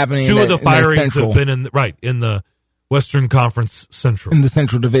 Why is it happening? 2 of the firings have been in the Western Conference Central. In the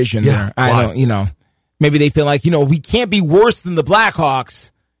Central Division there. I don't, maybe they feel like, we can't be worse than the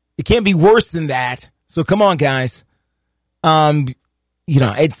Blackhawks. It can't be worse than that. So come on, guys.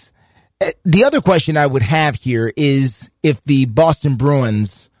 It's the other question I would have here is if the Boston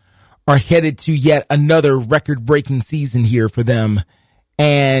Bruins are headed to yet another record-breaking season here for them.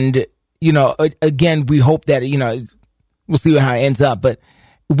 And, again, we hope that, we'll see how it ends up. But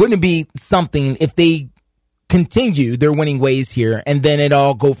wouldn't it be something if they continue their winning ways here and then it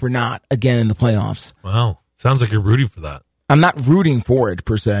all go for naught again in the playoffs? Wow. Sounds like you're rooting for that. I'm not rooting for it,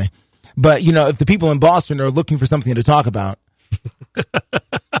 per se. But, if the people in Boston are looking for something to talk about,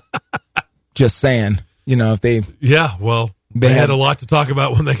 just saying, if they... Yeah, well, they had a lot to talk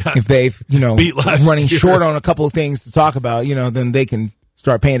about when they got if they've, beat last running year. Short on a couple of things to talk about, then they can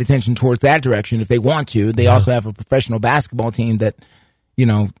start paying attention towards that direction if they want to. They also have a professional basketball team that,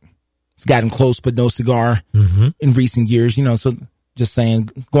 has gotten close but no cigar in recent years, so... Just saying,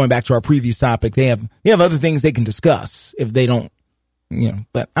 going back to our previous topic, they have other things they can discuss if they don't,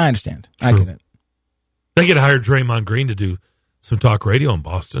 but I understand. True. I get it. They could hire Draymond Green to do some talk radio in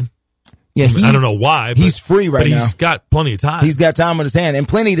Boston. Yeah, I don't know why. He's free right now. But he's got plenty of time. He's got time on his hand and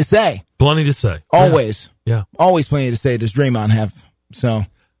plenty to say. Plenty to say. Always. Yeah. Always plenty to say does Draymond have. So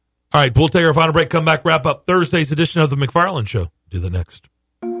All right, we'll take our final break, come back, wrap up Thursday's edition of the McFarland Show. Do the next.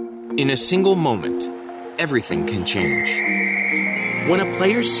 In a single moment, everything can change. When a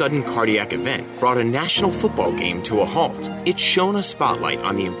player's sudden cardiac event brought a national football game to a halt, it shone a spotlight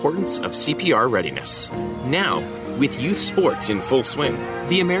on the importance of CPR readiness. Now, with youth sports in full swing,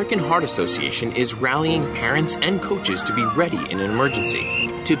 the American Heart Association is rallying parents and coaches to be ready in an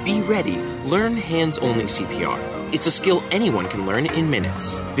emergency. To be ready, learn hands-only CPR. It's a skill anyone can learn in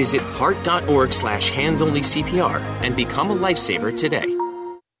minutes. Visit heart.org/hands-only-CPR and become a lifesaver today.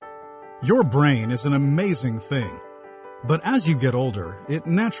 Your brain is an amazing thing. But as you get older, it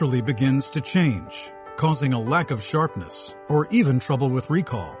naturally begins to change, causing a lack of sharpness or even trouble with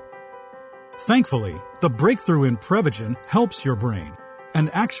recall. Thankfully, the breakthrough in Prevagen helps your brain and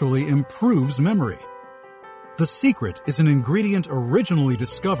actually improves memory. The secret is an ingredient originally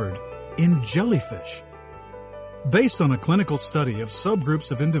discovered in jellyfish. Based on a clinical study of subgroups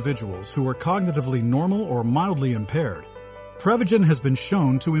of individuals who are cognitively normal or mildly impaired, Prevagen has been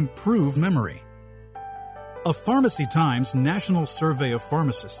shown to improve memory. A Pharmacy Times National Survey of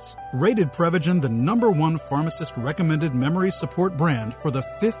Pharmacists rated Prevagen the #1 pharmacist-recommended memory support brand for the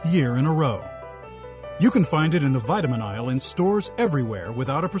 5th year in a row. You can find it in the vitamin aisle in stores everywhere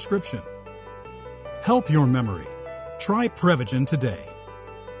without a prescription. Help your memory. Try Prevagen today.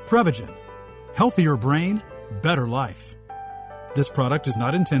 Prevagen. Healthier brain, better life. This product is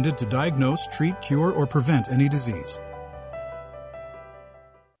not intended to diagnose, treat, cure, or prevent any disease.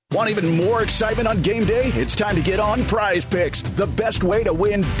 Want even more excitement on game day? It's time to get on Prize Picks, the best way to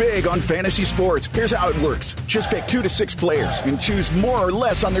win big on fantasy sports. Here's how it works. Just pick 2 to 6 players and choose more or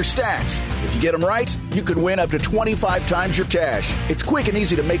less on their stats. If you get them right, you could win up to 25 times your cash. It's quick and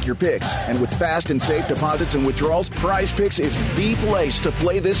easy to make your picks, and with fast and safe deposits and withdrawals, Prize Picks is the place to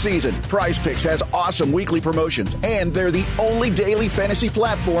play this season. Prize Picks has awesome weekly promotions, and they're the only daily fantasy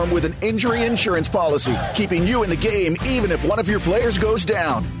platform with an injury insurance policy, keeping you in the game even if one of your players goes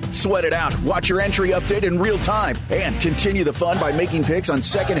down. Sweat it out. Watch your entry update in real time and continue the fun by making picks on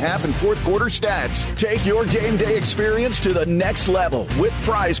second half and fourth quarter stats. Take your game day experience to the next level with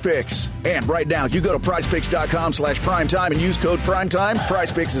Prize Picks. And right now, you go to prizepicks.com/primetime and use code primetime. Prize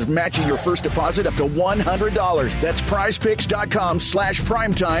Picks is matching your first deposit up to $100. That's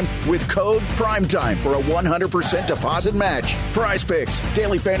prizepicks.com/primetime with code primetime for a 100% deposit match. Prize Picks,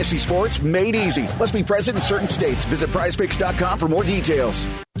 daily fantasy sports made easy. Must be present in certain states. Visit prizepicks.com for more details.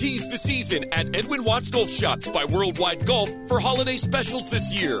 Tease the season at Edwin Watts Golf Shops by Worldwide Golf for holiday specials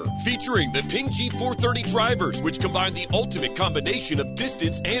this year. Featuring the Ping G430 drivers, which combine the ultimate combination of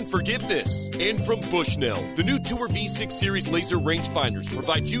distance and forgiveness. And from Bushnell, the new Tour V6 Series laser rangefinders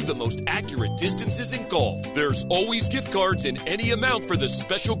provide you the most accurate distances in golf. There's always gift cards in any amount for the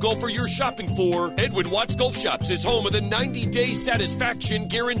special golfer you're shopping for. Edwin Watts Golf Shops is home of the 90-day satisfaction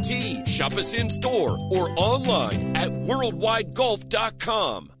guarantee. Shop us in store or online at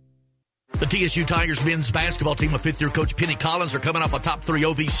worldwidegolf.com. The TSU Tigers men's basketball team with fifth-year coach Penny Collins are coming off a top 3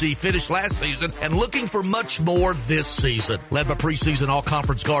 OVC finish last season and looking for much more this season. Led by preseason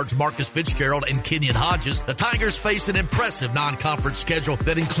all-conference guards Marcus Fitzgerald and Kenyon Hodges, the Tigers face an impressive non-conference schedule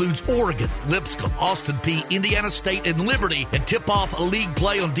that includes Oregon, Lipscomb, Austin Peay, Indiana State, and Liberty, and tip-off league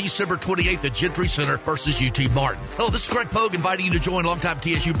play on December 28th at Gentry Center versus UT Martin. Hello, this is Greg Pogue inviting you to join longtime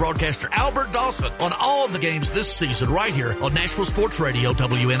TSU broadcaster Albert Dawson on all of the games this season right here on Nashville Sports Radio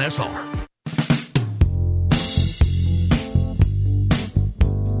WNSR.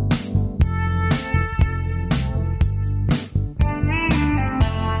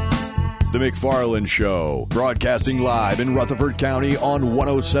 The McFarland Show, broadcasting live in Rutherford County on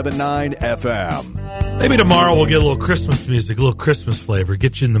 107.9 FM. Maybe tomorrow we'll get a little Christmas music, a little Christmas flavor,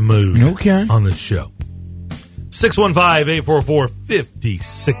 get you in the mood on this show.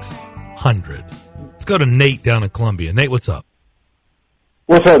 615-844-5600. Let's go to Nate down in Columbia. Nate, what's up?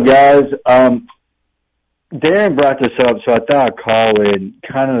 What's up, guys? Darren brought this up, so I thought I'd call in,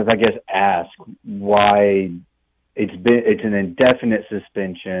 kind of, I guess, ask why it's an indefinite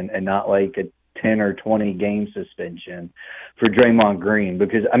suspension and not like a 10 or 20 game suspension for Draymond Green.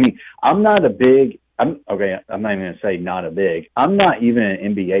 Because, I mean, I'm not even going to say not a big. I'm not even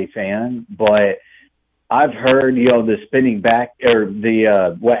an NBA fan, but I've heard, the spinning back, or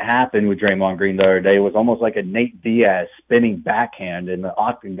what happened with Draymond Green the other day was almost like a Nate Diaz spinning backhand in the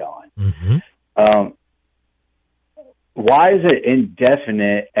octagon. Mm-hmm. Why is it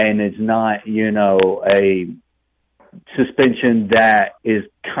indefinite and it's not, a suspension that is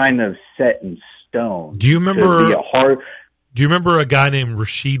kind of set in stone? Do you remember a guy named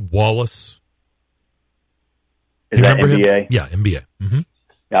Rasheed Wallace? Is that NBA? Yeah, NBA. Mm-hmm.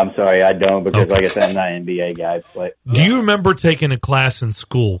 I'm sorry, I don't, because like I said, I'm not an NBA guy. But do you remember taking a class in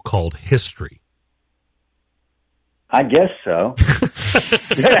school called history? I guess so.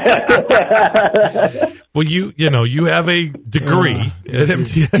 Well, you have a degree at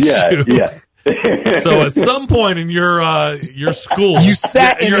MTSU. Yeah. So at some point in your school, you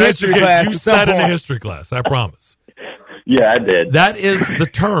sat in a history class. You sat in a history class. I promise. Yeah, I did. That is the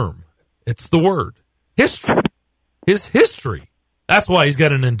term. It's the word history. His history. That's why he's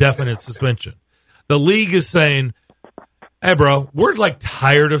got an indefinite suspension. The league is saying, "Hey, bro, we're like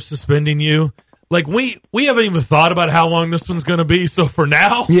tired of suspending you. Like we haven't even thought about how long this one's going to be. So for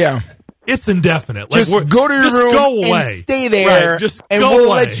now, it's indefinite. Like, just go to your room go away. And stay there, and we'll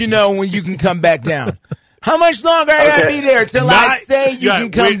let you know when you can come back down. How much longer I got to be there till I say you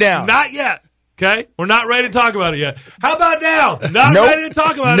can come down? Not yet. Okay, we're not ready to talk about it yet. How about now? Not ready to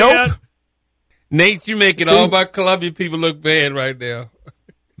talk about it yet. Nate, you making all my Columbia people look bad right now.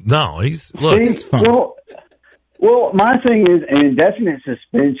 No, it's fine. Well, my thing is an indefinite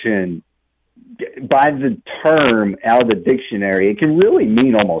suspension. By the term out of the dictionary, it can really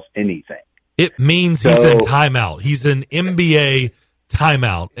mean almost anything. It means he's in timeout. He's in NBA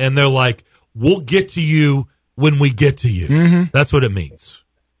timeout. And they're like, we'll get to you when we get to you. Mm-hmm. That's what it means.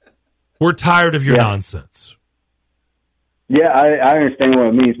 We're tired of your nonsense. Yeah, I understand what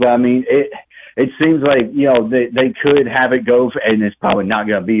it means, but I mean, it seems like, they could have it go, and it's probably not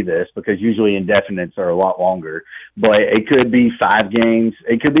going to be this because usually indefinites are a lot longer, but it could be 5 games.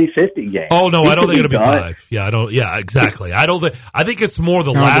 It could be 50 games. Oh, no, I don't think it'll be 5. Yeah, exactly. I think it's more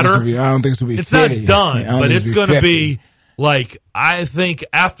the latter. I don't think it's going to be It's 50. not done, but it's going to be like, I think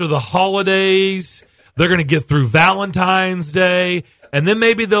after the holidays, they're going to get through Valentine's Day, and then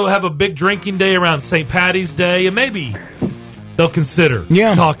maybe they'll have a big drinking day around St. Patty's Day, and maybe they'll consider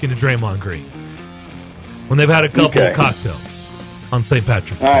talking to Draymond Green when they've had a couple of cocktails on St.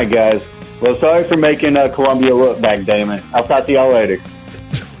 Patrick's Day. All right, guys. Well, sorry for making Columbia look back, Damon. I'll talk to y'all later.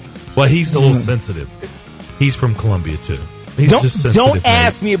 Well, he's a little sensitive. He's from Columbia, too. He's just sensitive. Don't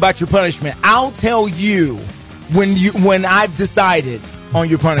ask me about your punishment. I'll tell you when I've decided on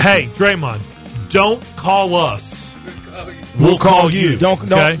your punishment. Hey, Draymond, don't call us. We'll call you. Don't do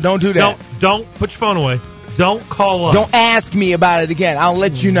that. Don't put your phone away. Don't call us. Don't ask me about it again. I'll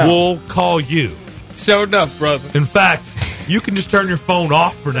let you know. We'll call you. Sure enough, brother. In fact, you can just turn your phone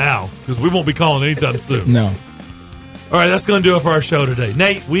off for now because we won't be calling anytime soon. No. All right, that's going to do it for our show today.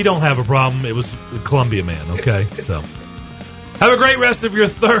 Nate, we don't have a problem. It was the Columbia man, okay? So have a great rest of your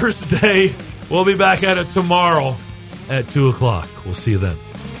Thursday. We'll be back at it tomorrow at 2 o'clock. We'll see you then.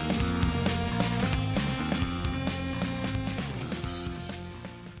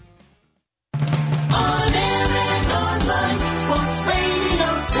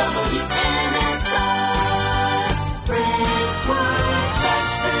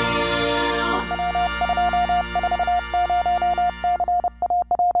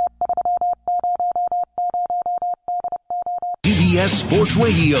 CBS Sports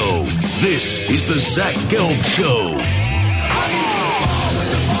Radio. This is the Zach Gelb Show.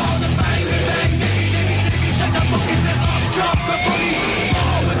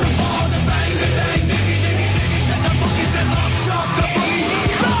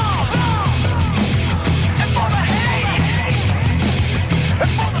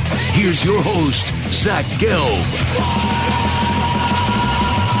 Here's your host, Zach Gelb.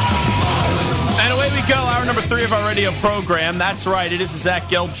 And away we go, hour number 3 of our radio program. That's right, it is the Zach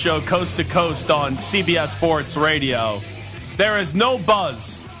Gelb Show, coast to coast on CBS Sports Radio. There is no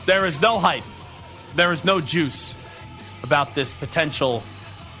buzz, there is no hype, there is no juice about this potential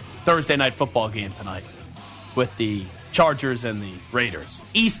Thursday night football game tonight with the Chargers and the Raiders.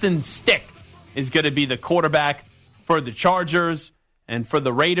 Easton Stick is going to be the quarterback for the Chargers, and for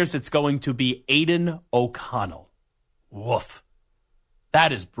the Raiders, it's going to be Aiden O'Connell. Woof.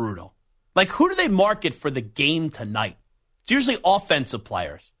 That is brutal. Like, who do they market for the game tonight? It's usually offensive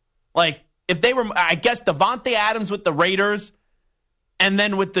players. Like, if they were, I guess, Devontae Adams with the Raiders, and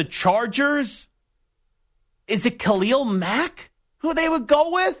then with the Chargers, is it Khalil Mack who they would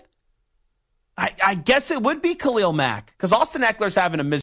go with? I guess it would be Khalil Mack, because Austin Eckler's having a